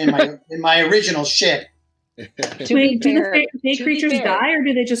 I'm in my original ship. Wait, do the Fey creatures die, or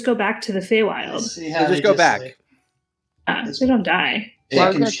do they just go back to the Feywild? They just go back. They don't die. Well, I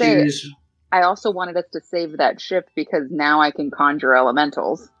was gonna say, I also wanted us to save that ship because now I can conjure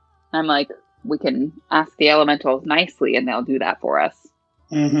elementals. I'm like, we can ask the elementals nicely and they'll do that for us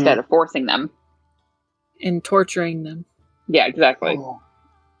instead of forcing them. And torturing them. Yeah, exactly.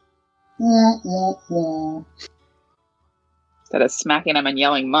 Instead of smacking them and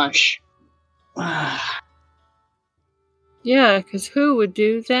yelling mush. Yeah, because who would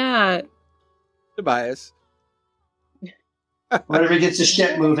do that? Tobias. Whatever gets the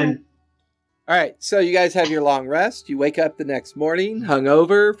ship moving. All right, so you guys have your long rest. You wake up the next morning,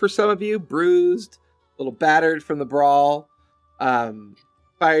 hungover for some of you, bruised, a little battered from the brawl.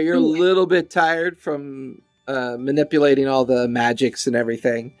 Fire, you're a little bit tired from manipulating all the magics and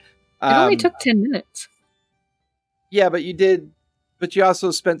everything. It only took 10 minutes. Yeah, but you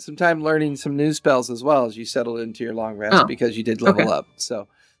also spent some time learning some new spells as well as you settled into your long rest because you did level up. So,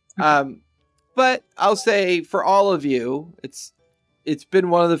 but I'll say for all of you, it's been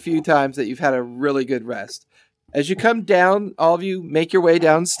one of the few times that you've had a really good rest. As you come down, all of you make your way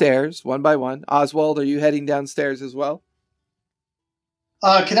downstairs one by one. Oswald, are you heading downstairs as well?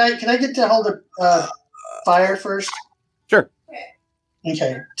 Can I get to hold of Fire first? Sure.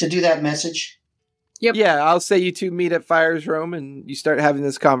 Okay, to do that message. Yep. Yeah, I'll say you two meet at Fire's room and you start having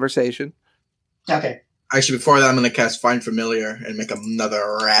this conversation. Okay. Actually, before that, I'm going to cast Find Familiar and make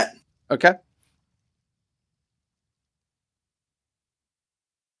another rat. Okay.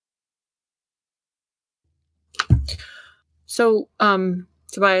 So,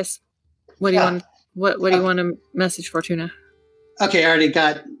 Tobias, what do you want? What do you want to message Fortuna? Okay, I already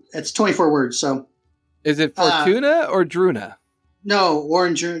got. It's 24 words. So, is it Fortuna or Druna? No,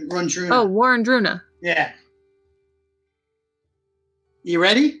 Warren Druna. Oh, Warren Druna. Yeah. You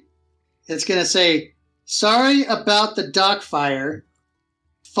ready? It's gonna say, "Sorry about the dock fire.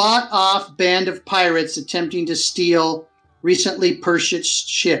 Fought off band of pirates attempting to steal recently purchased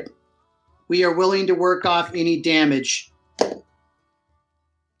ship. We are willing to work off any damage."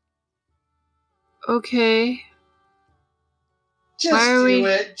 Okay. Just do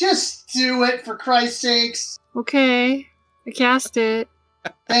it. Just do it, for Christ's sakes. Okay. I cast it.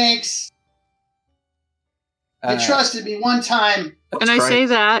 Thanks. You trusted me one time. And I say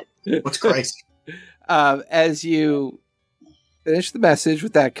that. What's Christ? As you finish the message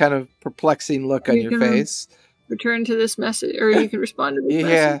with that kind of perplexing look on your face. Return to this message, or you can respond to this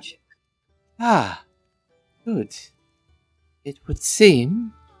message. Ah, good. It would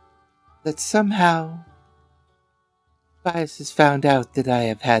seem that somehow Tobias has found out that I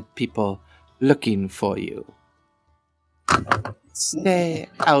have had people looking for you. Stay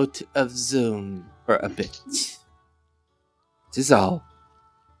out of zone for a bit. This is all.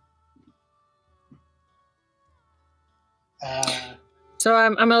 So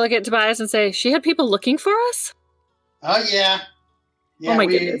I'm gonna look at Tobias and say, she had people looking for us? Oh yeah. Oh my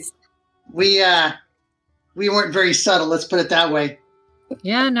goodness. We weren't very subtle, let's put it that way.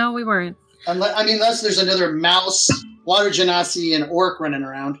 Yeah, no, we weren't. Unless there's another mouse, water genasi, and orc running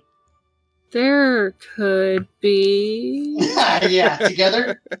around. There could be. Yeah,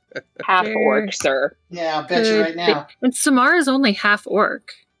 together? Half orc, sir. Yeah, I'll bet you right now. And Samara's only half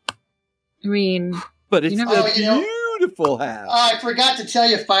orc. I mean... But it's a beautiful half. Oh, I forgot to tell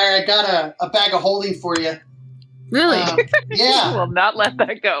you, Fire, I got a bag of holding for you. Really? Yeah. I will not let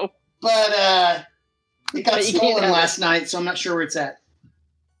that go. But it got stolen last night, so I'm not sure where it's at.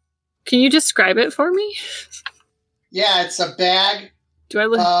 Can you describe it for me? Yeah, it's a bag. Do I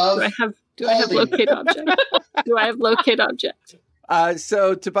have locate object? Do I have locate object?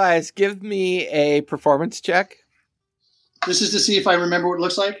 So Tobias, give me a performance check. This is to see if I remember what it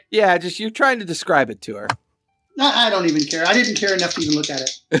looks like? Yeah, just you're trying to describe it to her. No, I don't even care. I didn't care enough to even look at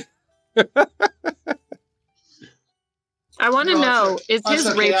it. I want to know, is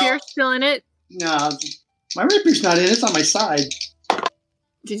his rapier still in it? No, my rapier's not in it. It's on my side.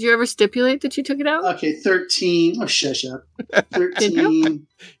 Did you ever stipulate that you took it out? Okay, 13. Oh, shush up. 13.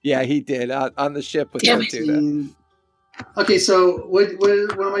 Yeah, he did on the ship with Fortuna. Okay, so what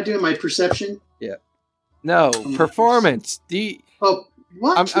am I doing? My perception? Yeah. No, performance.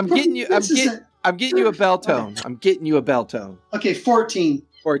 What? I'm getting you a bell tone. I'm getting you a bell tone. Okay, 14.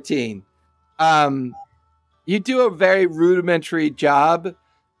 14. You do a very rudimentary job.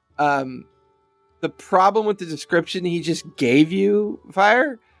 The problem with the description he just gave you,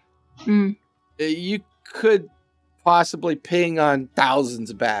 Fire, you could possibly ping on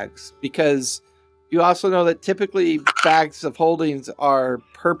thousands of bags, because you also know that typically bags of holdings are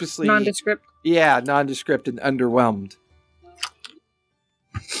purposely nondescript. Yeah, nondescript and underwhelmed.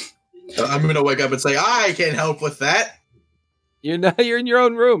 I'm going to wake up and say, I can't help with that. You're in your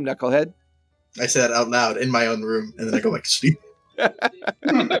own room, Knucklehead. I say that out loud in my own room, and then I go back to sleep. You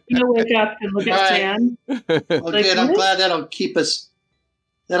wake up and look at Sam. Well, good. I'm glad that'll keep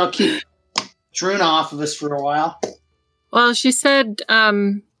Druna off of us for a while. Well, she said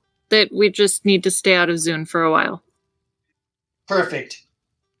that we just need to stay out of Zune for a while. Perfect.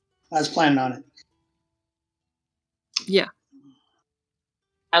 I was planning on it. Yeah.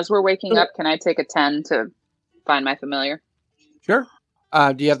 As we're waking up, can I take a 10 to find my familiar? Sure.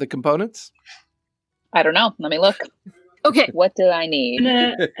 Do you have the components? I don't know. Let me look. Okay. What do I need?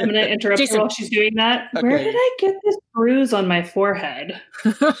 I'm gonna interrupt Jason. her while she's doing that. Okay. Where did I get this bruise on my forehead?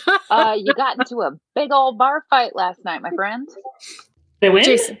 You got into a big old bar fight last night, my friend. Did I win?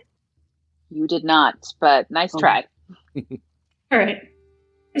 Jason. You did not, but nice try. All right.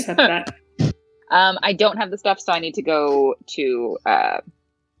 Accept that. I don't have the stuff, so I need to go to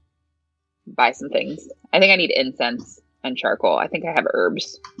buy some things. I think I need incense and charcoal. I think I have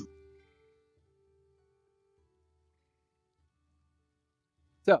herbs.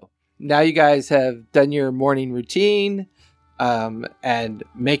 So now you guys have done your morning routine, and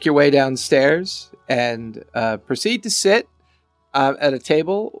make your way downstairs and proceed to sit at a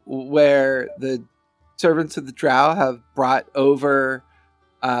table where the servants of the Drow have brought over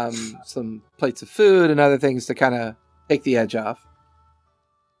some plates of food and other things to kind of take the edge off.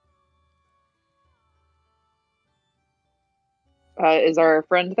 Is our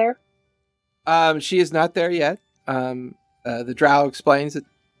friend there? She is not there yet. The Drow explains that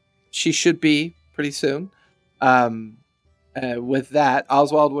she should be pretty soon. With that,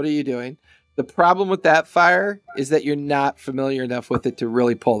 Oswald, what are you doing? The problem with that fire is that you're not familiar enough with it to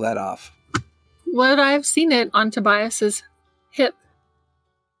really pull that off. Would I have seen it on Tobias's hip?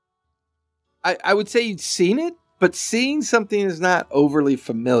 I would say you'd seen it, but seeing something is not overly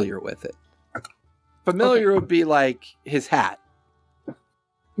familiar with it. Familiar would be like his hat.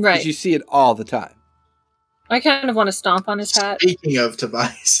 Right. Because you see it all the time. I kind of want to stomp on his hat. Speaking of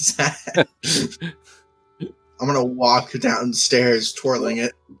Tobias' hat, I'm going to walk downstairs twirling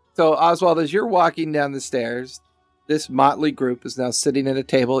it. So, Oswald, as you're walking down the stairs, this motley group is now sitting at a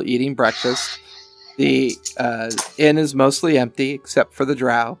table eating breakfast. The inn is mostly empty, except for the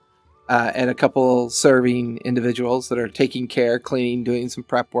Drow, and a couple serving individuals that are taking care, cleaning, doing some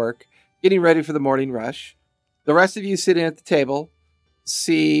prep work, getting ready for the morning rush. The rest of you sitting at the table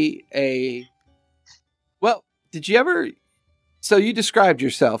see a... Well, did you ever... So you described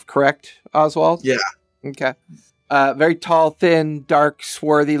yourself, correct, Oswald? Yeah. Okay. Very tall, thin, dark,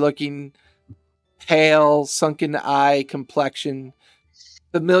 swarthy looking, pale, sunken eye complexion,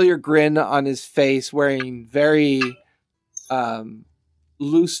 familiar grin on his face, wearing very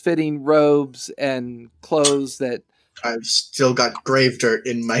loose-fitting robes and clothes that... I've still got grave dirt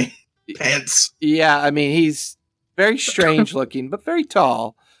in my pants. Yeah, I mean, he's very strange looking, but very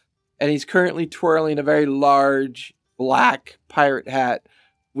tall. And he's currently twirling a very large black pirate hat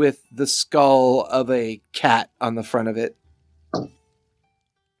with the skull of a cat on the front of it.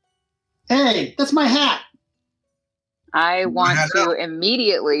 Hey, that's my hat. I want to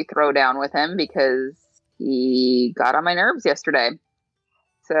immediately throw down with him because he got on my nerves yesterday.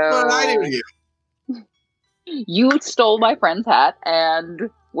 So What did I do to you? You stole my friend's hat and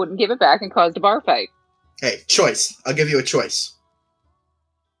wouldn't give it back and caused a bar fight. Hey, choice. I'll give you a choice.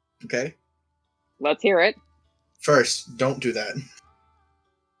 Okay? Let's hear it. First, don't do that.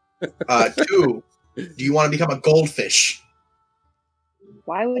 2, do you want to become a goldfish?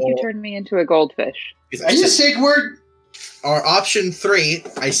 Why would you turn me into a goldfish? Are you Sigward? Or option 3,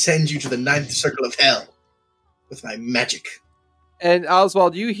 I send you to the 9th circle of hell with my magic. And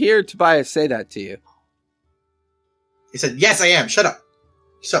Oswald, you hear Tobias say that to you. He said, yes, I am. Shut up.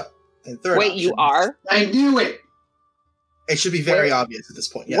 So, and third Wait, option, you are? I knew it. It should be very obvious at this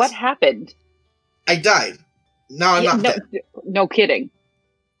point, yes. What happened? I died. Now I'm not dead. No kidding.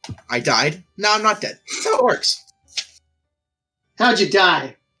 I died. Now I'm not dead. That's how it works. How'd you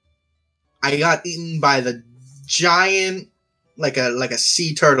die? I got eaten by the giant, like a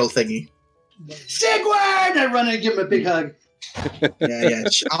sea turtle thingy. Sigward! I run in and give him a big hug. Yeah.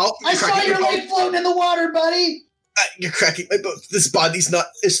 I saw your leg floating in the water, buddy. You're cracking my bones. This body's not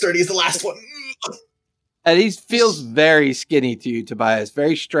as sturdy as the last one. And he feels very skinny to you, Tobias.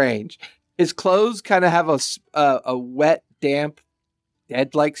 Very strange. His clothes kind of have a wet, damp,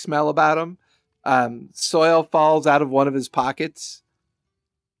 dead-like smell about him. Soil falls out of one of his pockets.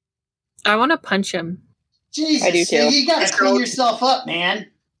 I want to punch him. Jesus, I do too. You gotta clean yourself up, man.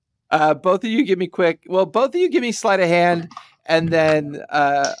 Both of you give me both of you give me sleight of hand, and then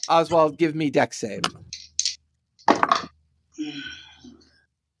Oswald, give me dex save.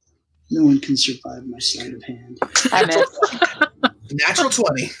 No one can survive my sleight of hand. I missed. Natural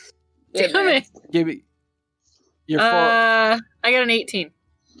 20. Damn it. Give me your I got an 18.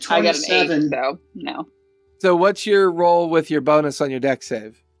 I got an 8, so no. So what's your roll with your bonus on your dex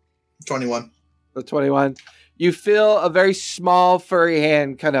save? 21. The 21. You feel a very small, furry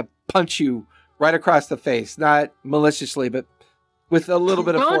hand kind of punch you right across the face. Not maliciously, but with a little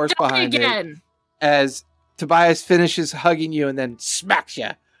bit of force behind it. As Tobias finishes hugging you and then smacks you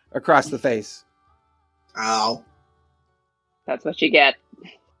across the face. Ow. That's what you get.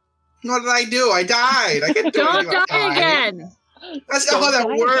 What did I do? I died. I can't do Don't anything about die dying. again. That's not how that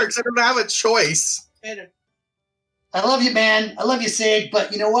works. I don't have a choice. I love you, man. I love you, Sig,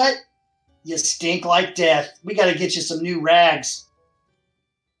 but you know what? You stink like death. We gotta get you some new rags.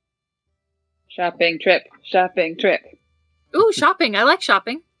 Shopping trip. Ooh, shopping. I like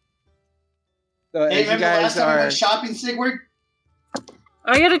shopping. So Hey, as you remember the last guys time we are went shopping, Sigward?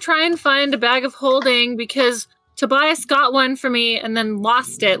 I gotta try and find a bag of holding because Tobias got one for me and then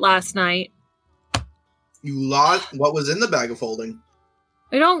lost it last night. You lost what was in the bag of holding?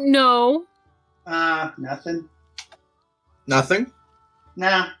 I don't know. Nothing. Nothing?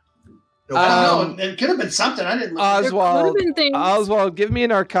 Nah. No I problem. don't know. It could have been something. I didn't look. Oswald. There could have been things. Oswald, give me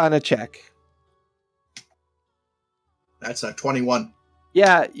an Arcana check. That's a 21.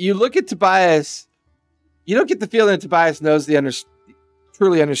 Yeah, you look at Tobias. You don't get the feeling that Tobias knows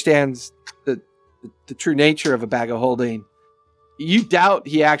truly understands the true nature of a bag of holding. You doubt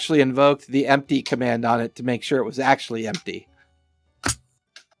he actually invoked the empty command on it to make sure it was actually empty.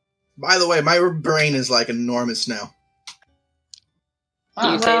 By the way, my brain is like enormous now. Do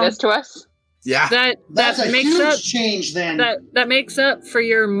you say this to us? Yeah. That's a makes huge up change then. that makes up for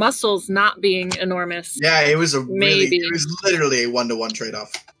your muscles not being enormous. Yeah, it was Maybe. it was literally a 1-to-1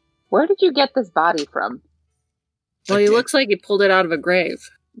 trade-off. Where did you get this body from? Well, he looks like he pulled it out of a grave.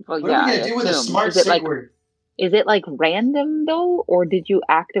 Well, What are we gonna do with a smart Sigward? Is it like random though, or did you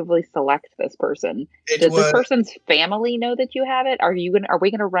actively select this person? Does this person's family know that you have it? Are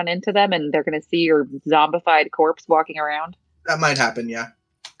we gonna run into them and they're gonna see your zombified corpse walking around? That might happen, yeah.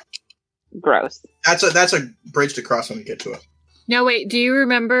 Gross. That's a bridge to cross when we get to it. Now, wait, do you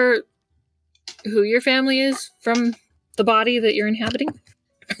remember who your family is from the body that you're inhabiting?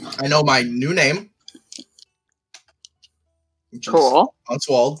 I know my new name. Cool.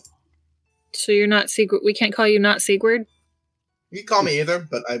 Oswald. So you're not Sigurd. We can't call you not Sigurd? You can call me either,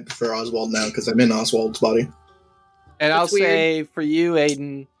 but I prefer Oswald now because I'm in Oswald's body. And I'll say for you,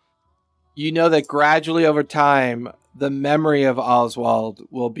 Aiden, you know that gradually over time, the memory of Oswald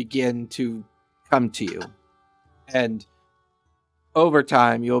will begin to come to you. And over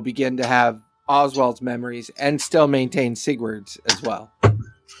time, you'll begin to have Oswald's memories and still maintain Sigurd's as well.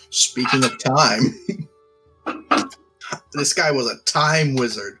 Speaking of time, this guy was a time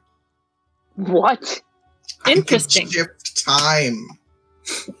wizard. What? Interesting. I can shift time.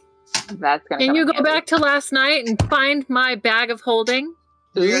 That's gonna. Can you go back to last night and find my bag of holding?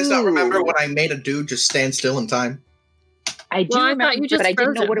 Do you guys not remember when I made a dude just stand still in time? I do remember, but I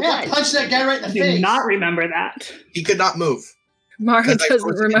didn't know what it was. Punch that guy right in the I face. do not remember that. He could not move. Mara doesn't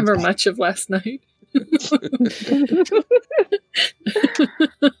remember much of last night.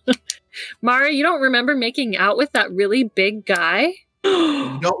 Mara, you don't remember making out with that really big guy?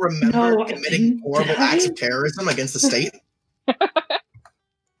 You don't remember committing horrible acts of terrorism against the state?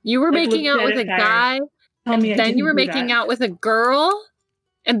 You were making out with a guy, and then you were making out with a girl,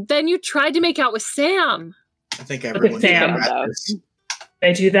 and then you tried to make out with Sam. I think everyone did that. Did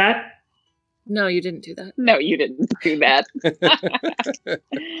I do that? No, you didn't do that. No, you didn't do that.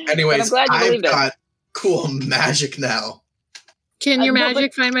 Anyways, I've got cool magic now. Can your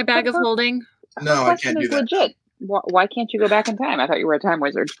magic find my bag of holding? No, I can't do that. Legit. Why can't you go back in time? I thought you were a time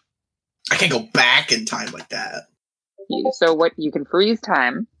wizard. I can't go back in time like that. So what? You can freeze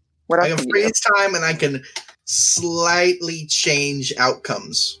time. What else I can you freeze time, and I can slightly change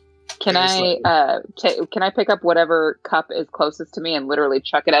outcomes. Can I pick up whatever cup is closest to me and literally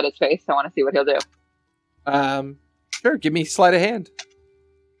chuck it at his face? I want to see what he'll do. Sure. Give me sleight of hand.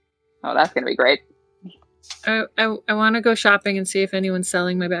 Oh, that's gonna be great. I want to go shopping and see if anyone's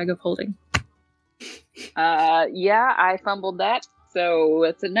selling my bag of holding. Yeah, I fumbled that, so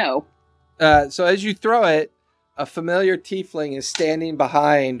it's a no. So as you throw it, a familiar tiefling is standing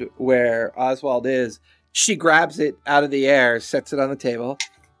behind where Oswald is. She grabs it out of the air, sets it on the table.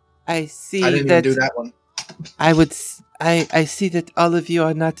 I see. I didn't even do that one. I see that all of you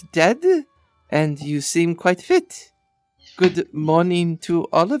are not dead, and you seem quite fit. Good morning to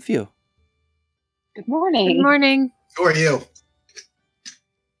all of you. Good morning. Good morning. Who are you?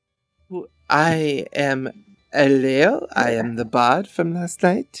 I am Eleo. I am the bard from last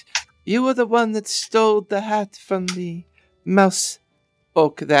night. You were the one that stole the hat from the mouse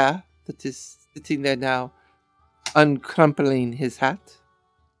folk there, that is sitting there now, uncrumpling his hat.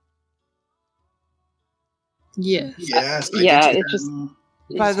 Yes. Yes.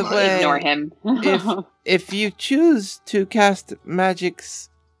 By the way, ignore him. if you choose to cast magics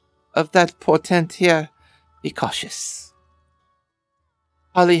of that portent here, be cautious.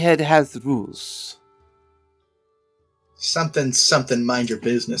 Hollyhead has rules. Something, mind your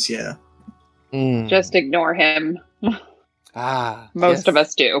business, yeah. Just ignore him. Most of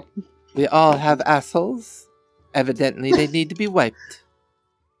us do. We all have assholes. Evidently, they need to be wiped.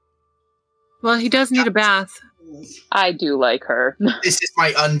 Well, he does need a bath. I do like her. This is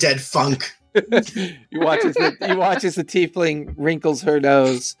my undead funk. You watch as the tiefling wrinkles her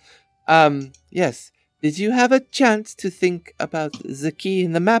nose. Yes. Did you have a chance to think about the key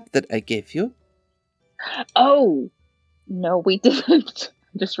in the map that I gave you? Oh, no, we didn't.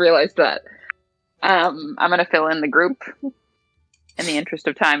 Just realized that. I'm going to fill in the group in the interest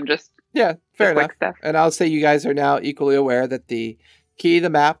of time. Fair enough. Stuff. And I'll say you guys are now equally aware that the key of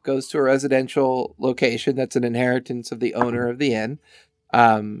the map goes to a residential location that's an inheritance of the owner of the inn.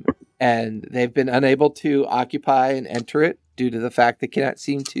 And they've been unable to occupy and enter it due to the fact they cannot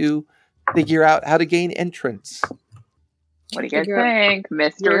seem to figure out how to gain entrance. What do you guys think?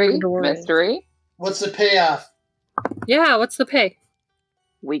 Mystery? What's the payoff? Yeah, what's the pay?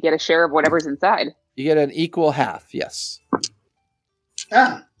 We get a share of whatever's inside. You get an equal half, yes.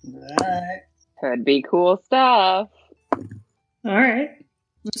 Ah, all right. Could be cool stuff. All right,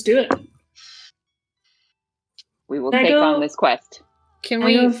 let's do it. We will take on this quest. Can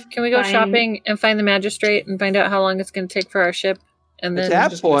we go shopping and find the magistrate and find out how long it's going to take for our ship? And then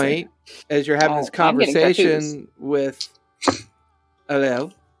at that point, as you're having this conversation with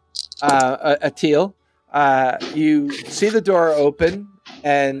Atil, you see the door open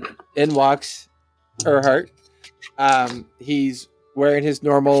and in walks Erhart. He's wearing his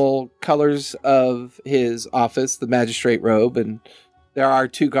normal colors of his office, the magistrate robe, and there are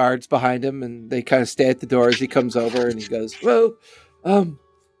two guards behind him, and they kind of stay at the door as he comes over, and he goes, "Well,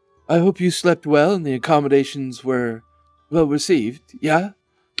 I hope you slept well and the accommodations were well received, yeah?"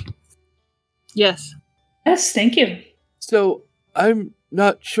 Yes. Yes, thank you. So, I'm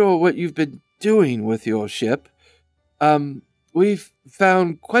not sure what you've been doing with your ship. We've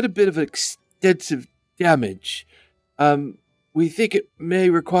found quite a bit of extensive damage. We think it may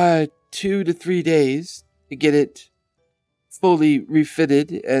require 2 to 3 days to get it fully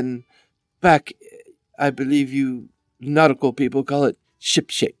refitted and back. I believe you nautical people call it ship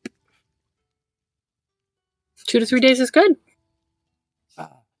shape. 2 to 3 days is good.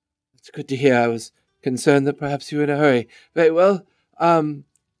 It's good to hear. I was concerned that perhaps you were in a hurry. Very well.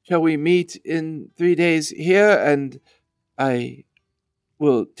 Shall we meet in 3 days here, and I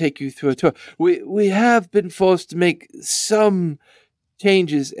will take you through a tour. We have been forced to make some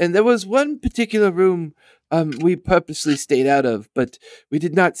changes, and there was one particular room we purposely stayed out of, but we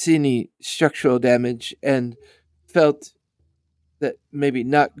did not see any structural damage and felt that maybe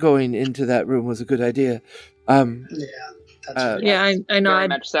not going into that room was a good idea. I know. Very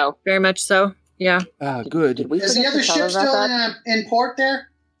much so. Very much so. Yeah. Good. Is the other ship still in port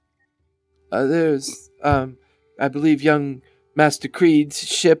there? There's, I believe, young Master Creed's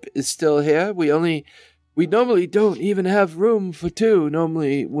ship is still here. We normally don't even have room for 2,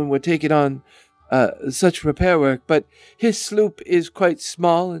 normally when we're taking on such repair work, but his sloop is quite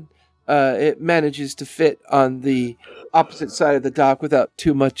small, and it manages to fit on the opposite side of the dock without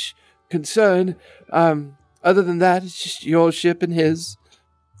too much concern. Other than that, it's just your ship and his.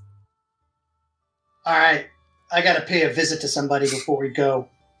 All right. I got to pay a visit to somebody before we go.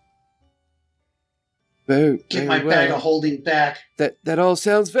 Get my bag of holding back. That all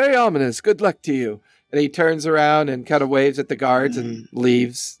sounds very ominous. Good luck to you. And he turns around and kind of waves at the guards and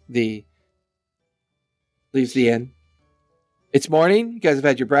leaves the inn. It's morning. You guys have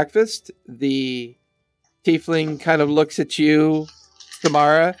had your breakfast. The tiefling kind of looks at you,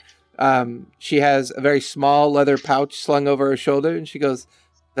 Tamara. She has a very small leather pouch slung over her shoulder, and she goes,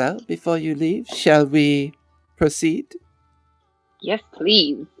 "Well, before you leave, shall we proceed?" Yes,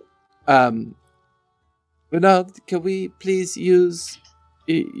 please. Renaud, can we please use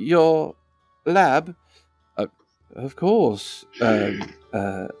your lab? Of course.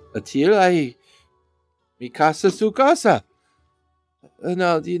 Atil, Mikasa Sukasa.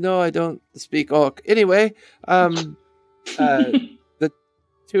 No, do you know I don't speak Orc? Anyway, the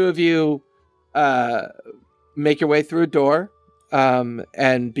two of you make your way through a door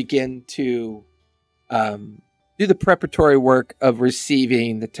and begin to do the preparatory work of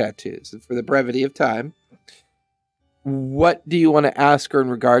receiving the tattoos. And for the brevity of time, what do you want to ask her in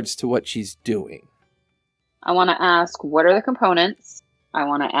regards to what she's doing? I want to ask, what are the components? I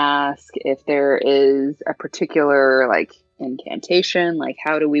want to ask if there is a particular, incantation,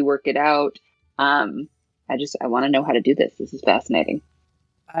 how do we work it out? I want to know how to do this. This is fascinating.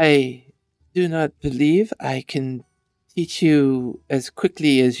 I do not believe I can teach you as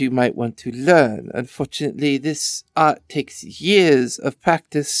quickly as you might want to learn. Unfortunately, this art takes years of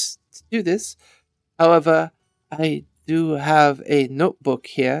practice to do this. However, I do have a notebook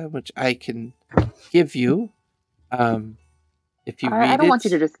here, which I can give you. If you read it. I don't want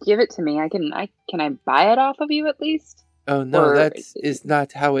you to just give it to me. Can I buy it off of you at least? Oh no, that is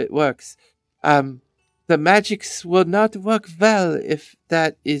not how it works. The magics will not work well if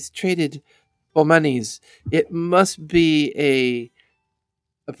that is traded for monies. It must be a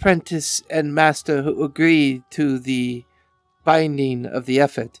apprentice and master who agree to the binding of the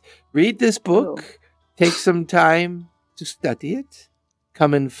effort. Read this book. Take some time to study it.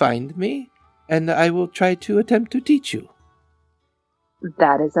 Come and find me, and I will try to attempt to teach you.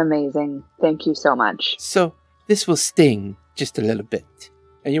 That is amazing. Thank you so much. So, this will sting just a little bit.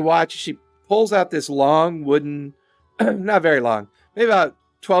 And you watch, she pulls out this long wooden, not very long, maybe about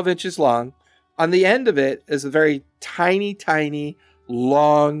 12 inches long. On the end of it is a very tiny,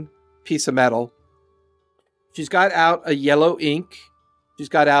 long piece of metal. She's got out a yellow ink. She's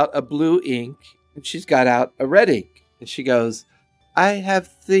got out a blue ink. And she's got out a red ink. And she goes, I have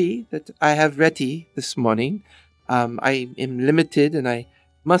 3 that I have ready this morning. I am limited and I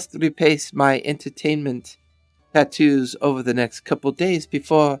must replace my entertainment tattoos over the next couple days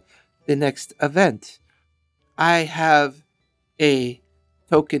before the next event. I have a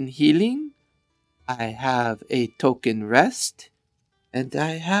token healing, I have a token rest, and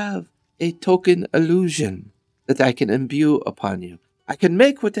I have a token illusion that I can imbue upon you. I can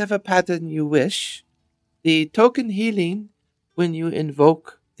make whatever pattern you wish. The token healing, when you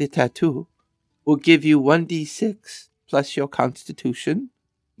invoke the tattoo, will give you 1d6 plus your constitution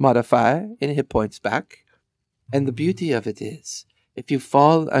modifier and hit points back. And the beauty of it is, if you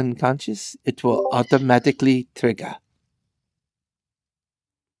fall unconscious, it will automatically trigger.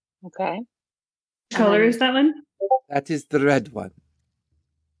 Okay. What color is that one? That is the red one.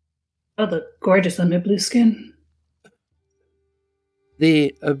 Oh, the gorgeous on my blue skin.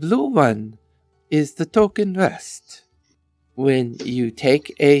 The blue one is the token rest. When you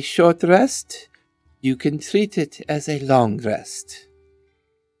take a short rest, you can treat it as a long rest.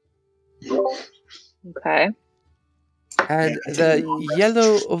 Okay. And the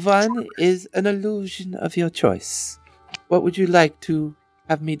yellow one is an illusion of your choice. What would you like to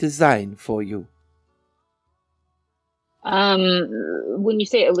have me design for you? When you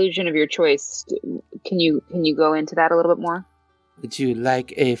say illusion of your choice, can you go into that a little bit more? Would you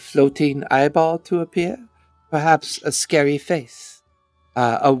like a floating eyeball to appear? Perhaps a scary face?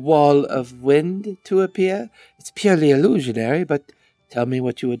 A wall of wind to appear? It's purely illusionary, but tell me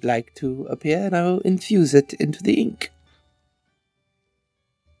what you would like to appear, and I will infuse it into the ink.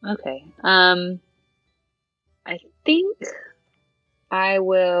 Okay. I think I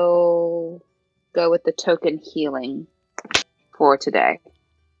will go with the token healing for today.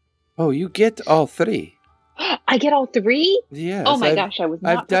 Oh, you get all 3. I get all 3? Yes. Oh my gosh, I was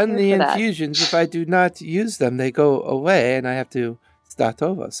not I've done the prepared for infusions. If I do not use them, they go away, and I have to start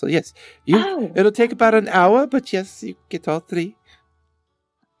over. So yes, it'll take about an hour, but yes, you get all 3.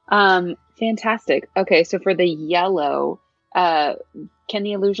 Fantastic. Okay, so for the yellow, can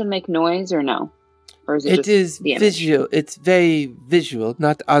the illusion make noise or no? Or is it just is the image? visual. It's very visual,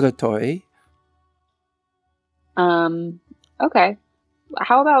 not auditory. Okay.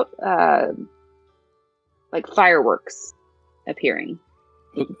 How about fireworks appearing?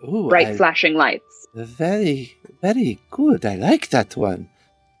 Ooh, bright flashing lights. Very, very good. I like that one.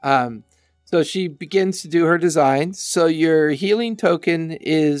 So she begins to do her designs. So your healing token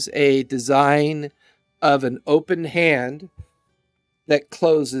is a design of an open hand that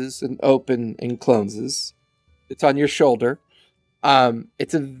closes and open and closes. It's on your shoulder.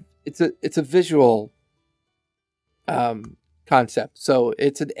 It's a visual concept. So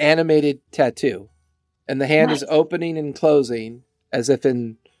it's an animated tattoo, and the hand is opening and closing as if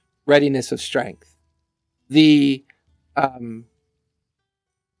in readiness of strength. The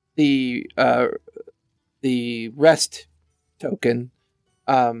rest token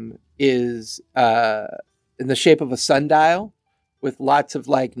is in the shape of a sundial with lots of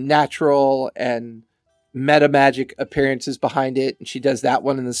like natural and meta magic appearances behind it, and she does that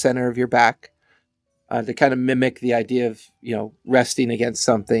one in the center of your back to kind of mimic the idea of, you know, resting against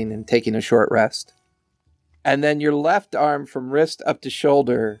something and taking a short rest. And then your left arm from wrist up to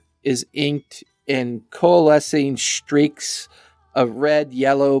shoulder is inked in coalescing streaks of red,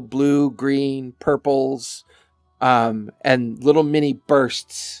 yellow, blue, green, purples, and little mini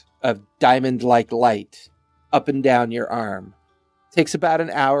bursts of diamond-like light up and down your arm. Takes about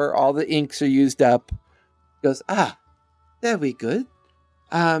an hour. All the inks are used up. Goes, there we good.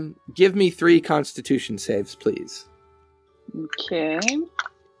 Give me 3 Constitution saves, please. Okay.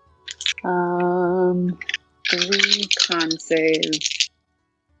 3 con saves.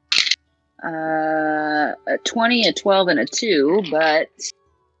 A 20, a 12, and a 2, but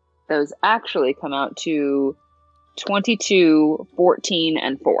those actually come out to 22, 14,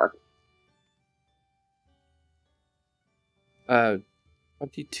 and 4.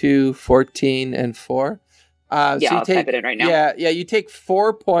 22, 14, and 4. Yeah, so I'll type it in right now. Yeah, you take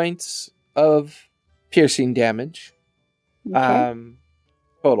 4 points of piercing damage. Okay.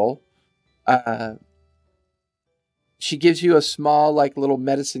 Total. She gives you a small, like, little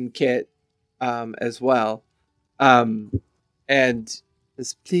medicine kit as well. And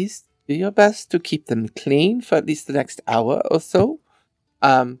says, please do your best to keep them clean for at least the next hour or so.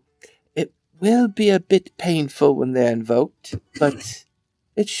 It will be a bit painful when they're invoked, but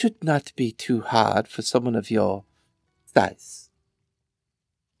it should not be too hard for someone of your size.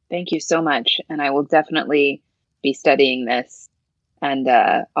 Thank you so much, and I will definitely be studying this, and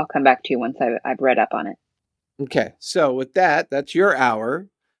I'll come back to you once I've read up on it. Okay, so with that, that's your hour.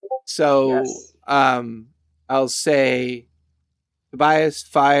 So Yes. I'll say Tobias,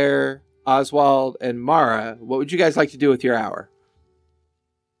 Fire, Oswald, and Mara, what would you guys like to do with your hour?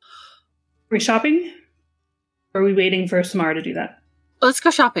 Are we shopping? Or are we waiting for Samara to do that? Let's go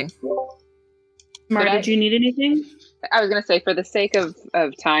shopping. Samara, did you need anything? I was going to say, for the sake of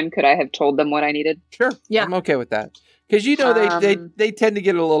time, could I have told them what I needed? Sure. Yeah. I'm okay with that. Because, you know, they tend to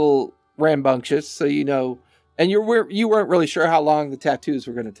get a little rambunctious, so you know, and you weren't really sure how long the tattoos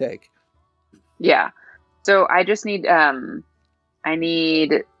were going to take. Yeah. So I just need, I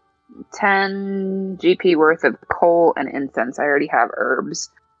need 10 GP worth of coal and incense. I already have herbs.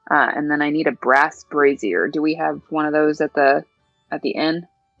 And then I need a brass brazier. Do we have one of those at the inn?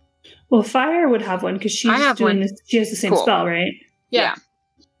 Well, Fire would have one because she's doing this. She has the same spell, right? Yeah. So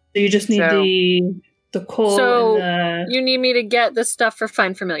you just need the coal. So and you need me to get the stuff for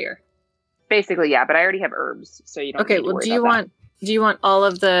Find Familiar. Basically, yeah, but I already have herbs, so you don't. Okay. Need to Well, worry do you want all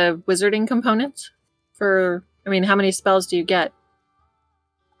of the wizarding components? How many spells do you get?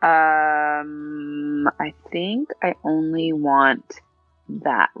 I think I only want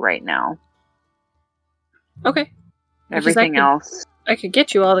that right now. Okay. Everything else. I could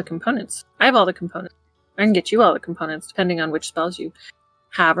get you all the components. I have all the components. I can get you all the components depending on which spells you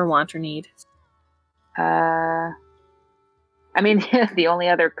have or want or need. The only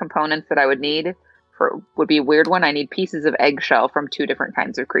other components that I would need would be a weird one. I need pieces of eggshell from 2 different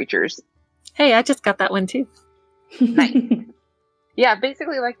kinds of creatures. Hey, I just got that one too. Nice. Yeah,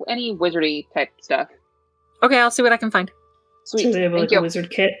 basically like any wizardy type stuff. Okay, I'll see what I can find. Sweet. So they have Thank you. a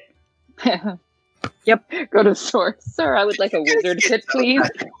wizard kit. Yep. Go to the store. Sir, I would like a wizard kit, please.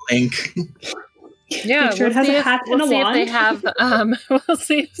 Link. Yeah, Make sure it has a hat and a see if wand. they have. We'll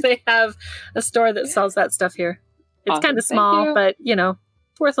see if they have a store that sells that stuff here. It's Awesome. kind of Thank small, you. but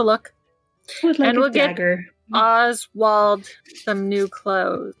it's worth a look. Would like And a we'll get dagger. Oswald some new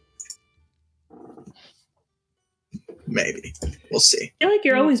clothes. Maybe. We'll see. I feel like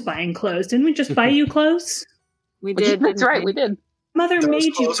you're always buying clothes. Didn't we just buy you clothes? We did. That's didn't right, we did. Mother Those made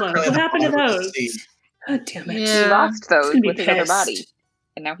you clothes are clothes. currently What happened to at the bottom of the those? sea. God damn it. Yeah. He lost those gonna be with his other pissed. body.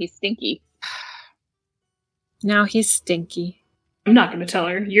 And now he's stinky. Now he's stinky. I'm not going to tell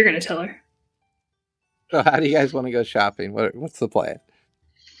her. You're going to tell her. So how do you guys want to go shopping? What's the plan?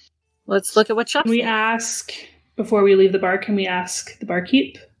 Let's look at what shops. Can we ask before we leave the bar, can we ask the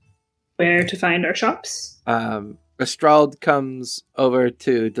barkeep where to find our shops? Estrald comes over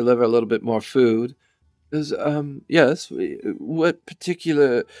to deliver a little bit more food. Yes, what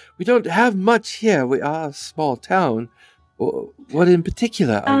particular... We don't have much here. We are a small town. What in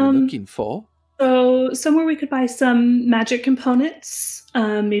particular are you looking for? So somewhere we could buy some magic components.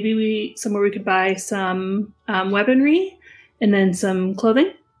 Maybe somewhere we could buy some weaponry and then some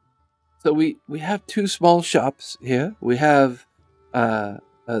clothing. So we have two small shops here. We have the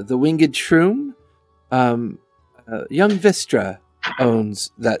Winged Shroom. Young Vistra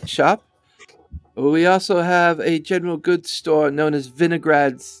owns that shop. We also have a general goods store known as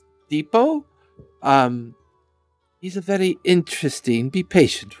Vinograd's Depot. He's a very interesting. Be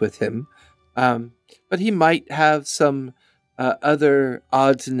patient with him. But he might have some other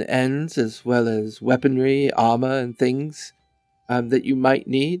odds and ends, as well as weaponry, armor, and things that you might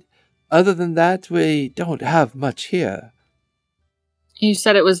need. Other than that, we don't have much here. You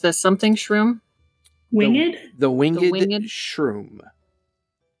said it was the something shroom? Winged? The Winged Shroom.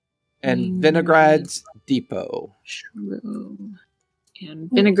 And Vinograd's Depot. Shroom. And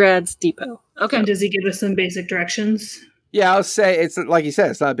Vinograd's Depot. Okay. And does he give us some basic directions? Yeah, I'll say, it's like you said,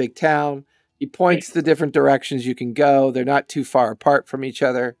 it's not a big town. He points the different directions you can go. They're not too far apart from each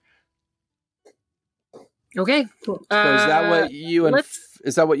other. Okay. Cool. So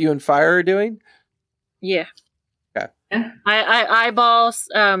is that what you and Fire are doing? Yeah. Okay. Yeah. I eyeballs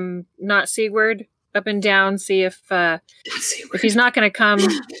not Sigurd up and down, see if he's not going to come,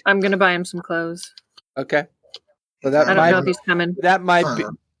 I'm going to buy him some clothes. Okay. Well, I don't know if he's coming. That might be.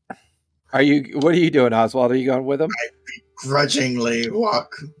 What are you doing, Oswald? Are you going with him? I begrudgingly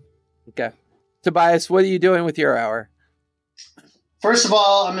walk. Okay. Tobias, what are you doing with your hour? First of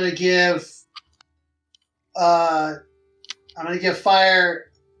all, I'm going to give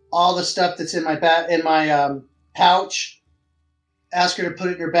Fire all the stuff that's in my pouch. Ask her to put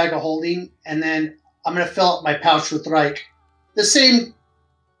it in her bag of holding, and then I'm going to fill up my pouch with like the same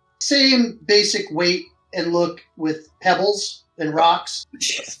basic weight and look with pebbles and rocks.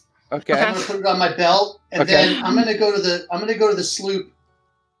 Okay. I'm going to put it on my belt, and then I'm going to go to the sloop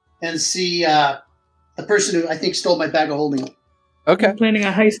and see the person who I think stole my bag of holding. Okay. I'm planning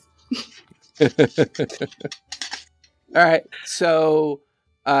a heist. All right. So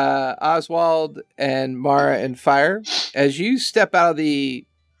Oswald and Mara and Fire, as you step out of the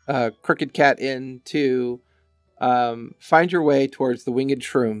Crooked Cat Inn to find your way towards the Winged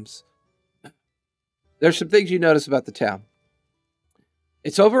Shrooms, there's some things you notice about the town.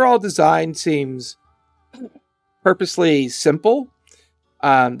 Its overall design seems purposely simple.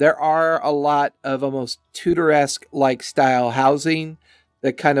 There are a lot of almost Tudor-esque-like style housing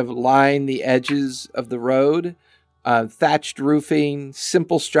that kind of line the edges of the road. Thatched roofing,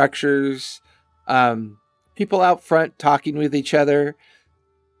 simple structures, people out front talking with each other.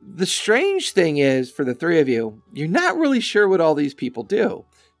 The strange thing is, for the three of you, you're not really sure what all these people do.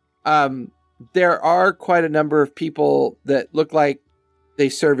 There are quite a number of people that look like they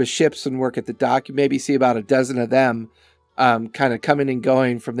service ships and work at the dock. You maybe see about a dozen of them kind of coming and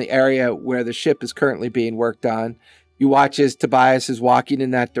going from the area where the ship is currently being worked on. You watch as Tobias is walking in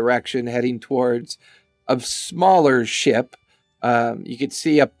that direction, heading towards a smaller ship. You could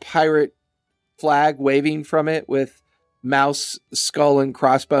see a pirate flag waving from it with mouse skull and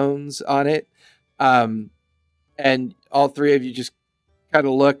crossbones on it. And all three of you just kind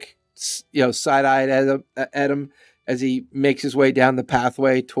of look, side-eyed at him as he makes his way down the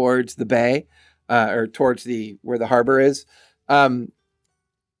pathway towards the bay, or towards where the harbor is. The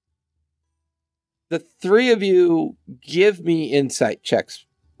three of you give me insight checks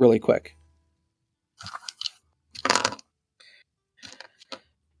really quick.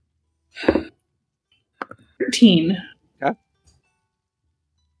 13. Okay.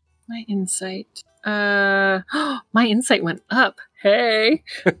 My insight. My insight went up. Hey.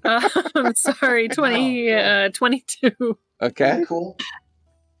 I'm sorry. 22. Okay. Cool.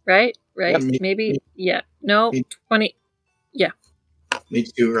 Right? Yep. Maybe. Yeah. No. 20. Yeah. Me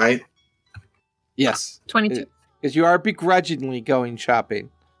too, right? Yes. 22. Because you are begrudgingly going shopping.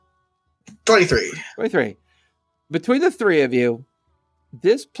 23. 23. Between the three of you,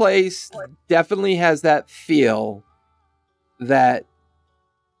 this place definitely has that feel that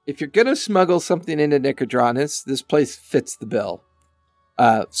if you're going to smuggle something into Nicodranus, this place fits the bill.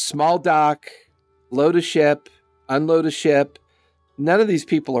 Small dock, load a ship, unload a ship. None of these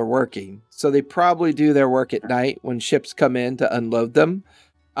people are working, so they probably do their work at night when ships come in to unload them.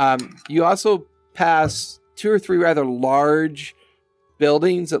 You also pass 2 or 3 rather large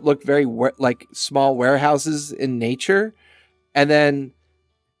buildings that look very like small warehouses in nature. And then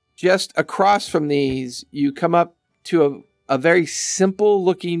just across from these, you come up to a very simple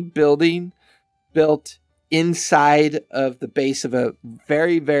looking building built inside of the base of a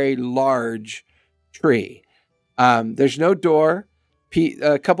very, very large tree. There's no door.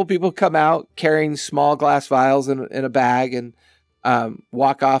 A couple people come out carrying small glass vials in a bag and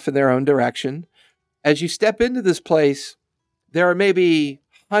walk off in their own direction. As you step into this place, there are maybe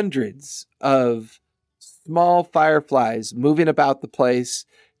hundreds of small fireflies moving about the place,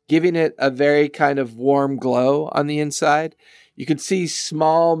 giving it a very kind of warm glow on the inside. You can see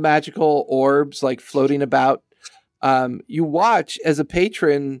small magical orbs like floating about. You watch as a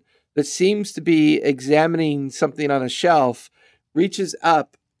patron that seems to be examining something on a shelf reaches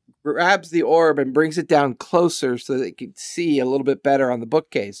up, grabs the orb, and brings it down closer so that it can see a little bit better on the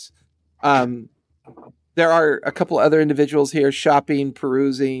bookcase. There are a couple other individuals here shopping,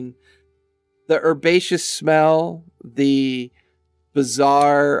 perusing. The herbaceous smell, the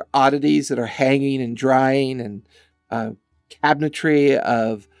bizarre oddities that are hanging and drying, and cabinetry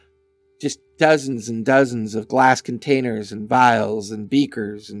of just dozens and dozens of glass containers and vials and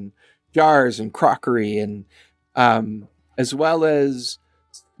beakers and jars and crockery, and as well as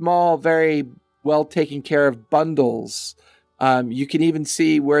small, very well taken care of bundles. You can even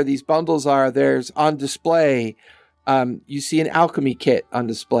see where these bundles are. There's on display. You see an alchemy kit on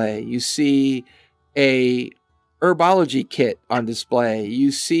display. You see a herbology kit on display.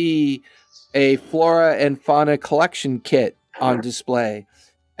 You see a flora and fauna collection kit on display.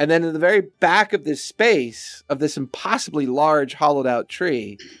 And then in the very back of this space, of this impossibly large hollowed out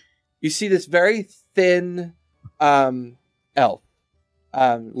tree, you see this very thin elf.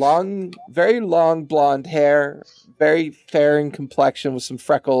 Very long blonde hair, very fair in complexion with some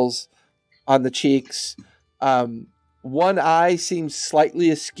freckles on the cheeks. One eye seems slightly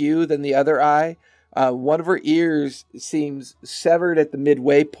askew than the other eye. One of her ears seems severed at the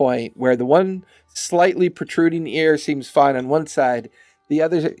midway point, where the one slightly protruding ear seems fine on one side. The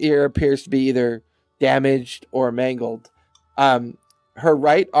other ear appears to be either damaged or mangled. Her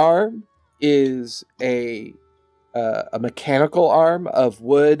right arm is a mechanical arm of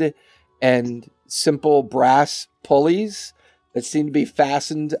wood and simple brass pulleys that seem to be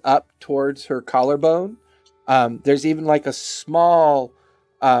fastened up towards her collarbone. There's even like a small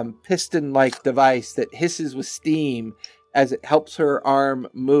piston-like device that hisses with steam as it helps her arm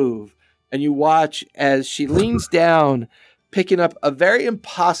move. And you watch as she leans down, picking up a very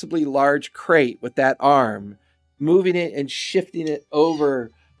impossibly large crate with that arm, moving it and shifting it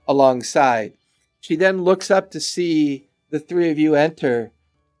over alongside. She then looks up to see the three of you enter.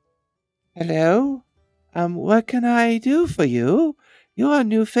 Hello? What can I do for you? You're a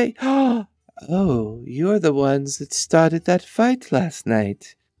new face. Oh, you're the ones that started that fight last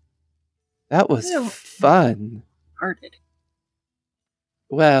night. That was fun. Started.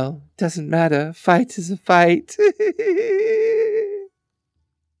 Well, doesn't matter. Fight is a fight.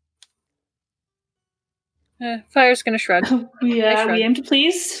 Fire's gonna shrug. We aim to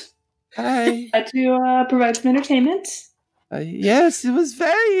please. Hi. To provide some entertainment. Yes, it was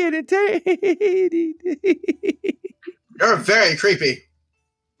very entertaining. You're very creepy.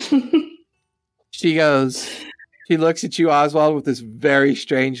 She looks at you, Oswald, with this very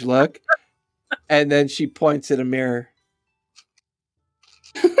strange look, and then she points at a mirror.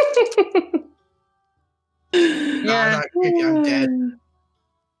 No, I'm not creepy, I'm dead.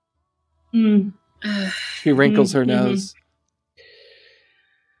 She wrinkles her nose.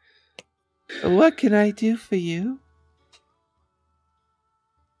 What can I do for you?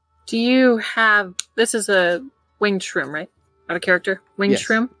 Do you have... This is a winged shroom, right? Not a character? Winged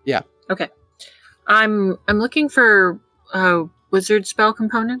shroom? Yeah. Okay. I'm looking for wizard spell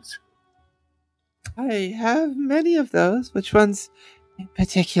components. I have many of those. Which ones in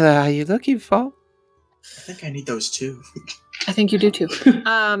particular are you looking for? I think I need those too. I think you do too.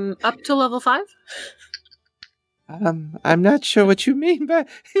 Up to level 5? I'm not sure what you mean by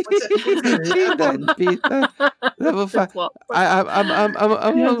level 5.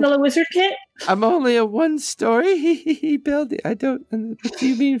 I'm you have a wizard kit? I'm only a one-story building. I don't. What do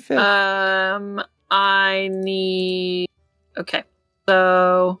you mean, Phil? I need. Okay,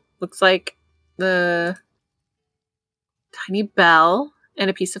 so looks like the tiny bell and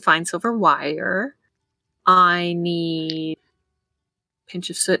a piece of fine silver wire. I need a pinch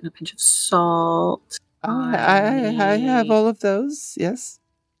of soot and a pinch of salt. I have all of those, yes.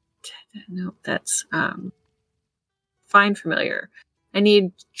 No, that's fine familiar. I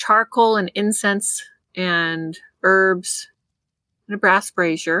need charcoal and incense and herbs and a brass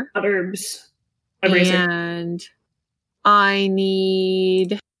brazier. Not herbs. And I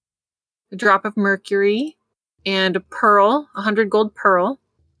need a drop of mercury and a pearl, 100 gold pearl.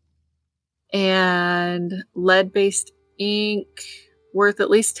 and lead-based ink worth at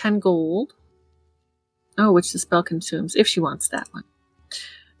least 10 gold. Oh, which the spell consumes, if she wants that one.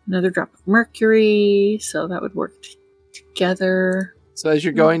 Another drop of mercury, so that would work together. So as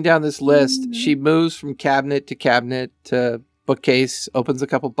you're going down this list, she moves from cabinet to bookcase, opens a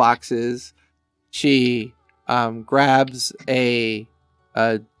couple boxes. She grabs a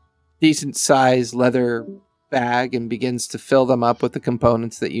decent-sized leather bag and begins to fill them up with the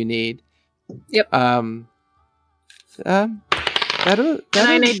components that you need. Yep. That'll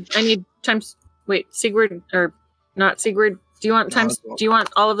I need times. Wait, Sigurd or not Sigurd? Do you want times? Do you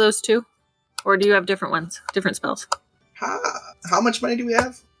want all of those too, or do you have different ones, different spells? How much money do we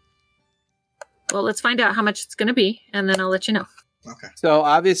have? Well, let's find out how much it's going to be, and then I'll let you know. Okay. So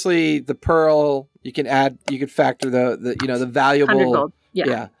obviously the pearl, you can factor the valuable 100 gold.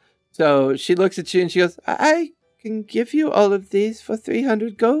 Yeah. So she looks at you and she goes, I can give you all of these for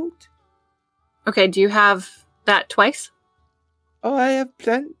 300 gold. Okay, do you have that twice? Oh, I have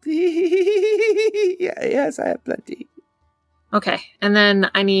plenty. Yes, I have plenty. Okay, and then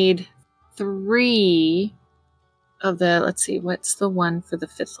I need 3 of the, let's see, what's the one for the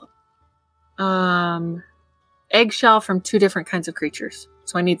 5th level? Eggshell from 2 different kinds of creatures.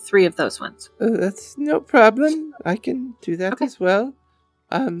 So I need 3 of those ones. Oh, that's no problem. I can do that as well.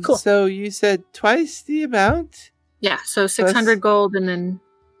 Cool. So you said twice the amount? Yeah, so 600 gold and then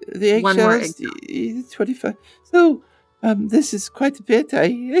the one more egg. 25. So this is quite a bit.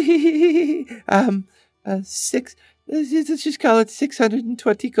 Let's just call it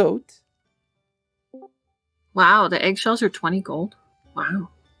 620 gold. Wow, the eggshells are 20 gold. Wow.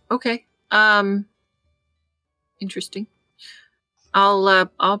 Okay. Interesting.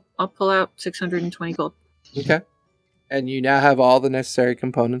 I'll pull out 620 gold. Okay. And you now have all the necessary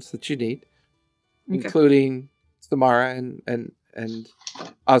components that you need, including Samara and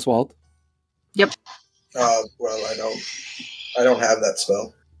Oswald. Yep. Well, I don't have that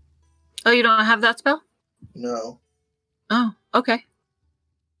spell. Oh, you don't have that spell? No. Oh, okay.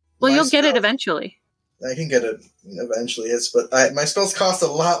 Well, you'll get it eventually. I can get it eventually, but my spells cost a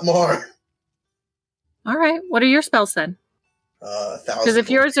lot more. All right. What are your spells then? 1,000. Because if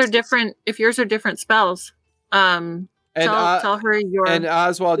yours are different spells, tell her your and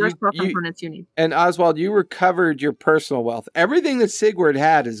Oswald, your spell components you need. And Oswald, you recovered your personal wealth. Everything that Sigurd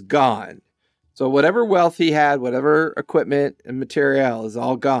had is gone. So whatever wealth he had, whatever equipment and material is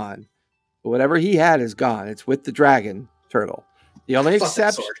all gone. But whatever he had is gone. It's with the dragon turtle. The only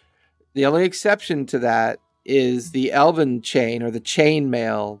exception to that is the elven chain or the chain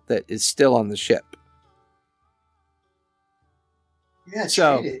mail that is still on the ship. Yeah,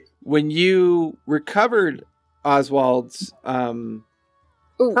 so when you recovered Oswald's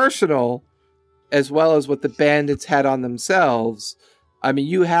personal, as well as what the bandits had on themselves, I mean,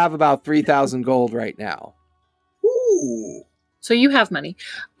 you have about 3,000 gold right now. Ooh! So you have money.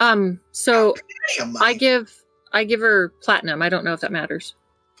 So I give her platinum. I don't know if that matters.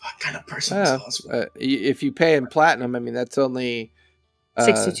 What kind of person is Oswald? If you pay in platinum, I mean that's only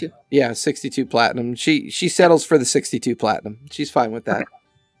 62. Yeah, 62 platinum. She settles for the 62 platinum. She's fine with that.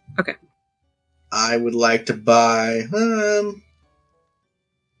 Okay. I would like to buy.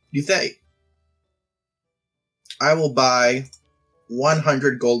 You think? I will buy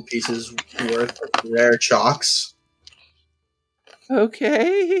 100 gold pieces worth of rare chalks.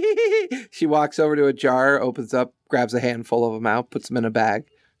 Okay. She walks over to a jar, opens up, grabs a handful of them out, puts them in a bag.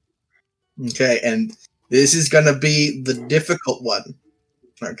 Okay, and this is gonna be the difficult one.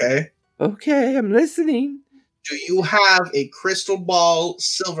 Okay? Okay, I'm listening. Do you have a crystal ball,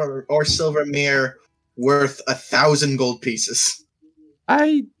 silver mirror worth 1,000 gold pieces? No,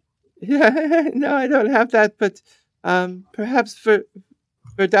 I don't have that, but perhaps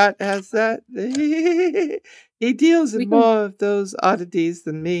Verdot has that. He deals in more of those oddities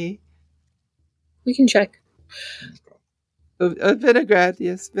than me. We can check. Vinaigrette,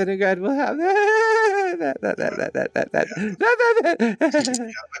 yes, Vinaigrette will have that.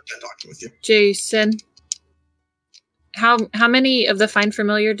 Jason, how many of the Fine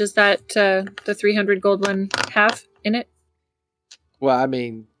Familiar does that the 300 gold one have in it? Well, I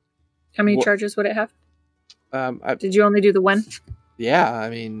mean, how many charges would it have? Did you only do the one? Yeah,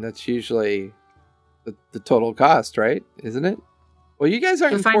 I mean that's usually the total cost, right? Isn't it? Well, you guys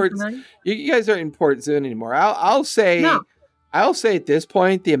aren't important. You guys aren't important soon anymore. I'll say. No. I'll say at this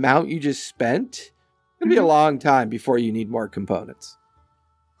point, the amount you just spent it'll be a long time before you need more components.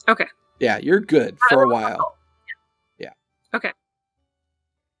 Okay. Yeah, you're good for a while. Yeah. Okay.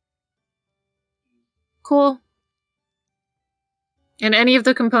 Cool. And any of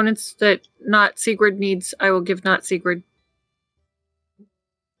the components that not Sigurd needs, I will give not Sigurd.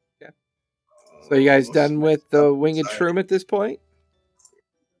 Yeah. So you guys done with the winged shroom at this point?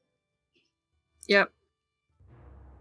 Yep.